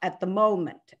ballot at the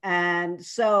moment. And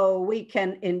so we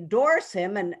can endorse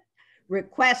him and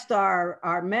request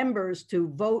our members to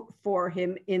vote for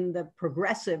him in the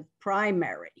progressive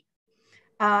primary.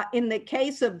 In the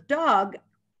case of Doug,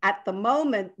 at the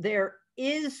moment, there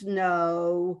is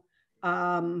no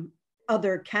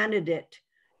other candidate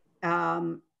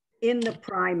in the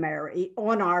primary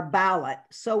on our ballot.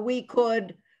 So we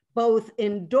could both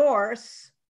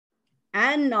endorse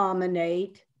and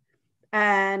nominate.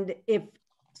 And if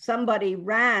somebody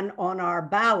ran on our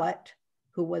ballot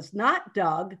who was not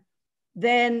Doug,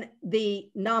 then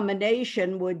the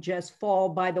nomination would just fall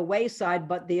by the wayside,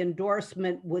 but the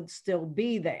endorsement would still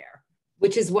be there.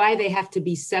 Which is why they have to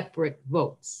be separate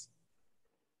votes.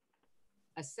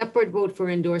 A separate vote for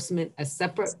endorsement, a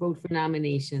separate vote for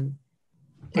nomination.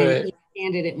 And Right. each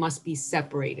candidate must be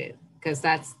separated because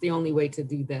that's the only way to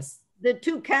do this. The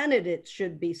two candidates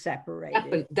should be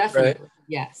separated. Definitely,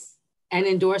 yes. And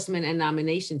endorsement and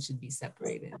nomination should be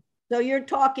separated. So you're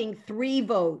talking 3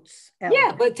 votes. Ellen.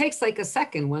 Yeah, but it takes like a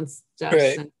second once Josh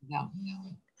Right. sends it out.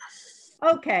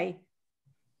 Okay.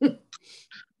 All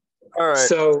right.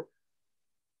 So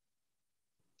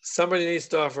somebody needs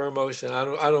to offer a motion. I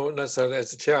don't necessarily,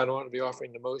 as the chair, I don't want to be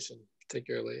offering the motion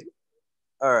particularly.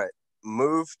 All right.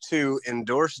 Move to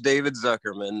endorse David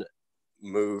Zuckerman.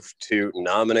 Move to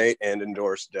nominate and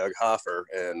endorse Doug Hoffer.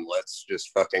 And let's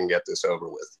just fucking get this over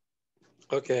with.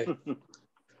 Okay.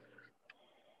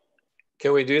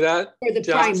 Can we do that? For the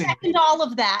John? primary. Second all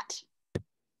of that.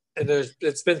 And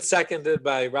it's been seconded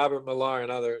by Robert Millar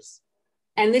and others.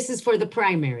 And this is for the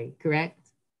primary, correct?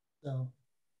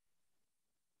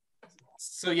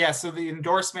 So yeah, so the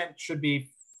endorsement should be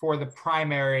for the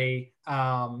primary,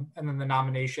 and then the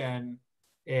nomination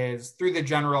is through the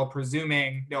general,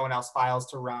 presuming no one else files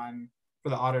to run.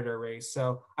 the auditor race.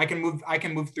 So I can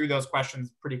move through those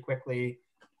questions pretty quickly.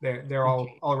 They're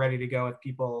all ready to go if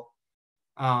people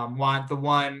want. The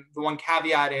one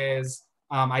caveat is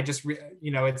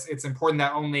it's important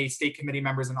that only state committee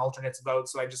members and alternates vote.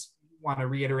 So I just want to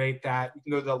reiterate that you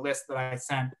can go to the list that I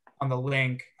sent on the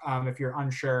link if you're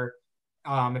unsure.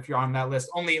 If you're on that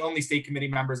list, only state committee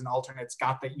members and alternates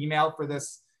got the email for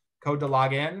this code to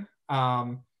log in.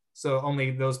 So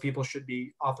only those people should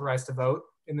be authorized to vote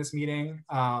in this meeting,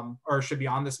 or should be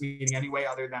on this meeting anyway,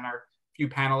 other than our few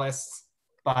panelists.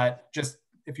 But just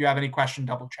if you have any question,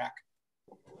 double check.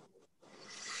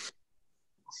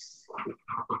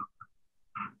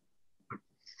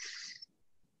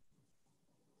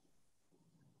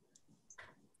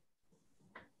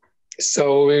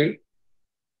 So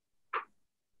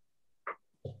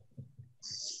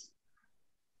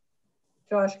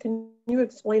Josh, can you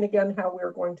explain again how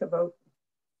we're going to vote?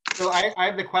 So I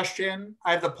have the question,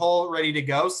 I have the poll ready to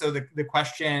go. So the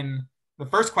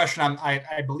first question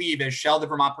I believe is, shall the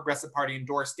Vermont Progressive Party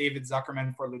endorse David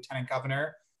Zuckerman for Lieutenant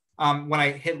Governor? When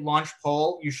I hit launch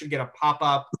poll, you should get a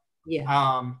pop-up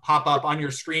on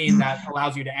your screen that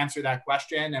allows you to answer that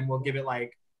question, and we'll give it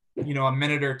like, a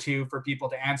minute or two for people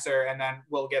to answer, and then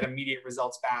we'll get immediate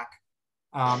results back.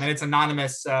 And it's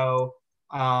anonymous, so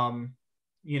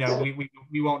we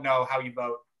won't know how you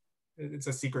vote. It's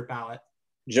a secret ballot.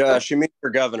 Josh, you mean for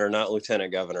governor, not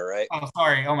lieutenant governor, right? Oh,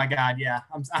 sorry. Oh my God. Yeah,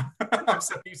 I'm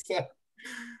so used to.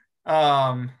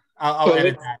 I'll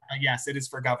edit that. Yes, it is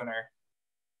for governor.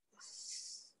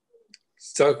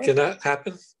 So can that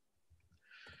happen?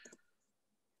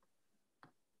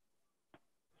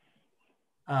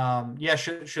 Yeah.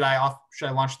 Should I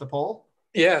launch the poll?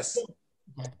 Yes.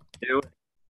 Okay. Do it.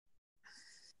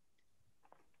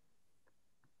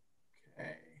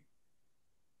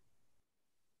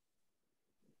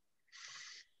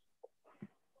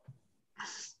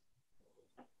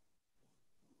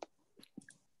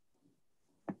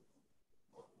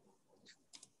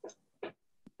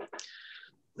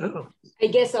 Oh. I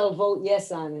guess I'll vote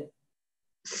yes on it.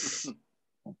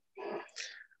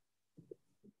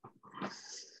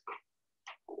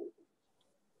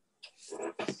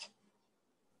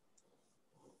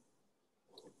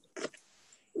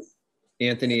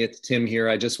 Anthony, it's Tim here.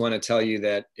 I just want to tell you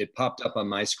that it popped up on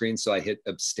my screen, so I hit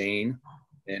abstain.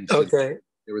 And so okay.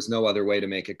 There was no other way to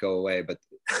make it go away, but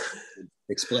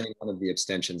explain one of the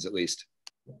abstentions at least.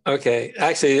 Okay,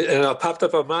 actually, and it popped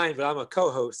up on mine, but I'm a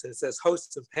co-host, and it says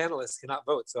hosts and panelists cannot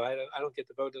vote, so I don't get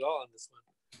to vote at all on this one.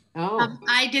 Oh,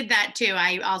 I did that too.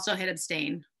 I also hit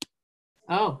abstain.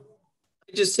 Oh,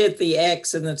 I just hit the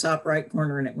X in the top right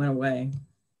corner and it went away.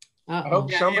 I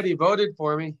hope somebody voted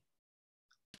for me.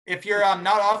 If you're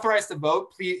not authorized to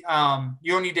vote, please,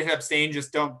 you don't need to hit abstain.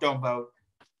 Just don't vote,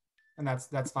 and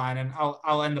that's fine. And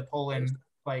I'll end the poll in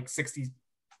like 60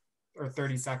 or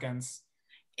 30 seconds.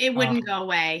 It wouldn't go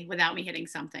away without me hitting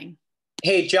something.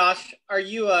 Hey, Josh, are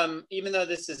you, even though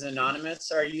this is anonymous,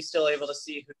 are you still able to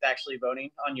see who's actually voting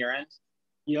on your end?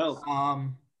 Yeah,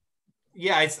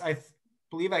 I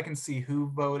believe I can see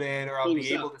who voted, or I'll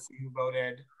be able to see who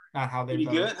voted, not how they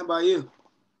voted. Good? How about you?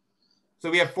 So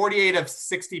we have 48 of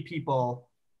 60 people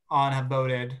have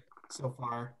voted so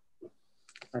far.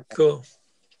 Cool.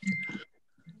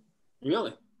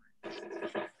 Really?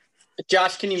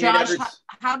 Josh, can you mute Josh,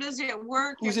 how does it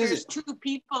work if there's two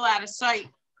people at a site?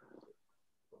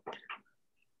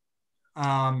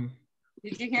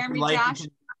 Did you hear me, Josh?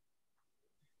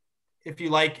 If you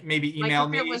like, maybe email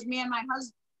me. If it was me and my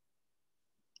husband.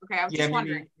 Okay, I was just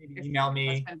wondering. Maybe email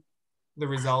me the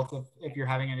result if you're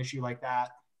having an issue like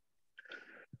that.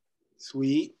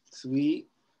 Sweet.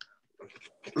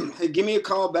 Hey, give me a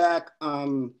call back,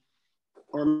 or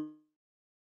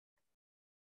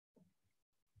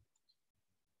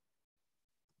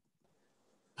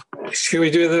can we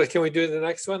do the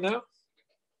next one now?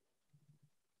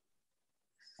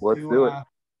 Let's do it.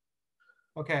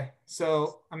 Okay,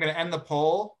 so I'm going to end the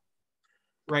poll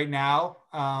right now.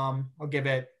 I'll give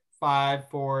it 5,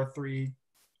 4, 3,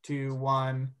 2,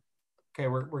 1. Okay,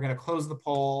 we're going to close the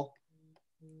poll.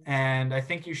 And I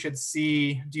think you should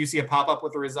see, do you see a pop-up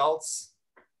with the results?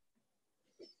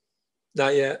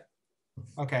 Not yet.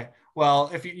 Okay, well,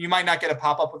 if you might not get a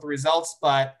pop-up with the results,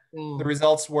 but the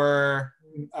results were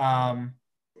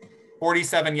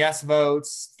 47 yes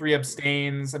votes, 3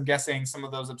 abstains. I'm guessing some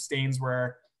of those abstains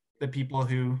were the people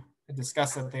who had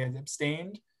discussed that they had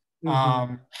abstained.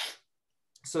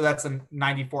 So that's a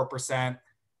 94%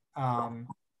 of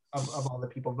all the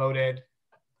people voted,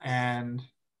 and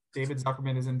David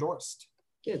Zuckerman is endorsed.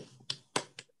 Good.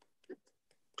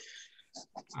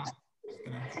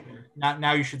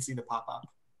 Now you should see the pop-up.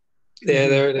 Yeah,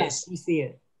 there it Yes, is. you see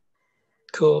it.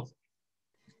 Cool.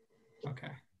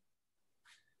 Okay.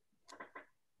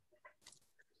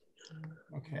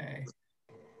 Okay.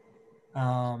 So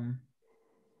I'm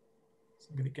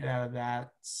going to get out of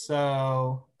that.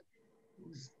 So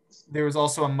there was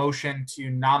also a motion to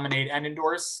nominate and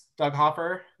endorse Doug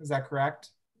Hoffer. Is that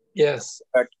correct? Yes.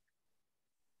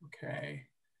 Okay.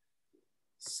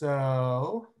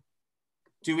 So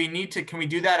do we need to, can we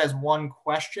do that as one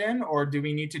question, or do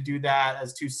we need to do that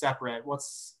as two separate?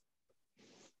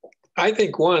 I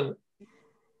think one.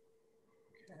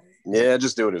 Yeah,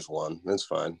 just do it as one. That's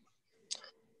fine.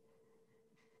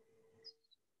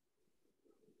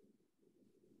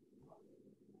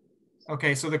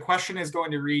 Okay, so the question is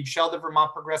going to read, shall the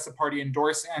Vermont Progressive Party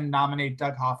endorse and nominate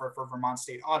Doug Hoffer for Vermont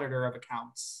State Auditor of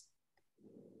Accounts?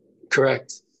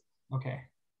 Correct. Okay,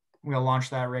 I'm gonna launch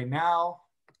that right now.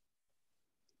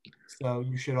 So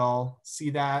you should all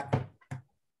see that.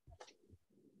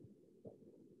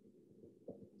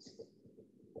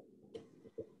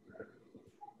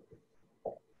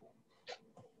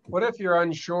 What if you're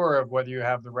unsure of whether you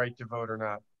have the right to vote or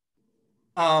not?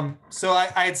 So I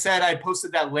had said I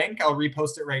posted that link. I'll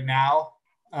repost it right now.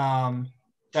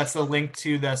 That's the link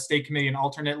to the state committee and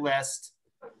alternate list.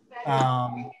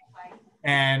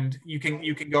 And you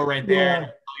can go right there and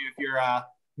tell you if you're a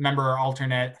member or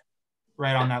alternate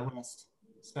right on that list.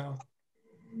 So.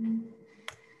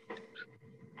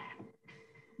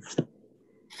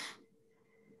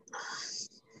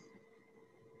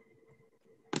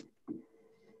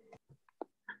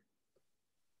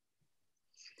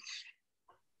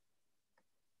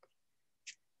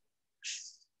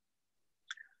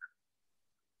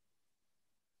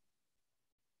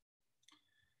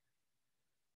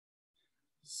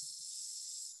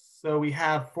 So we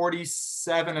have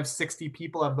 47 of 60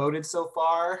 people have voted so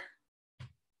far.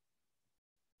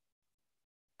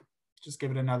 Just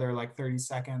give it another like 30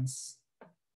 seconds.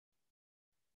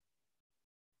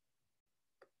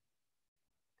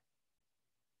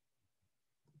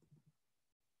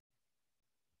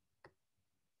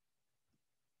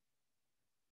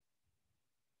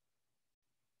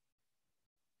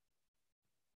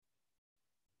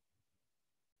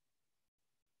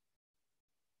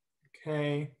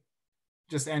 Okay,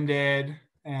 just ended,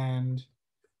 and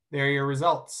there are your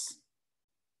results.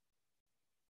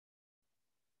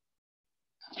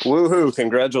 Woohoo!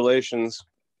 Congratulations,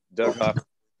 Doug Hoffer,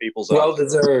 People's Well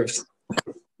Office. deserved.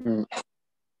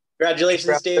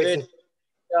 Congratulations, David.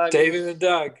 Doug. David and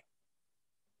Doug.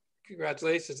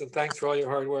 Congratulations and thanks for all your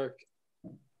hard work.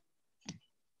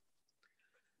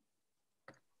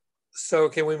 So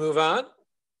can we move on?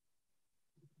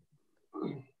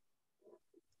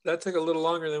 That took a little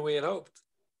longer than we had hoped.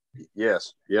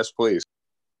 Yes, yes, please.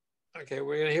 Okay,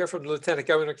 we're going to hear from the Lieutenant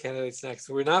Governor candidates next.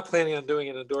 We're not planning on doing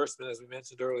an endorsement, as we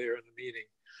mentioned earlier in the meeting,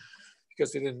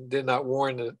 because we did not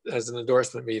warn it as an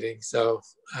endorsement meeting. So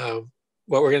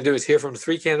what we're going to do is hear from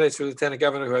 3 candidates for Lieutenant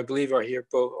Governor, who I believe are here,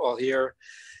 all here: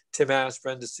 Tim Ash,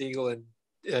 Brenda Siegel,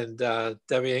 and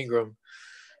Debbie Ingram.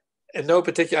 In no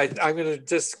particular, I'm going to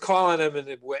just call on them in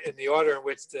the order in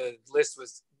which the list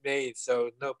was made.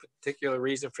 So no particular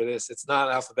reason for this. It's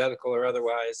not alphabetical or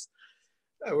otherwise.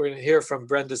 We're going to hear from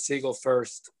Brenda Siegel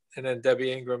first, and then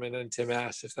Debbie Ingram, and then Tim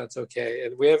Ash, if that's okay.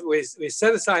 And we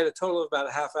set aside a total of about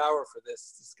a half hour for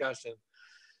this discussion,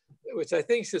 which I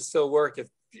think should still work.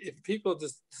 If people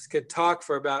just could talk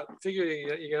for about, figuring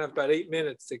you're going to have about 8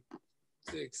 minutes to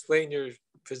explain your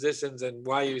positions and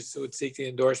why you would seek the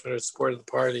endorsement or support of the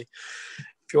party.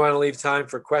 If you want to leave time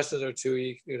for questions or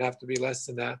two, you'd have to be less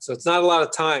than that. So it's not a lot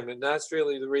of time, and that's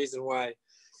really the reason why.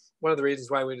 One of the reasons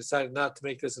why we decided not to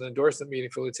make this an endorsement meeting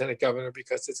for Lieutenant Governor,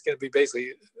 because it's going to be basically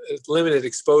a limited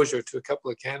exposure to a couple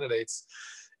of candidates.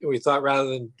 And we thought rather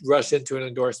than rush into an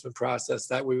endorsement process,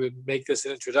 that we would make this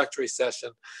an introductory session.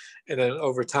 And then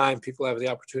over time, people have the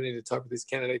opportunity to talk with these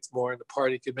candidates more, and the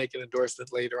party could make an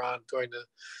endorsement later on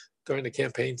during the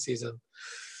campaign season.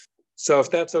 So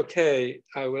if that's okay,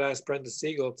 I would ask Brenda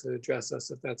Siegel to address us.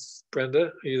 If that's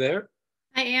Brenda, are you there?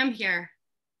 I am here.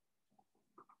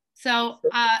 So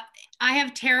I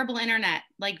have terrible internet,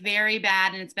 like very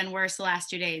bad, and it's been worse the last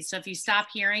 2 days. So if you stop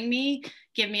hearing me,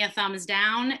 give me a thumbs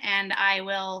down and I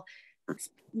will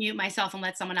mute myself and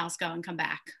let someone else go and come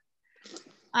back.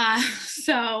 I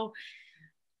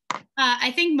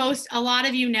think a lot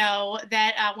of you know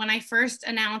that when I first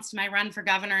announced my run for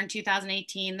governor in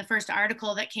 2018, the first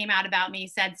article that came out about me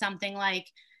said something like,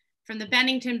 from the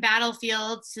Bennington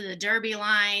battlefields to the Derby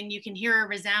line, you can hear a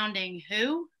resounding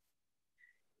who?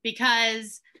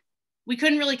 Because we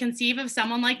couldn't really conceive of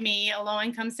someone like me, a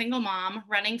low-income single mom,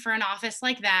 running for an office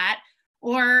like that,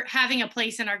 or having a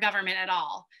place in our government at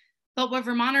all. But what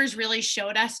Vermonters really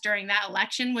showed us during that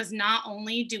election was not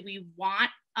only do we want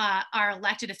our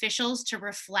elected officials to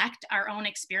reflect our own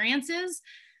experiences,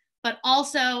 but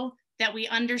also that we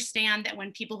understand that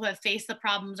when people who have faced the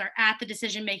problems are at the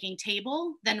decision-making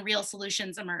table, then real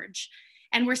solutions emerge.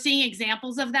 And we're seeing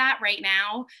examples of that right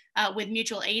now with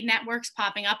mutual aid networks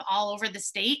popping up all over the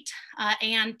state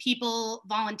and people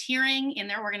volunteering in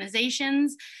their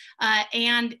organizations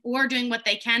or doing what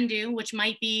they can do, which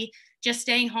might be just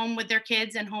staying home with their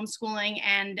kids and homeschooling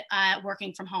and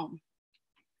working from home.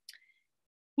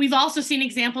 We've also seen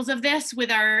examples of this with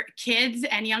our kids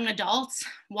and young adults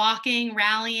walking,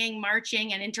 rallying,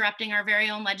 marching, and interrupting our very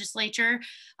own legislature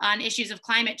on issues of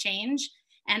climate change.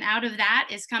 And out of that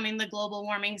is coming the Global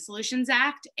Warming Solutions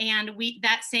Act. And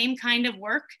that same kind of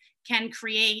work can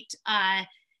create a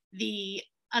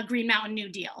Green Mountain New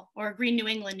Deal or a Green New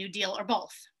England New Deal or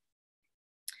both.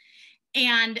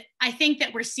 And I think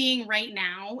that we're seeing right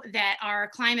now that our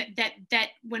climate, that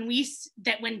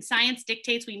when science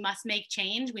dictates we must make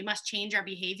change, we must change our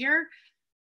behavior,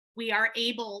 we are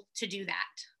able to do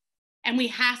that. And we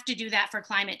have to do that for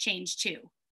climate change too.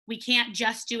 We can't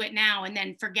just do it now and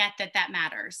then forget that that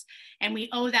matters. And we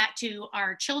owe that to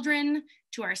our children,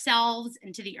 to ourselves,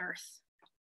 and to the earth.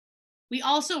 We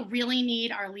also really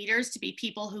need our leaders to be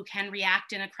people who can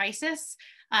react in a crisis,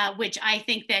 which I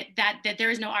think that there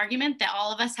is no argument that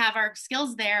all of us have our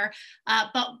skills there.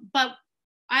 But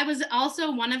I was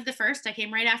also one of the first, I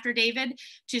came right after David,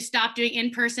 to stop doing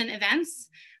in-person events.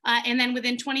 And then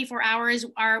within 24 hours,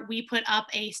 we put up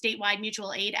a statewide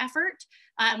mutual aid effort.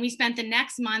 And we spent the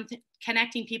next month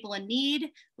connecting people in need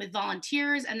with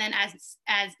volunteers. And then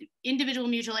as individual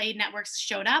mutual aid networks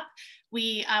showed up,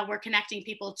 we were connecting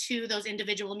people to those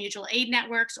individual mutual aid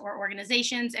networks or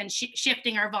organizations and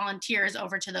shifting our volunteers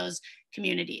over to those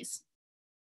communities.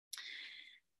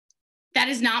 That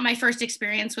is not my first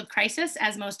experience with crisis,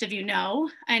 as most of you know.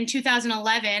 In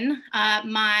 2011,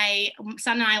 my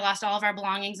son and I lost all of our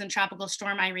belongings in Tropical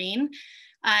Storm Irene.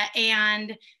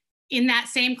 And in that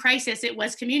same crisis, it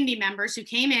was community members who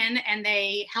came in and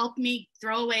they helped me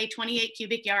throw away 28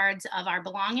 cubic yards of our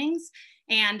belongings.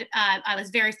 And I was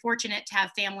very fortunate to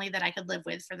have family that I could live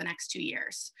with for the next 2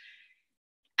 years.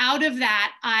 Out of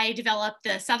that, I developed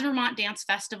the Southern Vermont Dance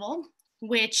Festival,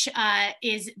 which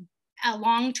is a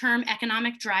long-term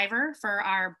economic driver for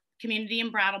our community in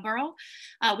Brattleboro.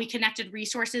 We connected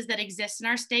resources that exist in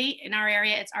our state. In our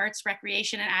area, it's arts,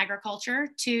 recreation, and agriculture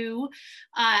to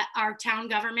our town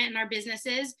government and our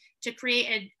businesses to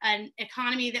create an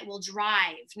economy that will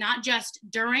drive, not just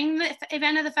during the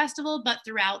event of the festival, but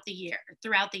throughout the year.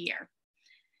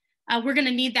 We're gonna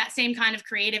need that same kind of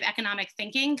creative economic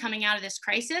thinking coming out of this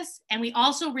crisis. And we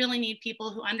also really need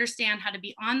people who understand how to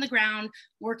be on the ground,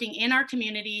 working in our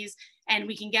communities, and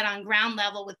we can get on ground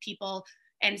level with people.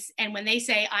 And when they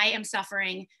say, I am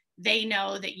suffering, they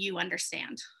know that you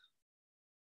understand,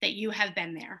 that you have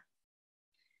been there.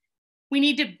 We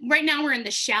need to, right now we're in the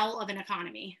shell of an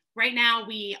economy. Right now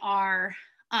we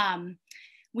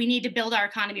need to build our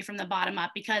economy from the bottom up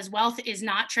because wealth is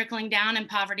not trickling down and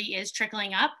poverty is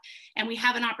trickling up. And we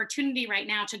have an opportunity right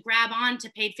now to grab on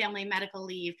to paid family medical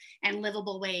leave and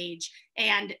livable wage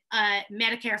and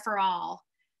Medicare for all.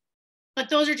 But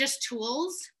those are just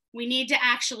tools. We need to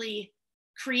actually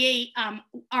create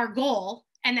our goal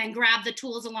and then grab the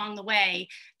tools along the way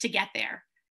to get there.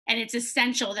 And it's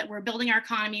essential that we're building our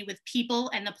economy with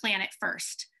people and the planet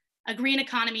first. A green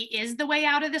economy is the way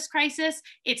out of this crisis.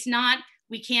 It's not,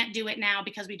 we can't do it now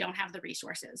because we don't have the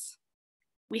resources.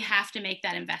 We have to make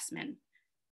that investment.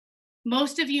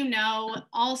 Most of you know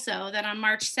also that on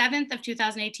March 7th of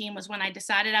 2018 was when I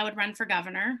decided I would run for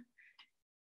governor.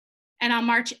 And on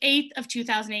March 8th of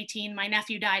 2018, my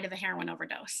nephew died of a heroin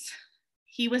overdose.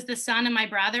 He was the son of my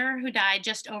brother who died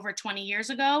just over 20 years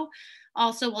ago,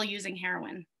 also while using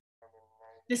heroin.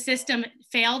 The system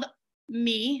failed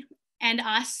me and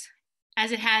us,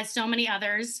 as it has so many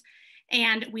others,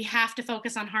 and we have to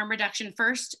focus on harm reduction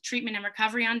first, treatment and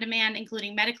recovery on demand,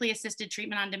 including medically assisted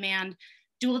treatment on demand,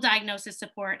 dual diagnosis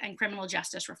support, and criminal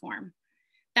justice reform.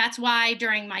 That's why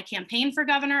during my campaign for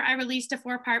governor, I released a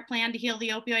 4-part plan to heal the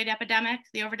opioid epidemic,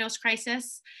 the overdose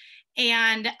crisis.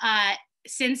 And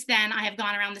since then, I have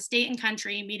gone around the state and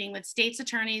country meeting with state's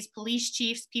attorneys, police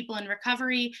chiefs, people in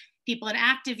recovery, people in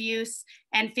active use,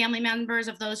 and family members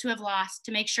of those who have lost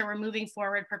to make sure we're moving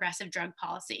forward progressive drug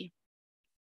policy.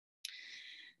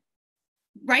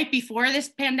 Right before this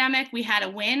pandemic, we had a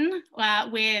win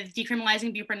with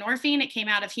decriminalizing buprenorphine. It came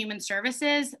out of Human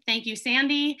Services. Thank you,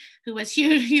 Sandy, who was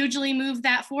hugely moved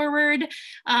that forward.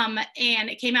 And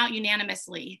it came out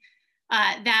unanimously.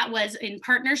 That was in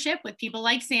partnership with people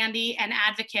like Sandy and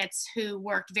advocates who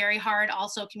worked very hard,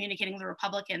 also communicating with the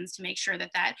Republicans to make sure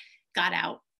that that got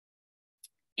out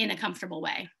in a comfortable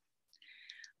way.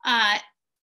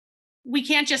 We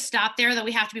can't just stop there, though.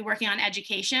 We have to be working on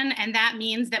education, and that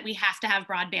means that we have to have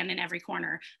broadband in every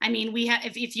corner. I mean, we have,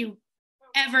 if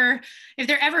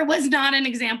there ever was not an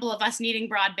example of us needing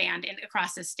broadband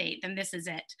across the state, then this is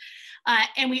it.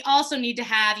 And we also need to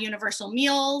have universal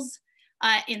meals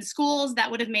in schools. That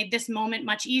would have made this moment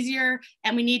much easier.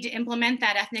 And we need to implement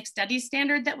that ethnic studies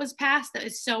standard that was passed that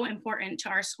is so important to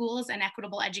our schools and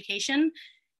equitable education.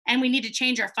 And we need to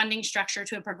change our funding structure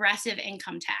to a progressive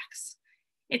income tax.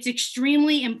 It's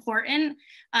extremely important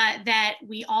that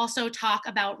we also talk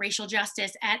about racial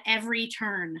justice at every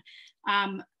turn.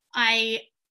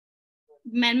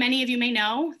 Many of you may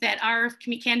know that our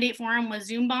candidate forum was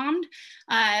Zoom bombed.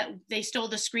 They stole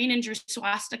the screen and drew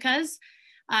swastikas.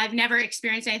 I've never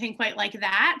experienced anything quite like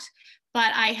that,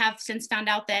 but I have since found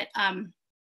out that I'm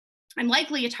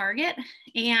likely a target.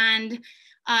 And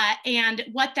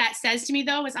what that says to me,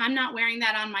 though, is I'm not wearing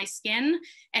that on my skin.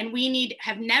 And we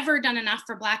have never done enough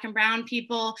for Black and brown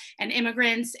people and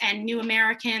immigrants and new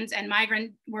Americans and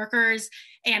migrant workers.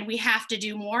 And we have to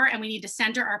do more. And we need to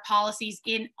center our policies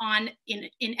in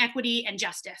equity and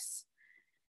justice.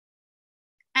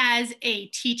 As a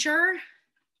teacher,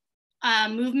 a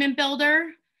movement builder,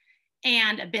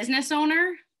 and a business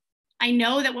owner, I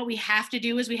know that what we have to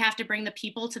do is we have to bring the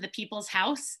people to the people's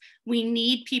house. We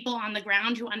need people on the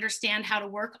ground who understand how to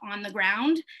work on the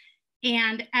ground.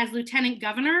 And as Lieutenant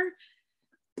Governor,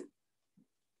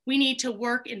 we need to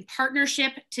work in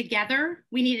partnership together.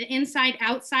 We need an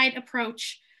inside-outside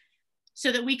approach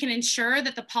so that we can ensure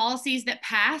that the policies that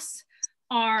pass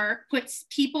puts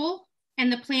people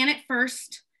and the planet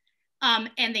first,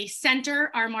 and they center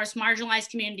our most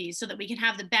marginalized communities so that we can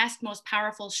have the best, most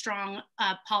powerful, strong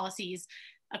policies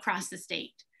across the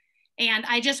state. And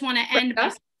I just want to end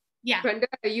by, yeah. Brenda,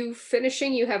 are you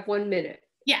finishing? You have 1 minute.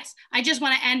 Yes, I just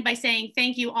want to end by saying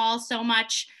thank you all so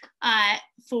much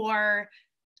for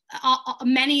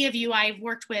many of you I've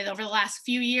worked with over the last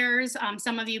few years,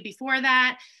 some of you before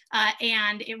that.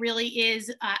 And it really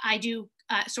is, I do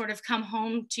sort of come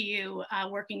home to you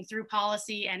working through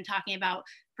policy and talking about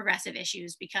progressive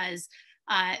issues, because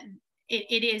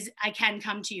it is, I can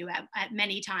come to you at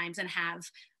many times and have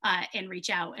and reach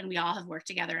out, and we all have worked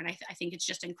together. And I think it's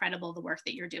just incredible the work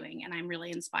that you're doing. And I'm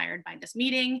really inspired by this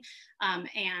meeting.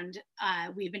 And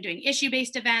we've been doing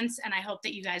issue-based events, and I hope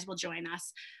that you guys will join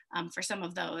us for some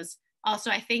of those.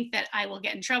 Also, I think that I will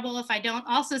get in trouble if I don't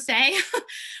also say,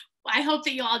 I hope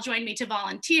that you all join me to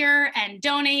volunteer and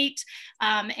donate.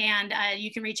 And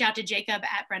you can reach out to Jacob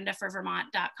at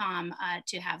brendaforvermont.com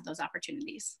to have those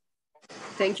opportunities.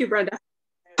 Thank you, Brenda.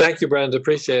 Thank you, Brenda.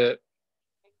 Appreciate it.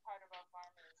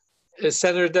 Is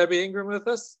Senator Debbie Ingram with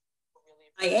us?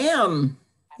 I am.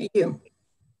 Thank you.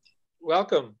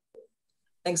 Welcome.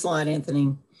 Thanks a lot,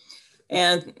 Anthony.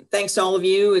 And thanks to all of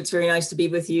you. It's very nice to be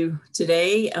with you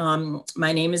today.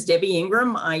 My name is Debbie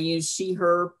Ingram. I use she,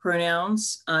 her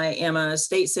pronouns. I am a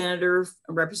state senator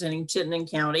representing Chittenden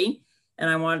County, and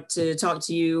I want to talk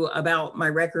to you about my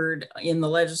record in the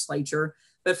legislature.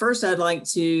 But first, I'd like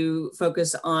to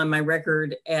focus on my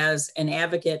record as an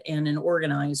advocate and an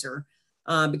organizer,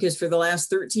 because for the last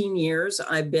 13 years,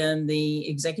 I've been the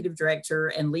executive director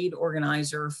and lead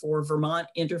organizer for Vermont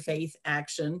Interfaith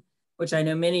Action, which I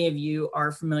know many of you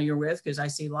are familiar with, because I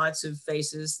see lots of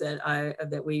faces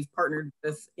that we've partnered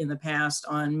with in the past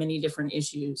on many different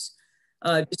issues.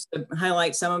 Just to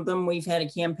highlight some of them, we've had a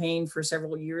campaign for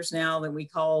several years now that we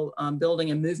call Building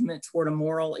a Movement Toward a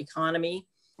Moral Economy.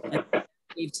 And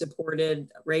we've supported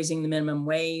raising the minimum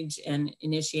wage and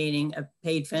initiating a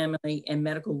paid family and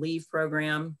medical leave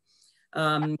program.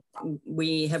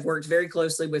 We have worked very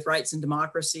closely with Rights and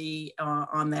Democracy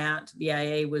on that.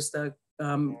 VIA was the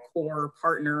core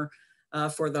partner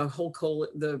for the whole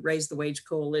the Raise the Wage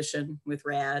Coalition with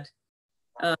RAD.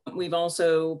 We've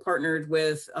also partnered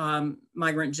with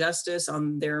Migrant Justice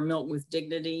on their Milk with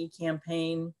Dignity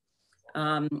campaign.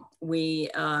 We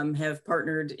have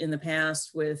partnered in the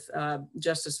past with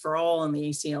Justice for All and the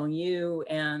ACLU,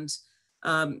 and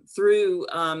through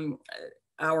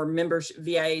our membership,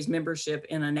 VIA's membership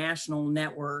in a national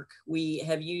network, we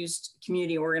have used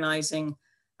community organizing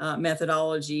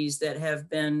methodologies that have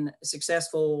been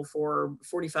successful for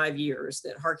 45 years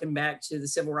that harken back to the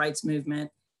civil rights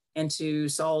movement and to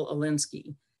Saul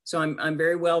Alinsky. So I'm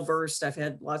very well versed. I've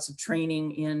had lots of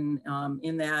training in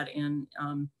that, and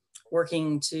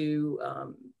working to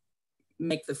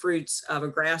make the fruits of a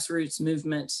grassroots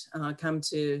movement come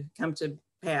to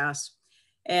pass.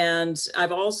 And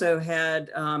I've also had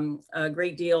a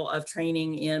great deal of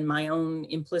training in my own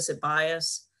implicit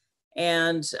bias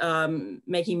and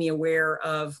making me aware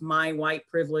of my white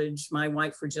privilege, my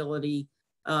white fragility,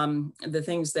 the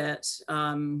things that,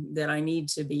 that I need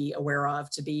to be aware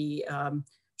of to be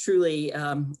truly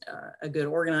a good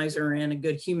organizer and a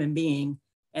good human being,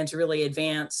 and to really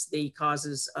advance the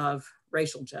causes of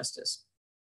racial justice.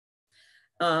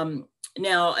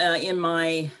 Now, in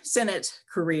my Senate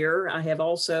career, I have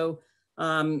also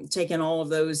taken all of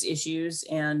those issues,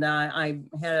 and I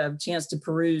had a chance to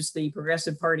peruse the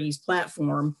Progressive Party's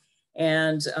platform,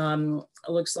 and it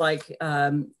looks like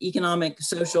economic,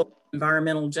 social,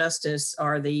 environmental justice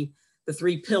are the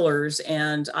three pillars,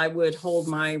 and I would hold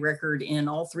my record in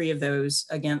all three of those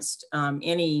against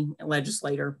any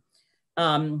legislator.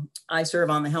 I serve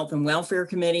on the Health and Welfare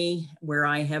Committee, where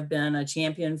I have been a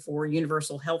champion for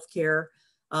universal health care,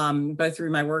 both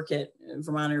through my work at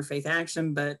Vermont Interfaith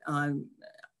Action, but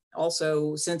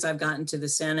also since I've gotten to the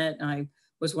Senate. I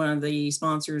was one of the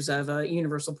sponsors of a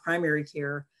universal primary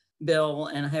care bill,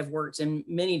 and I have worked in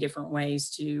many different ways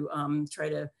to try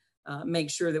to make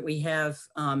sure that we have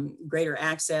greater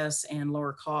access and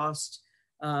lower cost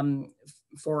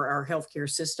for our healthcare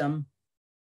system.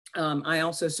 I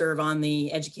also serve on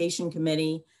the Education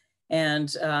Committee, and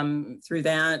through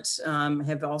that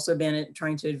have also been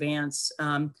trying to advance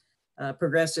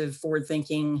progressive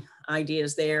forward-thinking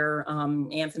ideas there.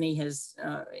 Anthony has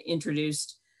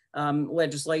introduced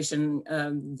legislation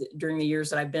during the years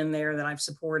that I've been there that I've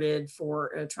supported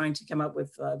for trying to come up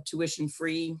with a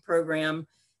tuition-free program.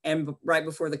 And right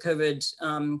before the COVID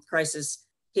crisis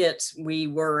hit, we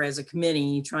were, as a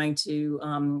committee, trying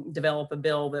to develop a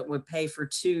bill that would pay for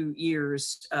 2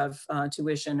 years of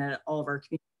tuition at all of our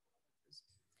communities.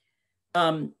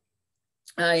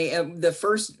 The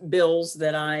first bills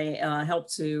that I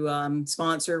helped to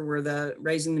sponsor were the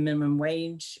raising the minimum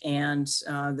wage and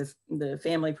the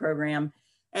family program.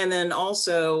 And then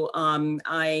also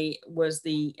I was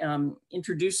the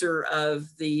introducer of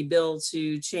the bill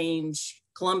to change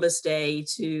Columbus Day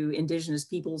to Indigenous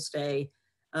Peoples Day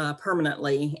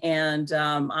permanently. And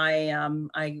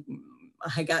I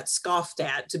got scoffed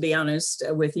at, to be honest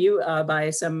with you, by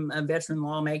some veteran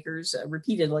lawmakers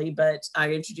repeatedly, but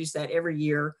I introduced that every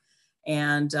year,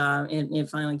 and it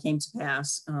finally came to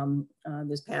pass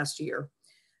this past year.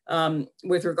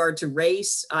 With regard to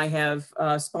race, I have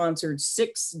sponsored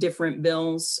 6 different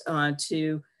bills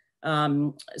to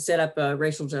set up a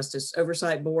racial justice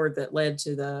oversight board that led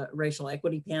to the racial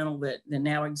equity panel that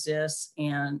now exists,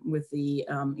 and with the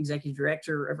executive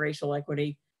director of racial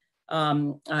equity.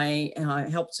 I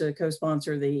helped to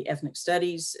co-sponsor the ethnic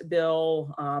studies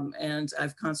bill, and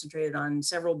I've concentrated on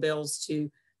several bills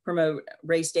to promote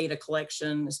race data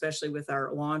collection, especially with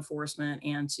our law enforcement,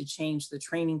 and to change the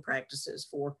training practices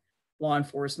for law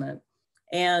enforcement.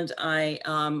 And I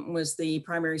was the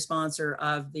primary sponsor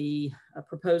of the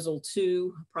Proposal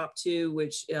 2, Prop 2,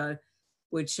 which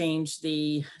would change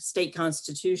the state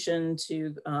constitution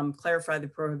to clarify the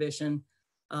prohibition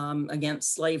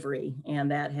against slavery,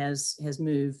 and that has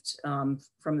moved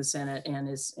from the Senate and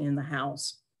is in the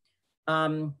House.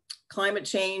 Climate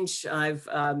change, I've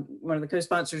one of the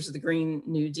co-sponsors of the Green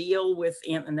New Deal with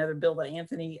another bill that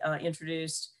Anthony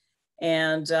introduced.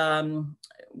 And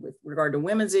with regard to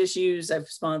women's issues, I've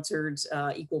sponsored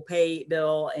equal pay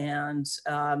bill and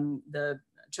the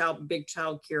big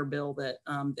child care bill that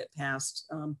that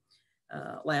passed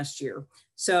last year.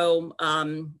 So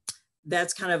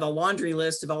that's kind of a laundry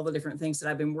list of all the different things that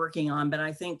I've been working on. But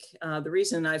I think the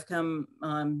reason I've come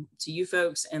to you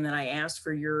folks and that I asked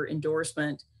for your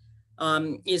endorsement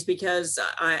is because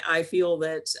I feel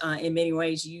that in many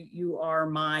ways you are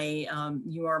my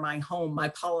home, my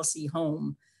policy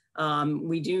home.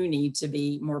 We do need to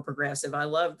be more progressive. I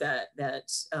love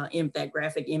that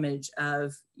graphic image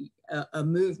of a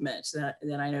movement that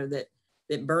I know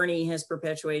that Bernie has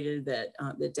perpetuated,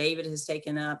 that David has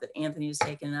taken up, that Anthony has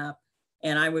taken up.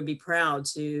 And I would be proud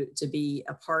to be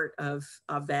a part of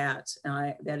that.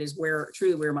 That is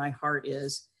truly where my heart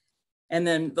is. And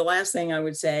then the last thing I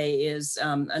would say is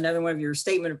another one of your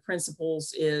statement of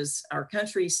principles is our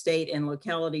country, state, and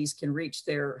localities can reach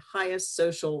their highest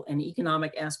social and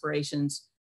economic aspirations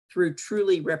through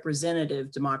truly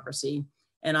representative democracy.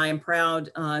 And I am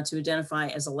proud to identify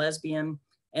as a lesbian,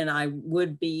 and I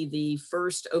would be the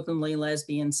first openly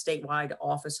lesbian statewide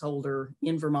office holder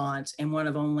in Vermont, and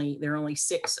there are only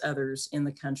 6 others in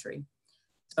the country.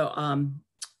 So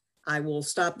I will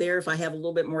stop there. If I have a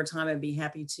little bit more time, I'd be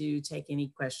happy to take any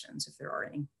questions if there are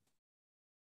any.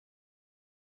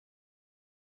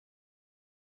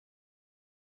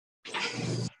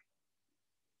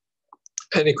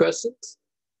 Any questions?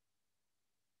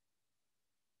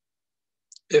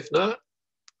 If not,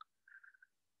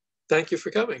 thank you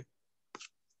for coming.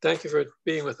 Thank you for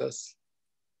being with us.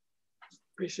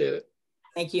 Appreciate it.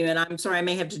 Thank you. And I'm sorry, I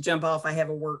may have to jump off. I have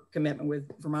a work commitment with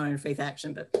Vermont Interfaith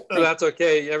Action, but oh, that's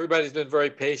okay. Everybody's been very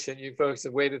patient. You folks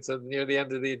have waited till near the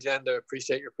end of the agenda.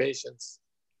 Appreciate your patience.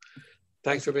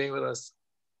 Thanks for being with us.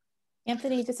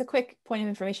 Anthony, just a quick point of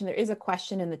information. There is a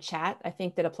question in the chat, I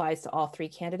think, that applies to all three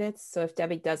candidates. So if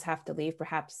Debbie does have to leave,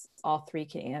 perhaps all three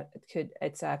could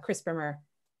it's Chris Brimmer,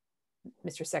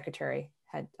 Mr. Secretary,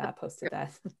 had posted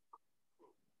that.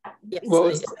 Yes. Well,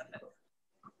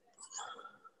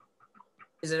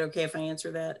 is it okay if I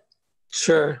answer that?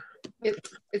 Sure.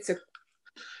 It's a.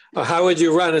 How would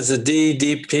you run as a D,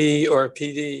 DP, or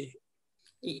PD?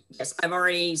 Yes, I've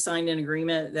already signed an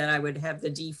agreement that I would have the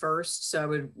D first, so I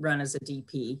would run as a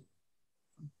DP.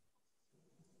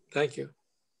 Thank you.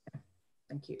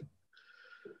 Thank you.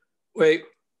 Wait,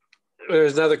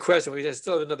 there's another question. We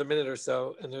still have another minute or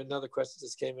so, and there's another question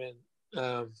just came in.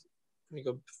 Let me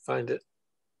go find it.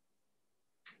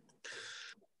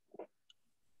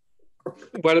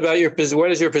 What about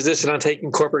what is your position on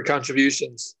taking corporate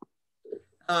contributions?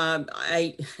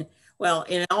 Well,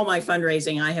 in all my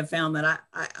fundraising, I have found that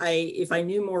if I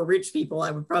knew more rich people,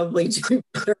 I would probably do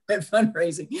better at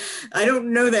fundraising. I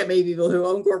don't know that many people who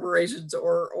own corporations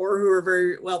or who are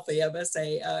very wealthy, I must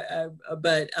say.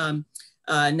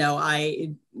 No,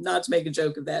 not to make a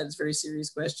joke of that, it's a very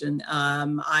serious question.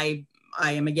 I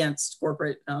am against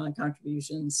corporate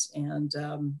contributions and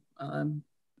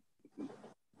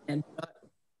not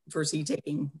foresee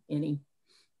taking any.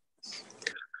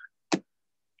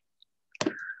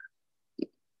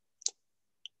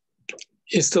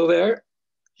 You still there?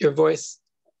 Your voice?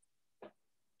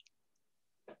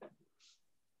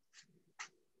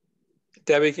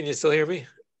 Debbie, can you still hear me?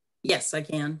 Yes, I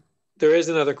can. There is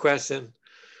another question,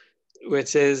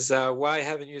 which is why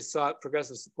haven't you sought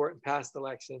progressive support in past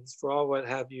elections? For all, what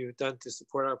have you done to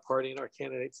support our party and our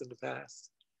candidates in the past?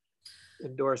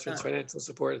 Endorsements, financial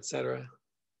support, etc.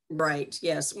 Right.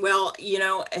 Yes. Well, you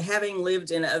know, having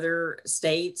lived in other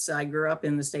states, I grew up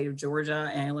in the state of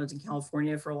Georgia and I lived in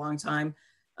California for a long time.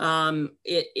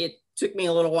 It took me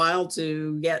a little while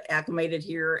to get acclimated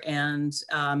here and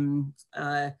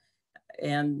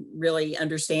really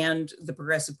understand the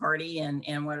Progressive Party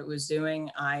and what it was doing.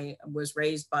 I was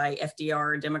raised by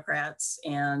FDR Democrats,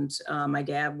 and my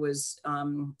dad was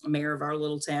mayor of our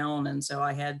little town, and so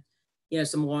I had, you know,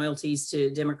 some loyalties to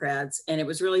Democrats. And it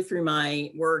was really through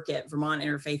my work at Vermont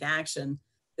Interfaith Action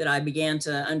that I began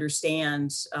to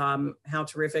understand how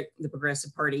terrific the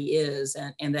Progressive Party is,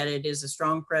 and that it is a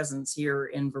strong presence here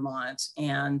in Vermont.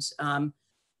 And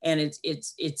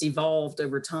it's evolved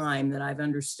over time that I've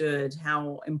understood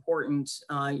how important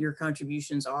your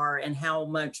contributions are and how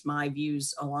much my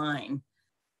views align.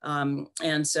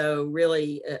 And so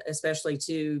really, especially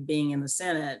to being in the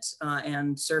Senate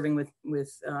and serving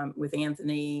with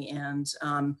Anthony and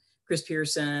Chris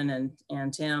Pearson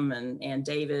and Tim and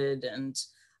David, and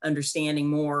understanding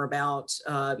more about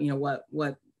you know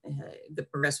what the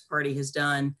Progressive Party has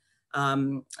done,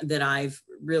 that I've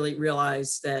really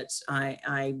realized that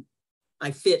I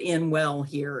fit in well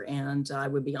here, and I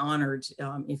would be honored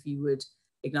if you would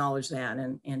acknowledge that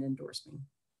and endorse me.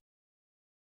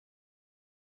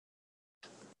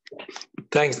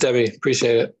 Thanks, Debbie.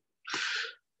 Appreciate it.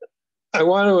 I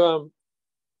want to,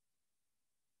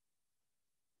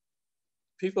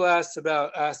 people asked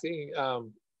about asking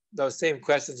those same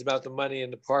questions about the money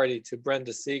in the party to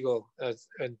Brenda Siegel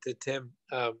and to Tim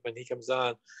when he comes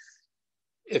on.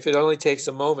 If it only takes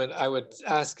a moment, I would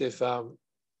ask if,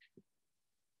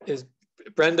 is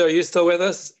Brenda, are you still with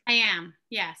us? I am,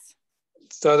 yes.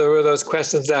 So there were those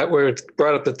questions that were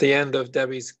brought up at the end of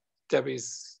Debbie's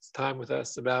time with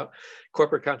us about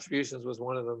corporate contributions was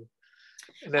one of them.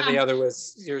 And then the other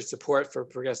was your support for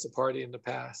Progressive Party in the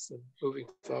past and moving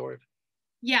forward.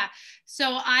 Yeah,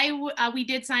 so we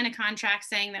did sign a contract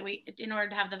saying that in order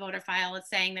to have the voter file, it's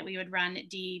saying that we would run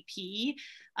DP,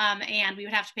 and we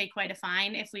would have to pay quite a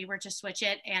fine if we were to switch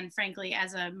it. And frankly,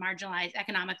 as a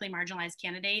economically marginalized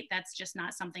candidate, that's just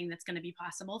not something that's going to be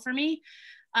possible for me.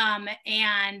 But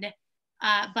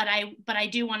I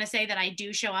do want to say that I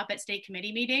do show up at state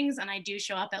committee meetings, and I do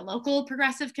show up at local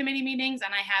progressive committee meetings,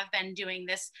 and I have been doing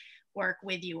this work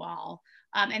with you all.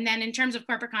 And then in terms of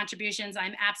corporate contributions,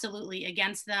 I'm absolutely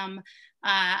against them.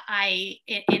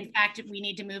 In fact, we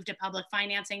need to move to public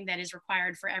financing that is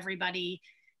required for everybody.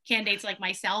 Candidates like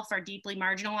myself are deeply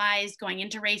marginalized going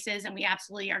into races, and we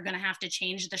absolutely are going to have to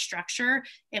change the structure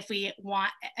if we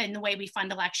want, in the way we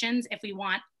fund elections, if we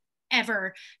want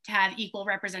ever to have equal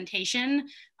representation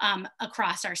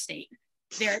across our state.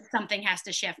 something has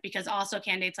to shift, because also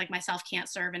candidates like myself can't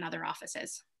serve in other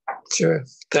offices. Sure.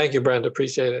 Thank you, Brenda.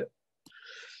 Appreciate it.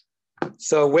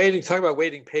 So talk about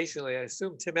waiting patiently. I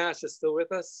assume Tim Ash is still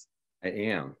with us? I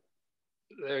am.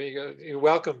 There you go. You're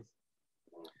welcome.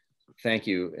 Thank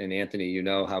you. And Anthony, you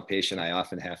know how patient I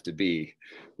often have to be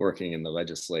working in the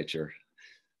legislature.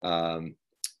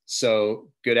 So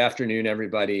good afternoon,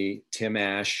 everybody. Tim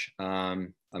Ash.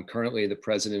 I'm currently the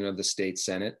president of the state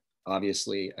Senate,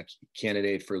 obviously a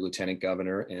candidate for lieutenant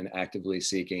governor and actively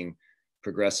seeking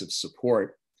progressive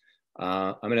support.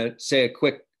 I'm going to say a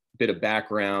quick bit of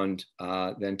background,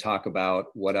 then talk about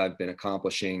what I've been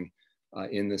accomplishing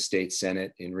in the state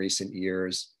Senate in recent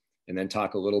years, and then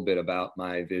talk a little bit about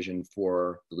my vision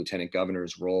for the lieutenant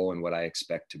governor's role and what I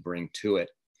expect to bring to it.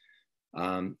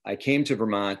 I came to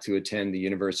Vermont to attend the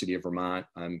University of Vermont.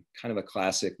 I'm kind of a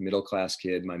classic middle-class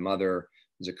kid. My mother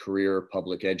was a career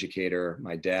public educator.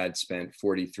 My dad spent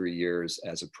 43 years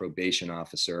as a probation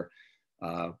officer,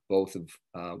 both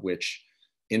of which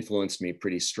influenced me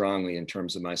pretty strongly in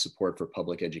terms of my support for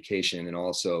public education and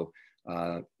also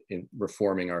in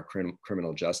reforming our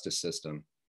criminal justice system.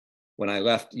 When I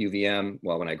left UVM,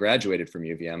 well, when I graduated from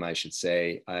UVM, I should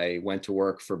say, I went to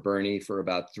work for Bernie for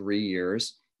about 3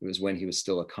 years. It was when he was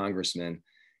still a congressman.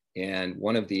 And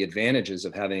one of the advantages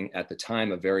of having, at the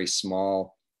time, a very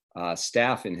small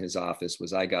staff in his office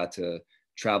was I got to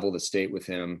travel the state with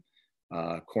him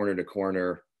corner to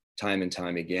corner, time and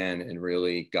time again, and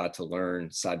really got to learn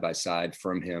side by side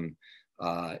from him.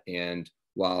 And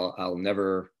while I'll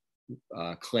never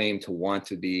claim to want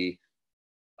to be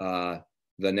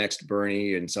the next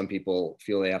Bernie, and some people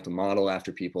feel they have to model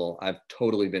after people, I've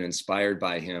totally been inspired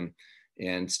by him,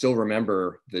 and still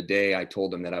remember the day I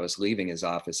told him that I was leaving his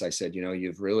office. I said, you know,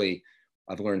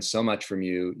 I've learned so much from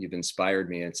you. You've inspired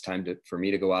me. It's time for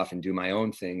me to go off and do my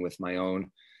own thing with my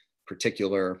own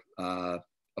particular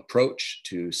approach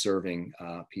to serving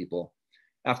people.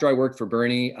 After I worked for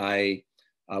Bernie, I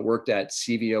worked at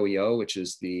CVOEO, which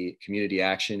is the Community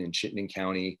Action in Chittenden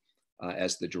County,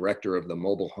 as the director of the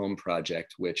Mobile Home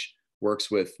Project, which works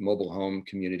with mobile home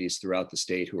communities throughout the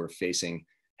state who are facing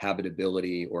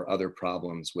habitability or other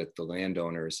problems with the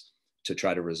landowners to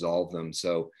try to resolve them.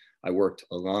 So I worked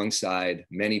alongside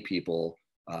many people,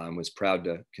 was proud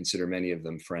to consider many of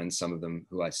them friends, some of them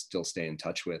who I still stay in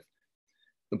touch with.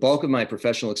 The bulk of my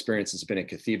professional experience has been at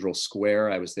Cathedral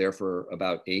Square. I was there for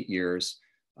about 8 years,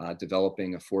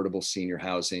 developing affordable senior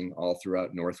housing all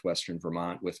throughout Northwestern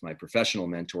Vermont with my professional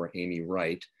mentor, Amy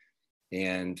Wright.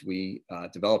 And we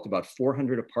developed about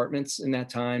 400 apartments in that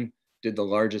time, did the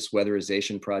largest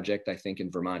weatherization project, I think,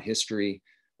 in Vermont history,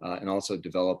 and also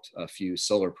developed a few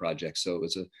solar projects. So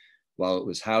while it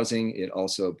was housing, it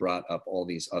also brought up all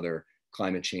these other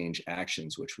climate change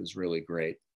actions, which was really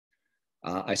great.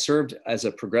 I served as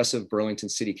a progressive Burlington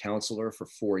City Councilor for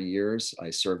 4 years. I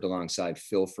served alongside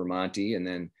Phil Fermonti and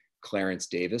then Clarence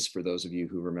Davis, for those of you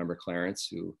who remember Clarence,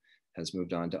 who has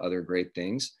moved on to other great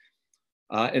things.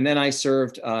 And then I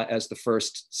served as the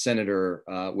first senator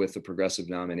with a progressive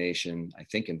nomination, I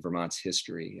think, in Vermont's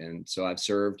history. And so I've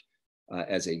served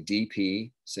as a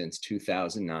DP since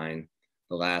 2009,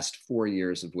 the last 4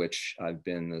 years of which I've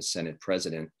been the Senate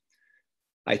president.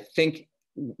 I think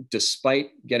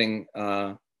despite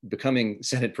becoming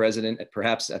Senate president,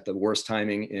 perhaps at the worst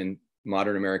timing in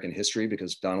modern American history,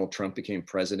 because Donald Trump became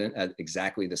president at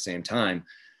exactly the same time,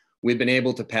 we've been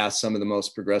able to pass some of the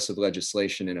most progressive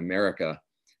legislation in America.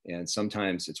 And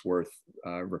sometimes it's worth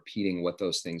repeating what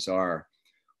those things are.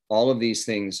 All of these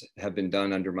things have been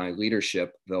done under my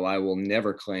leadership, though I will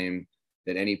never claim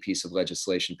that any piece of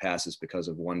legislation passes because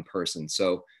of one person.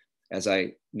 So as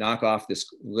I knock off this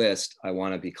list, I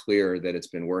want to be clear that it's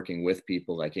been working with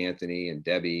people like Anthony and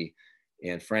Debbie,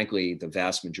 and frankly, the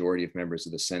vast majority of members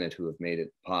of the Senate who have made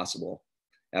it possible.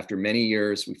 After many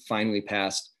years, we finally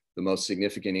passed the most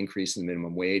significant increase in the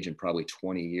minimum wage in probably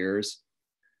 20 years.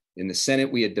 In the Senate,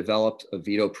 we had developed a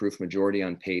veto-proof majority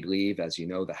on paid leave. As you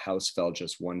know, the House fell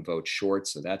just 1 vote short,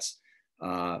 so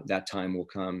that time will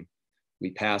come. We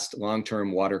passed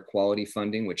long-term water quality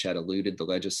funding, which had eluded the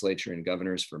legislature and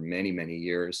governors for many, many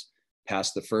years,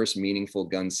 passed the first meaningful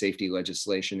gun safety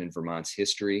legislation in Vermont's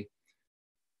history,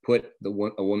 put a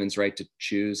woman's right to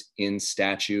choose in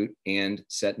statute, and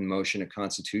set in motion a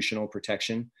constitutional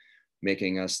protection,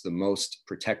 making us the most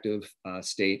protective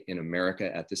state in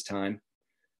America at this time.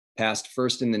 Passed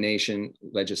first in the nation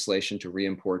legislation to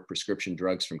re-import prescription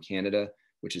drugs from Canada,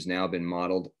 which has now been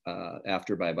modeled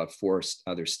after by about 4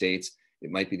 other states. It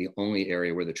might be the only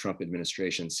area where the Trump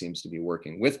administration seems to be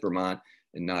working with Vermont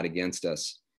and not against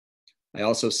us. I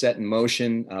also set in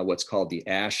motion what's called the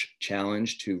ASH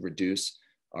Challenge to reduce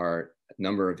our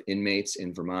number of inmates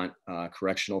in Vermont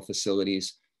correctional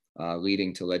facilities,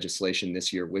 leading to legislation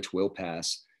this year, which will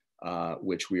pass,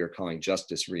 which we are calling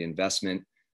Justice Reinvestment,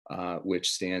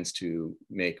 which stands to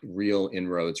make real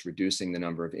inroads, reducing the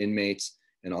number of inmates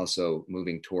and also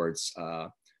moving towards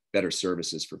better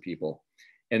services for people.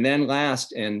 And then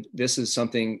last, and this is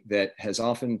something that has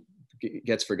often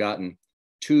gets forgotten,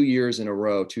 2 years in a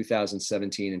row,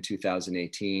 2017 and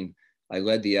 2018, I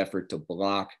led the effort to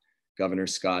block Governor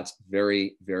Scott's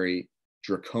very, very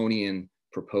draconian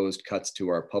proposed cuts to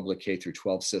our public K through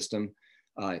 12 system.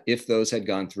 If those had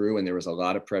gone through, and there was a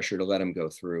lot of pressure to let them go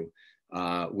through,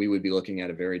 we would be looking at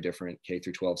a very different K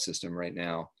through 12 system right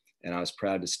now. And I was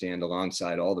proud to stand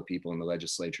alongside all the people in the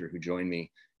legislature who joined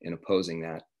me in opposing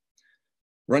that.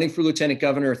 Running for lieutenant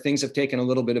governor, things have taken a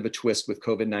little bit of a twist with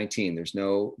COVID-19. There's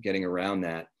no getting around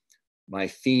that. My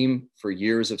theme for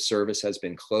years of service has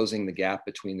been closing the gap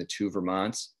between the two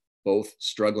Vermonts, both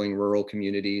struggling rural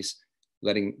communities,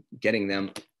 getting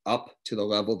them up to the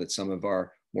level that some of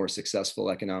our more successful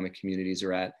economic communities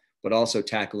are at, but also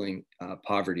tackling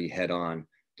poverty head on.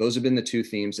 Those have been the two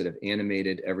themes that have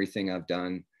animated everything I've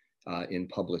done in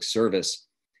public service.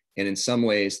 And in some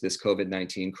ways, this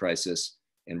COVID-19 crisis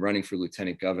and running for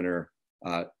lieutenant governor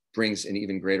brings an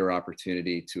even greater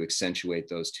opportunity to accentuate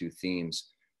those two themes,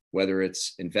 whether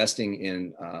it's investing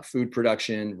in food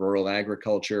production, rural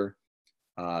agriculture,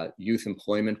 youth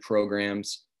employment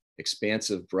programs,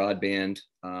 expansive broadband.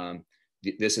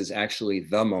 This is actually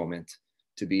the moment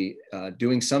to be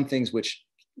doing some things which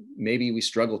maybe we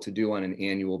struggle to do on an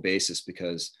annual basis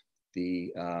because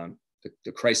the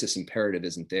crisis imperative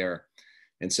isn't there.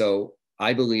 And so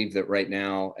I believe that right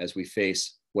now, as we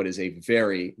face what is a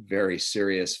very, very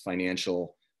serious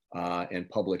financial and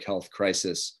public health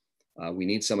crisis, we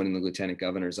need someone in the lieutenant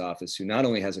governor's office who not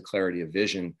only has a clarity of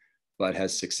vision, but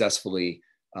has successfully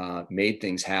made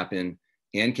things happen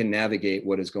and can navigate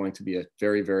what is going to be a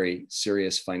very, very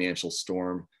serious financial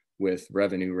storm with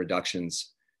revenue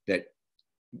reductions that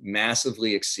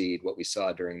massively exceed what we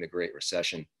saw during the Great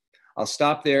Recession. I'll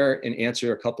stop there and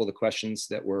answer a couple of the questions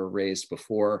that were raised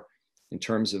before. In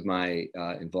terms of my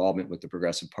involvement with the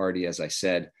Progressive Party, as I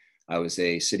said, I was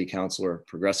a city councilor,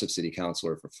 progressive city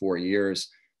councilor for 4 years.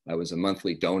 I was a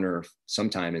monthly donor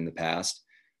sometime in the past.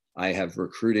 I have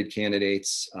recruited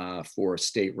candidates for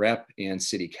state rep and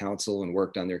city council and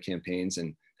worked on their campaigns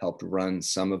and helped run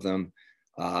some of them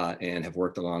and have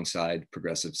worked alongside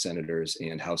progressive senators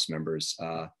and House members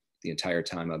the entire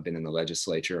time I've been in the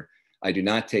legislature. I do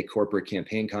not take corporate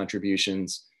campaign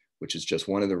contributions, which is just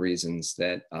one of the reasons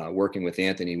that working with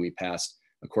Anthony, we passed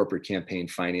a corporate campaign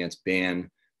finance ban,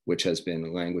 which has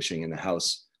been languishing in the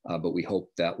House, but we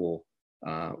hope that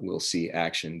we'll see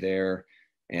action there.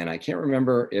 And I can't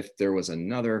remember if there was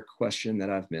another question that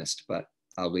I've missed, but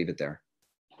I'll leave it there.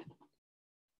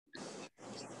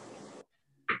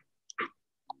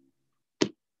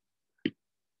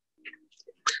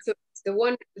 So there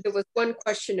was one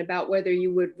question about whether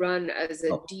you would run as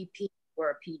a DP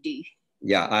or a PD.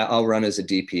 Yeah, I'll run as a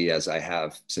DP as I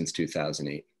have since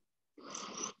 2008.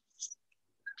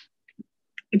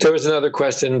 There was another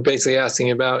question basically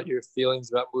asking about your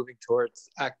feelings about moving towards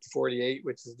Act 48,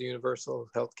 which is the universal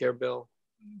healthcare bill,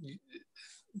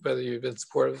 whether you've been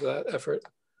supportive of that effort.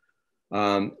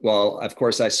 Well, of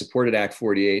course, I supported Act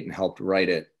 48 and helped write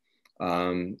it.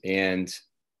 And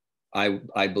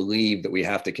I believe that we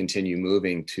have to continue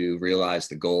moving to realize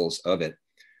the goals of it.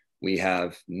 We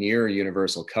have near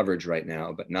universal coverage right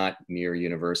now, but not near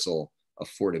universal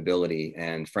affordability.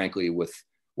 And frankly, with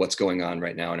what's going on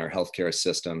right now in our healthcare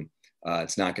system,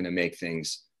 it's not going to make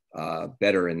things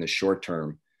better in the short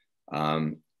term.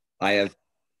 I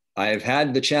have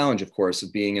had the challenge, of course,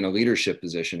 of being in a leadership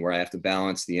position where I have to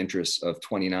balance the interests of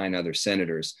 29 other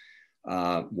senators.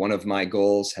 One of my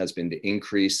goals has been to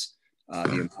increase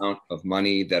the amount of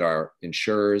money that our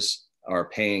insurers are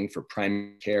paying for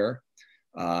primary care.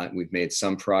 We've made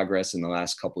some progress in the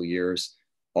last couple of years.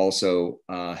 Also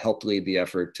helped lead the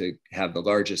effort to have the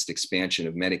largest expansion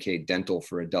of Medicaid dental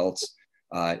for adults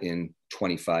in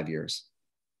 25 years.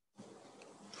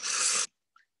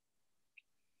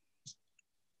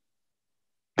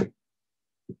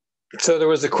 So there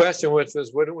was a question which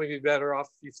was, wouldn't we be better off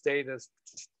if you stayed as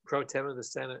pro tem of the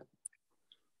Senate?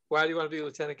 Why do you want to be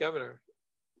lieutenant governor?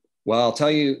 Well, I'll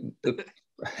tell you,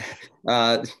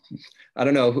 I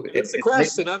don't know. It's the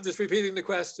question. I'm just repeating the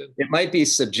question. It might be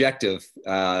subjective,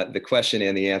 the question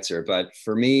and the answer. But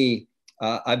for me,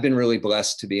 I've been really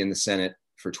blessed to be in the Senate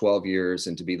for 12 years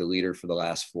and to be the leader for the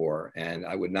last 4. And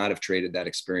I would not have traded that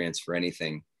experience for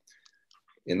anything.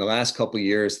 In the last couple of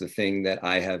years, the thing that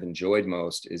I have enjoyed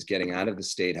most is getting out of the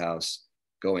State House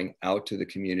going out to the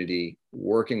community,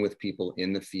 working with people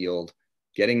in the field,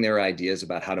 getting their ideas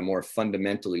about how to more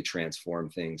fundamentally transform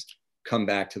things, come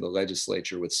back to the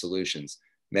legislature with solutions.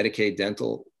 Medicaid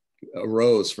dental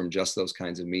arose from just those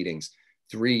kinds of meetings.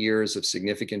 3 years of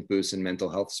significant boosts in mental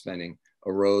health spending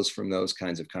arose from those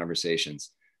kinds of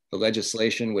conversations. The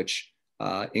legislation which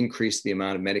increased the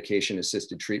amount of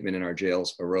medication-assisted treatment in our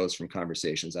jails arose from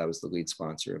conversations. I was the lead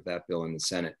sponsor of that bill in the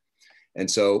Senate. And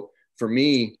so for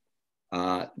me,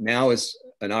 now is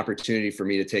an opportunity for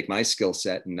me to take my skill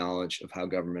set and knowledge of how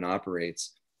government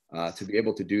operates to be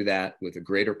able to do that with a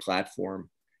greater platform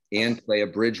and play a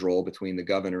bridge role between the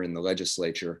governor and the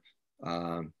legislature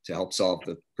to help solve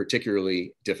the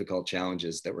particularly difficult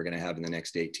challenges that we're going to have in the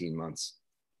next 18 months.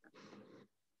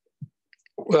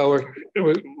 Well,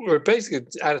 we're basically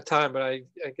out of time, but I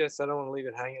guess I don't want to leave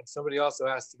it hanging. Somebody also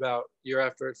asked about your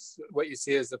efforts, what you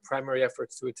see as the primary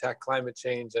efforts to attack climate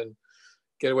change and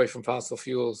get away from fossil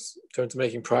fuels in terms of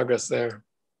making progress there.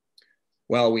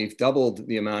 Well, we've doubled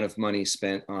the amount of money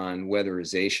spent on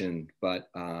weatherization, but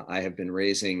I have been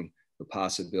raising the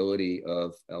possibility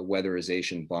of a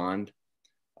weatherization bond.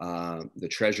 The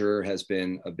treasurer has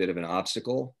been a bit of an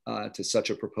obstacle to such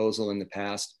a proposal in the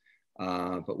past,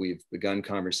 but we've begun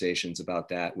conversations about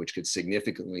that, which could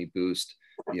significantly boost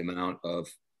the amount of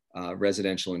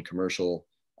residential and commercial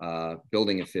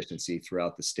building efficiency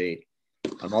throughout the state.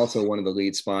 I'm also one of the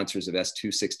lead sponsors of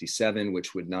S267,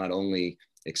 which would not only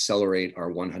accelerate our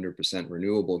 100%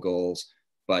 renewable goals,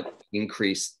 but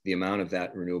increase the amount of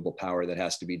that renewable power that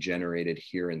has to be generated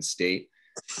here in state.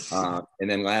 And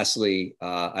then lastly,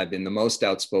 I've been the most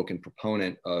outspoken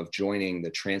proponent of joining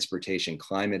the Transportation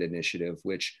Climate Initiative,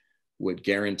 which would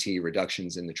guarantee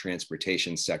reductions in the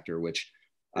transportation sector, which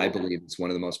I believe is one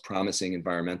of the most promising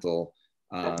environmental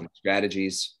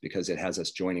strategies because it has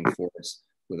us joining force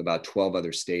with about 12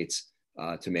 other states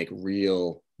to make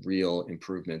real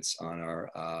improvements on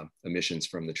our emissions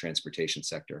from the transportation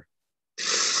sector.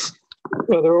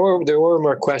 Well, there were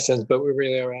more questions, but we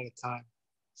really are out of time.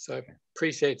 So I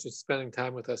appreciate you spending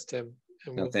time with us, Tim.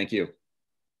 And no, thank you.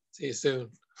 See you soon.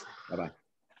 Bye-bye.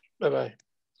 Bye-bye.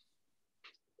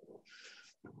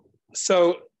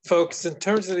 So, folks, in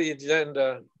terms of the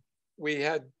agenda, we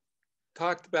had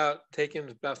talked about taking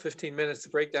about 15 minutes to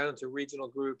break down into regional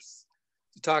groups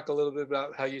to talk a little bit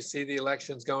about how you see the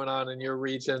elections going on in your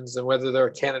regions and whether there are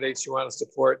candidates you want to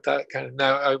support, that kind of.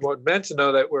 Now, I would mention,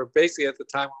 though, that we're basically at the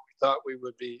time when we thought we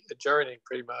would be adjourning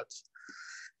pretty much.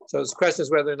 So the question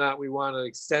is whether or not we want to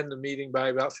extend the meeting by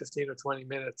about 15 or 20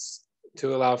 minutes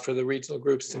to allow for the regional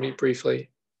groups to meet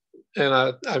briefly. And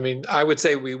I mean, I would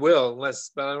say we will, but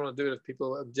I don't want to do it if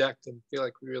people object and feel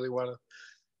like we really want to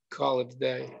call it a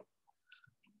day.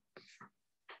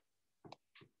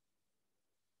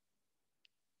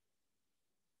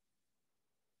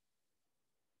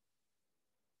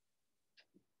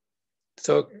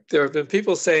 So there have been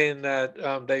people saying that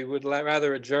they would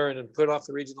rather adjourn and put off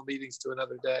the regional meetings to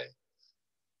another day.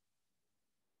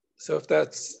 So if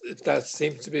that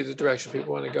seems to be the direction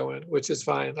people want to go in, which is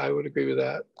fine, I would agree with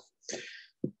that.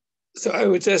 So I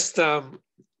would just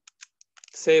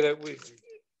say that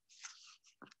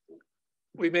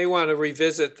we may want to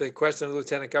revisit the question of the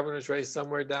lieutenant governor's race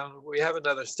somewhere down. We have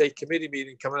another state committee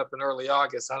meeting coming up in early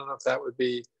August. I don't know if that would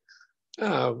be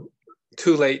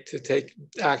too late to take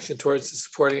action towards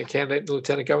supporting a candidate in the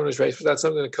lieutenant governor's race, but that's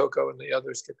something that Coco and the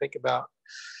others can think about.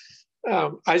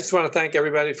 I just want to thank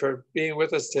everybody for being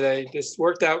with us today. This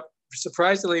worked out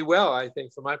surprisingly well, I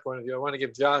think, from my point of view. I want to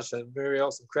give Josh and Muriel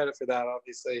some credit for that,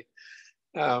 obviously,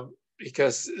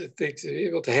 because I think to be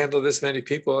able to handle this many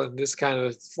people in this kind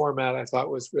of format, I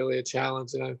thought was really a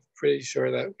challenge. And I'm pretty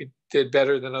sure that we did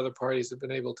better than other parties have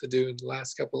been able to do in the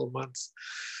last couple of months.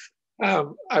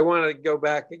 I want to go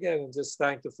back again and just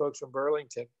thank the folks from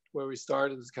Burlington, where we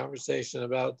started this conversation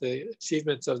about the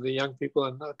achievements of the young people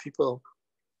and people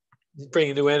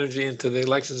bringing new energy into the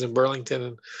elections in Burlington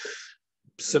and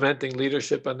cementing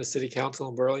leadership on the city council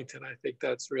in Burlington. I think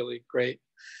that's really great.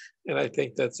 And I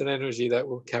think that's an energy that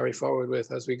we'll carry forward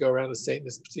with as we go around the state in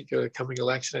this particular coming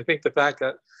election. I think the fact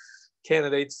that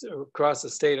candidates across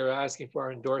the state are asking for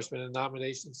our endorsement and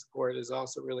nomination support is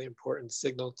also a really important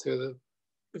signal to the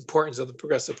importance of the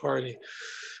Progressive Party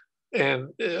and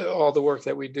all the work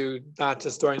that we do, not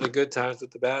just during the good times, but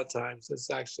the bad times,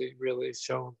 it's actually really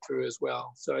shown through as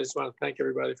well. So I just want to thank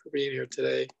everybody for being here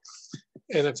today.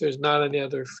 And if there's not any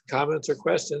other comments or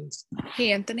questions.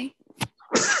 Hey, Anthony.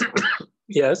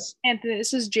 Yes. Anthony,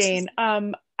 this is Jane.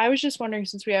 I was just wondering,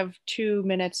 since we have 2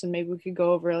 minutes and maybe we could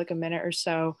go over like a minute or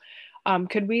so,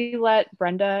 could we let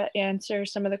Brenda answer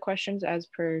some of the questions as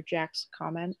per Jack's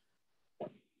comment?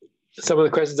 some of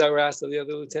the questions that were asked of the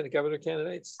other lieutenant governor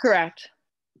candidates? Correct.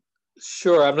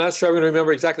 Sure. I'm not sure I'm going to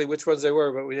remember exactly which ones they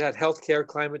were, but we had healthcare,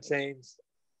 climate change.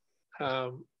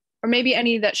 Or maybe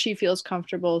any that she feels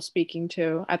comfortable speaking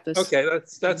to at this. Okay,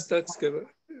 that's good.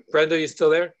 Brenda, you still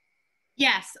there?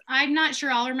 Yes, I'm not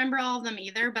sure I'll remember all of them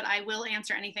either, but I will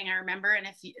answer anything I remember. And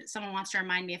if someone wants to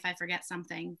remind me if I forget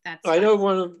something, that's I know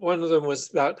one of them was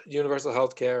about universal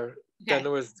health care. Okay. Then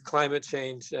there was climate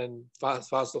change and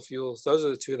fossil fuels. Those are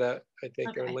the two that I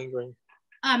think are lingering.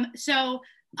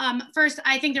 First,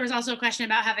 I think there was also a question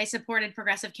about have I supported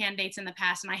progressive candidates in the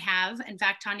past, and I have. In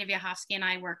fact, Tanya Wiechowski and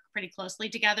I work pretty closely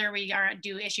together. We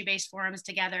do issue-based forums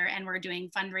together, and we're doing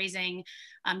fundraising,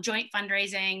 joint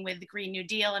fundraising with the Green New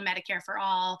Deal and Medicare for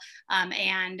All,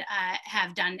 and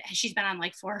she's been on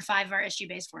like 4 or 5 of our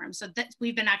issue-based forums. So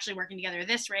we've been actually working together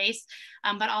this race,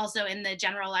 but also in the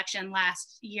general election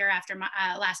last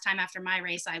time after my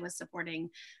race, I was supporting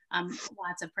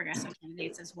lots of progressive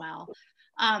candidates as well.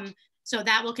 So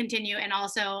that will continue. And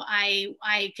also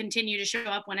I continue to show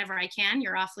up whenever I can.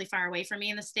 You're awfully far away from me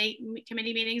in the state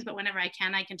committee meetings, but whenever I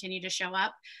can, I continue to show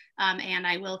up. And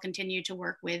I will continue to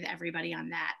work with everybody on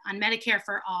that. On Medicare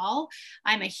for All,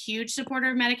 I'm a huge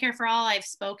supporter of Medicare for All. I've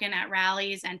spoken at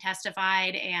rallies and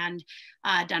testified and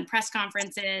done press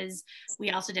conferences.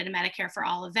 We also did a Medicare for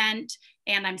All event.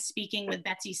 And I'm speaking with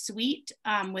Betsy Sweet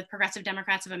with Progressive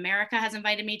Democrats of America has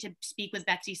invited me to speak with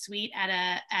Betsy Sweet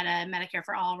at a Medicare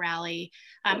for All rally.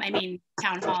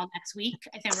 Town hall next week.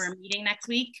 I think we're meeting next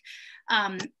week.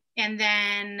 And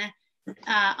then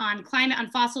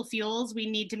on fossil fuels, we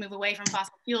need to move away from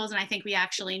fossil fuels. And I think we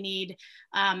actually need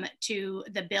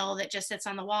the bill that just sits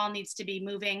on the wall needs to be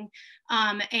moving.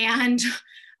 And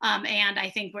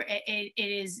I think it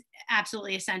is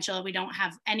absolutely essential. We don't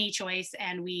have any choice,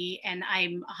 and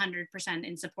I'm 100%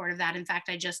 in support of that. In fact,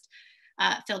 I just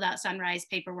filled out Sunrise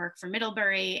paperwork for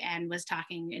Middlebury and was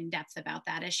talking in depth about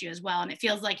that issue as well. And it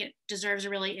feels like it deserves a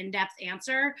really in-depth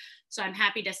answer. So I'm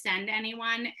happy to send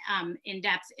anyone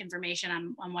in-depth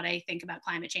information on what I think about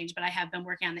climate change, but I have been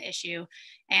working on the issue.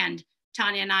 And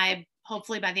Tanya and I,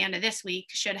 hopefully by the end of this week,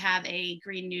 should have a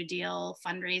Green New Deal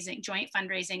joint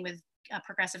fundraising with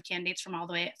progressive candidates from all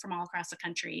across the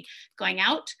country going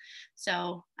out.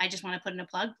 So I just want to put in a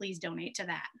plug, please donate to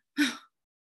that.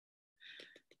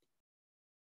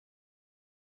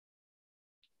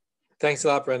 Thanks a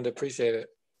lot, Brenda. Appreciate it.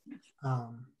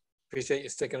 Appreciate you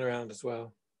sticking around as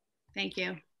well. Thank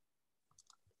you.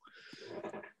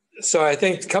 So I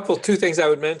think two things I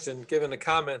would mention, given the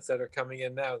comments that are coming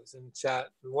in now in the chat.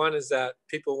 One is that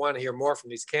people want to hear more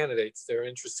from these candidates. They're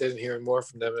interested in hearing more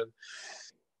from them.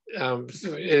 And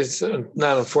it's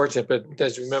not unfortunate, but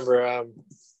as you remember,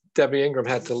 Debbie Ingram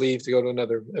had to leave to go to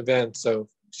another event. So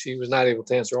she was not able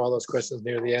to answer all those questions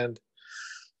near the end.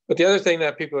 But the other thing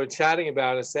that people are chatting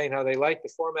about is saying how they like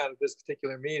the format of this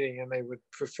particular meeting, and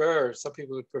some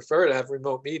people would prefer to have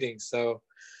remote meetings. So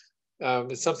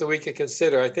it's something we can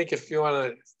consider. I think if you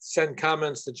want to send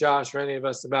comments to Josh or any of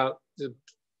us about the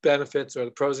benefits or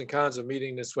the pros and cons of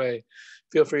meeting this way,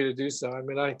 feel free to do so. I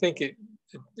mean, I think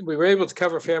we were able to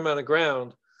cover a fair amount of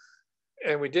ground,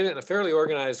 and we did it in a fairly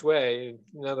organized way.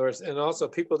 In other words, and also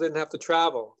people didn't have to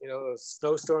travel. You know, those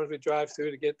snowstorms we drive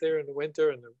through to get there in the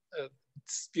winter, and the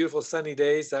beautiful sunny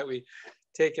days that we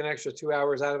take an extra 2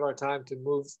 hours out of our time to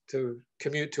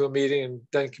commute to a meeting and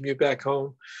then commute back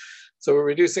home. So we're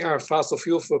reducing our fossil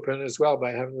fuel footprint as well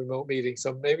by having remote meetings.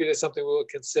 So maybe there's something we'll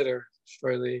consider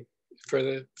for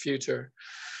the future.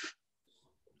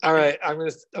 All right,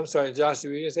 I'm sorry, Josh,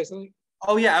 were you gonna say something?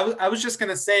 Oh yeah, I was just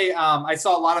gonna say, I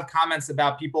saw a lot of comments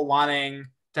about people wanting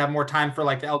to have more time for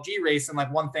like the LG race. And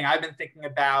like one thing I've been thinking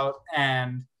about,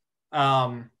 and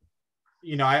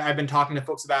you know, I've been talking to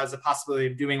folks about is the possibility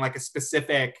of doing like a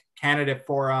specific candidate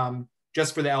forum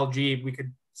just for the LG. We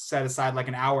could set aside like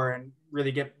an hour and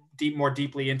really get more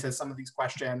deeply into some of these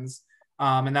questions.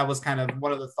 And that was kind of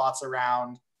one of the thoughts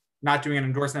around not doing an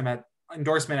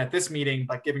endorsement at this meeting,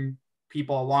 but giving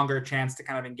people a longer chance to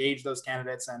kind of engage those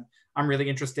candidates. And I'm really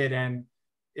interested in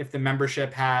if the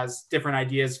membership has different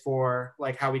ideas for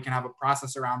like how we can have a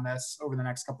process around this over the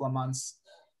next couple of months.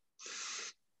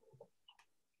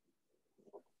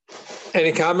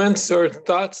 Any comments or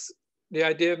thoughts? The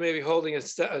idea of maybe holding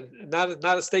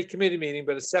not a state committee meeting,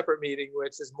 but a separate meeting,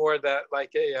 which is more that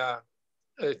like a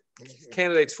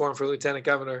candidates forum for lieutenant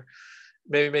governor.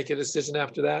 Maybe make a decision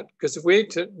after that, because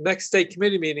if next state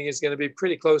committee meeting is going to be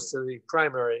pretty close to the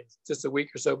primary, just a week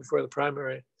or so before the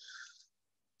primary.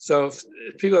 So if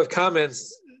people have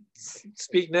comments,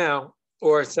 speak now,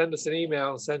 or send us an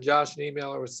email, send Josh an email,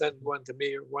 or send one to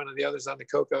me or one of the others on the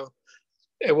COCO,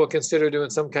 and we'll consider doing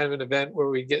some kind of an event where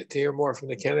we get to hear more from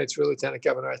the candidates for lieutenant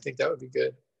governor. I think that would be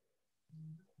good.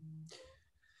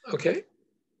 Okay.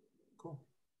 Cool.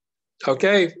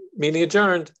 Okay, meeting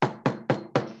adjourned.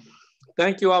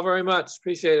 Thank you all very much.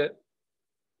 Appreciate it.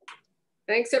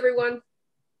 Thanks, everyone.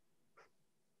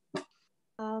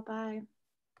 Oh, bye.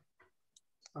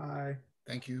 Bye.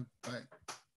 Thank you. Bye.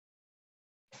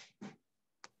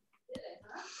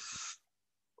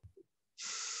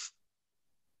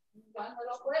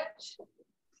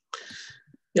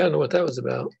 Yeah, I don't know what that was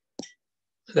about.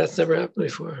 That's never happened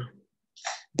before.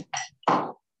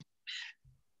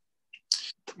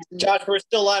 Josh, we're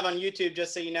still live on YouTube,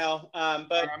 just so you know.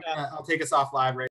 I'll take us off live right